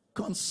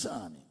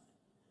concerning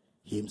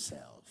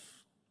himself.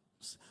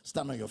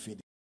 Stand on your feet.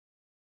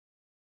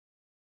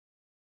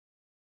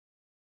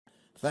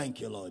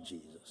 Thank you, Lord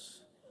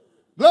Jesus.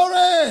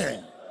 Glory!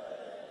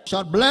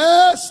 Shout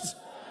blessed.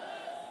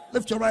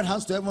 Lift your right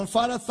hands to heaven.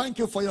 Father, thank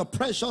you for your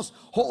precious,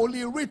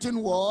 holy,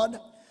 written word.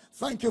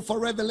 Thank you for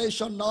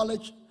revelation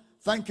knowledge.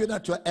 Thank you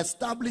that you're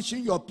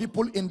establishing your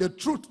people in the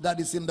truth that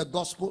is in the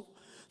gospel.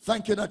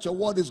 Thank you that your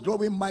word is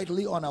growing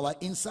mightily on our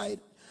inside.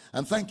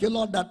 And thank you,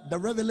 Lord, that the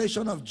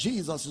revelation of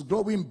Jesus is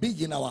growing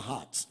big in our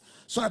hearts.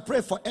 So I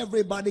pray for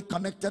everybody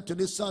connected to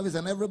this service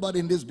and everybody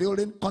in this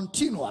building,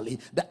 continually,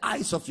 the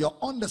eyes of your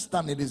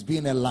understanding is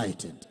being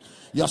enlightened.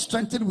 You're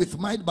strengthened with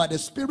might by the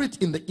Spirit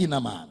in the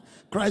inner man.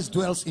 Christ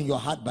dwells in your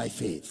heart by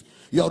faith.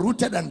 You're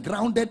rooted and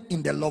grounded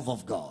in the love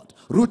of God.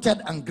 Rooted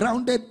and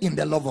grounded in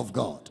the love of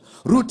God.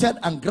 Rooted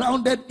and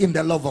grounded in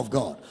the love of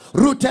God.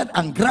 Rooted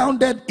and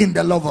grounded in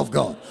the love of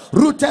God.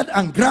 Rooted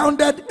and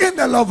grounded in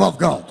the love of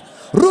God.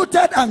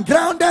 Rooted and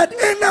grounded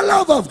in the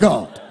love of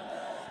God.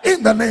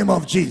 In the name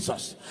of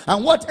Jesus.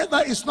 And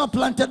whatever is not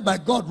planted by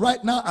God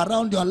right now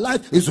around your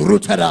life is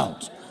rooted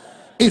out.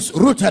 It's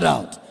rooted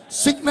out.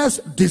 Sickness,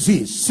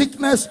 disease.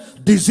 Sickness,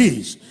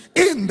 disease.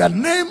 In the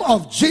name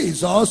of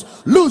Jesus,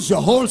 lose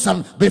your holds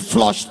and be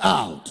flushed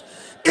out.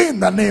 In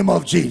the name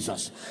of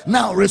Jesus.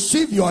 Now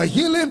receive your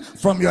healing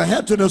from your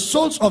head to the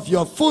soles of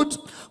your foot.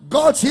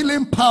 God's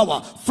healing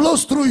power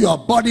flows through your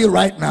body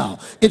right now.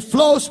 It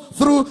flows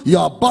through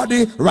your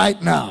body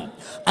right now.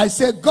 I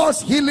say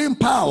God's healing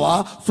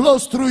power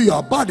flows through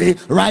your body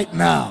right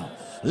now.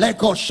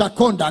 Leko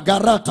shakonda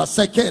garata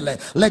sekele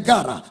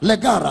legara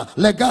legara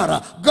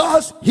legara.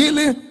 God's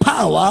healing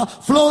power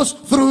flows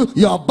through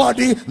your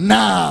body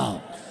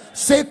now.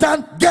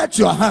 Satan, get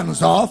your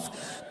hands off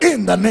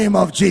in the name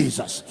of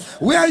Jesus.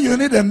 Where you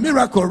need a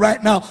miracle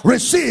right now,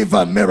 receive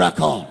a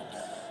miracle.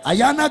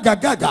 Ayana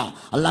gagaga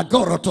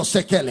lagoro to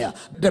sekelia.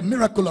 The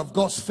miracle of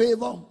God's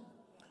favor.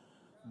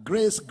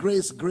 Grace,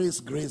 grace,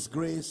 grace, grace,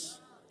 grace.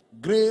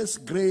 Grace,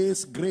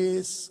 grace,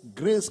 grace,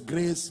 grace,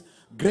 grace,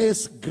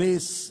 grace,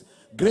 grace,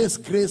 grace,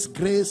 grace,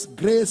 grace,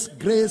 grace,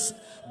 grace,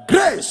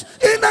 grace.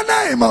 In the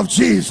name of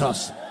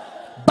Jesus.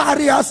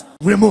 Barriers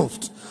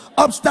removed.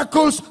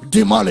 Obstacles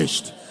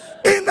demolished.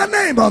 In the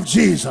name of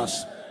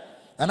Jesus.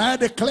 And I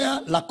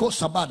declare la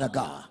cosa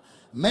badaga,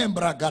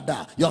 membra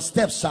gada. Your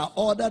steps are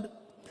ordered.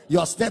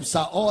 Your steps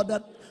are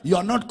ordered. You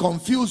are not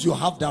confused, you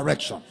have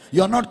direction.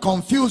 You are not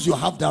confused, you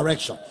have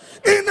direction.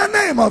 In the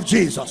name of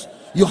Jesus.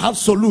 You have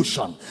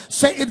solution.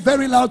 Say it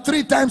very loud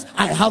 3 times.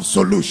 I have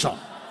solution.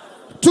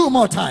 2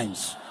 more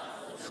times.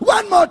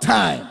 1 more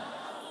time.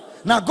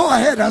 Now go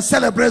ahead and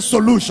celebrate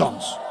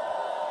solutions.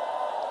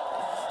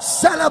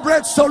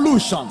 Celebrate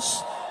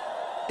solutions.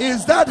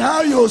 Is that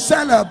how you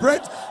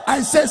celebrate?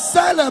 I say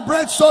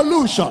celebrate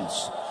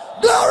solutions.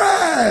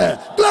 Glory,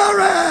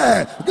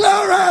 glory,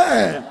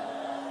 glory.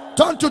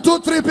 Turn to 2,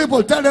 3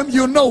 people. Tell them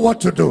you know what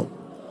to do.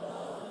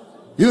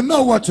 You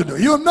know what to do.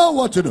 You know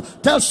what to do.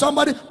 Tell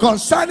somebody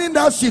concerning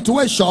that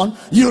situation,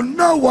 you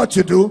know what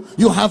to do.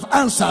 You have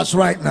answers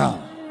right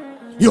now.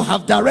 You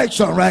have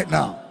direction right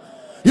now.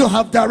 You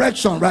have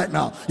direction right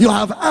now. You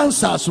have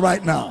answers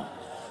right now.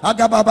 Let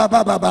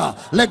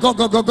go,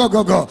 go, go, go,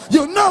 go, go.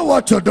 You know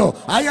what to do.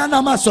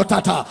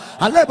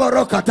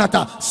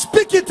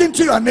 Speak it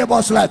into your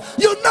neighbor's life.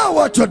 You know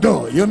what to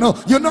do. You know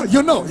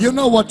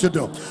what to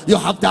do. You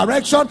have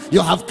direction.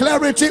 You have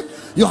clarity.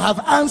 You have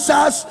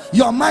answers.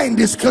 Your mind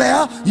is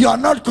clear. You are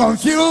not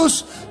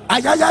confused.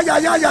 You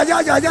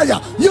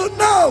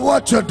know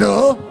what to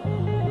do.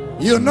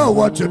 You know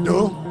what to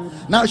do.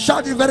 Now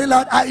shout it very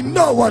loud. I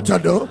know what to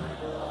do.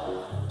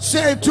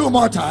 Say it 2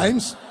 more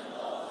times.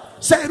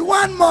 Say it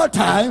 1 more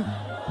time.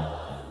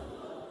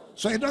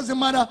 So it doesn't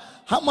matter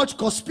how much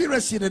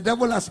conspiracy the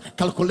devil has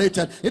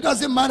calculated. It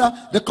doesn't matter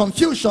the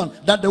confusion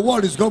that the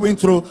world is going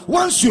through.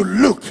 Once you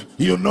look,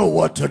 you know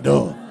what to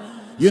do.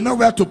 You know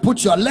where to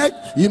put your leg.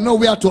 You know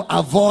where to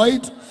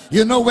avoid.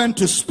 You know when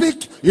to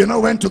speak. You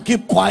know when to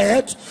keep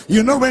quiet.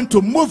 You know when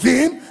to move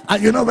in.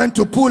 And you know when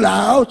to pull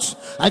out.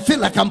 I feel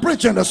like I'm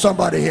preaching to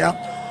somebody here.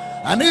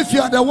 And if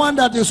you are the one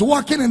that is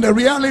walking in the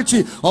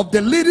reality of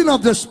the leading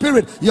of the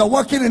Spirit, you're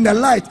walking in the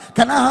light.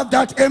 Can I have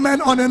that amen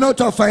on a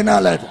note of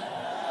finality?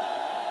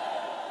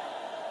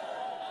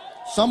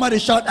 Somebody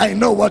shout, I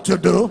know what to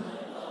do.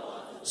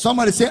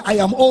 Somebody say, I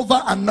am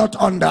over and not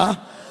under.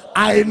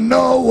 I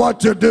know what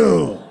to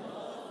do.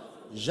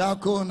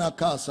 Jakuna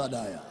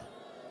kasadaya.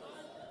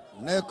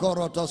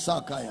 Nekoroto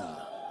sakaya.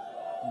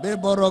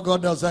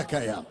 Beborogodo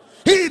zakaya.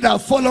 He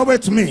that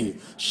followeth me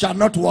shall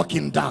not walk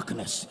in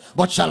darkness,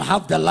 but shall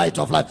have the light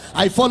of life.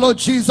 I follow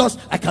Jesus,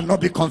 I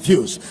cannot be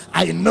confused.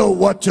 I know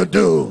what to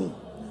do.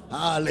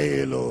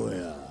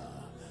 Hallelujah.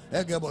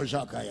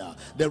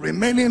 The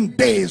remaining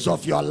days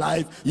of your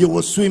life, you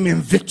will swim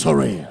in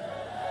victory.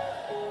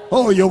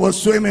 Oh, you will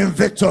swim in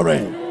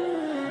victory.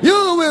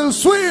 You will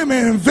swim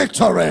in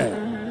victory.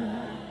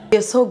 We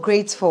are so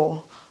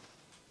grateful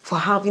for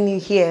having you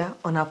here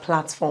on our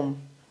platform.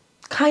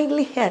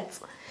 Kindly hit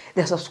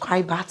the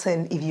subscribe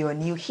button if you are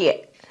new here,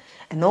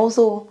 and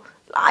also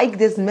like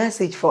this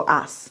message for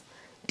us.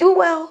 Do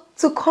well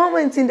to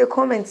comment in the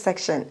comment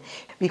section,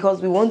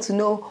 because we want to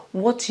know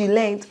what you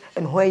learned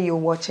and where you're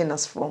watching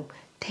us from.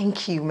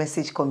 Thank you,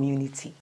 message community.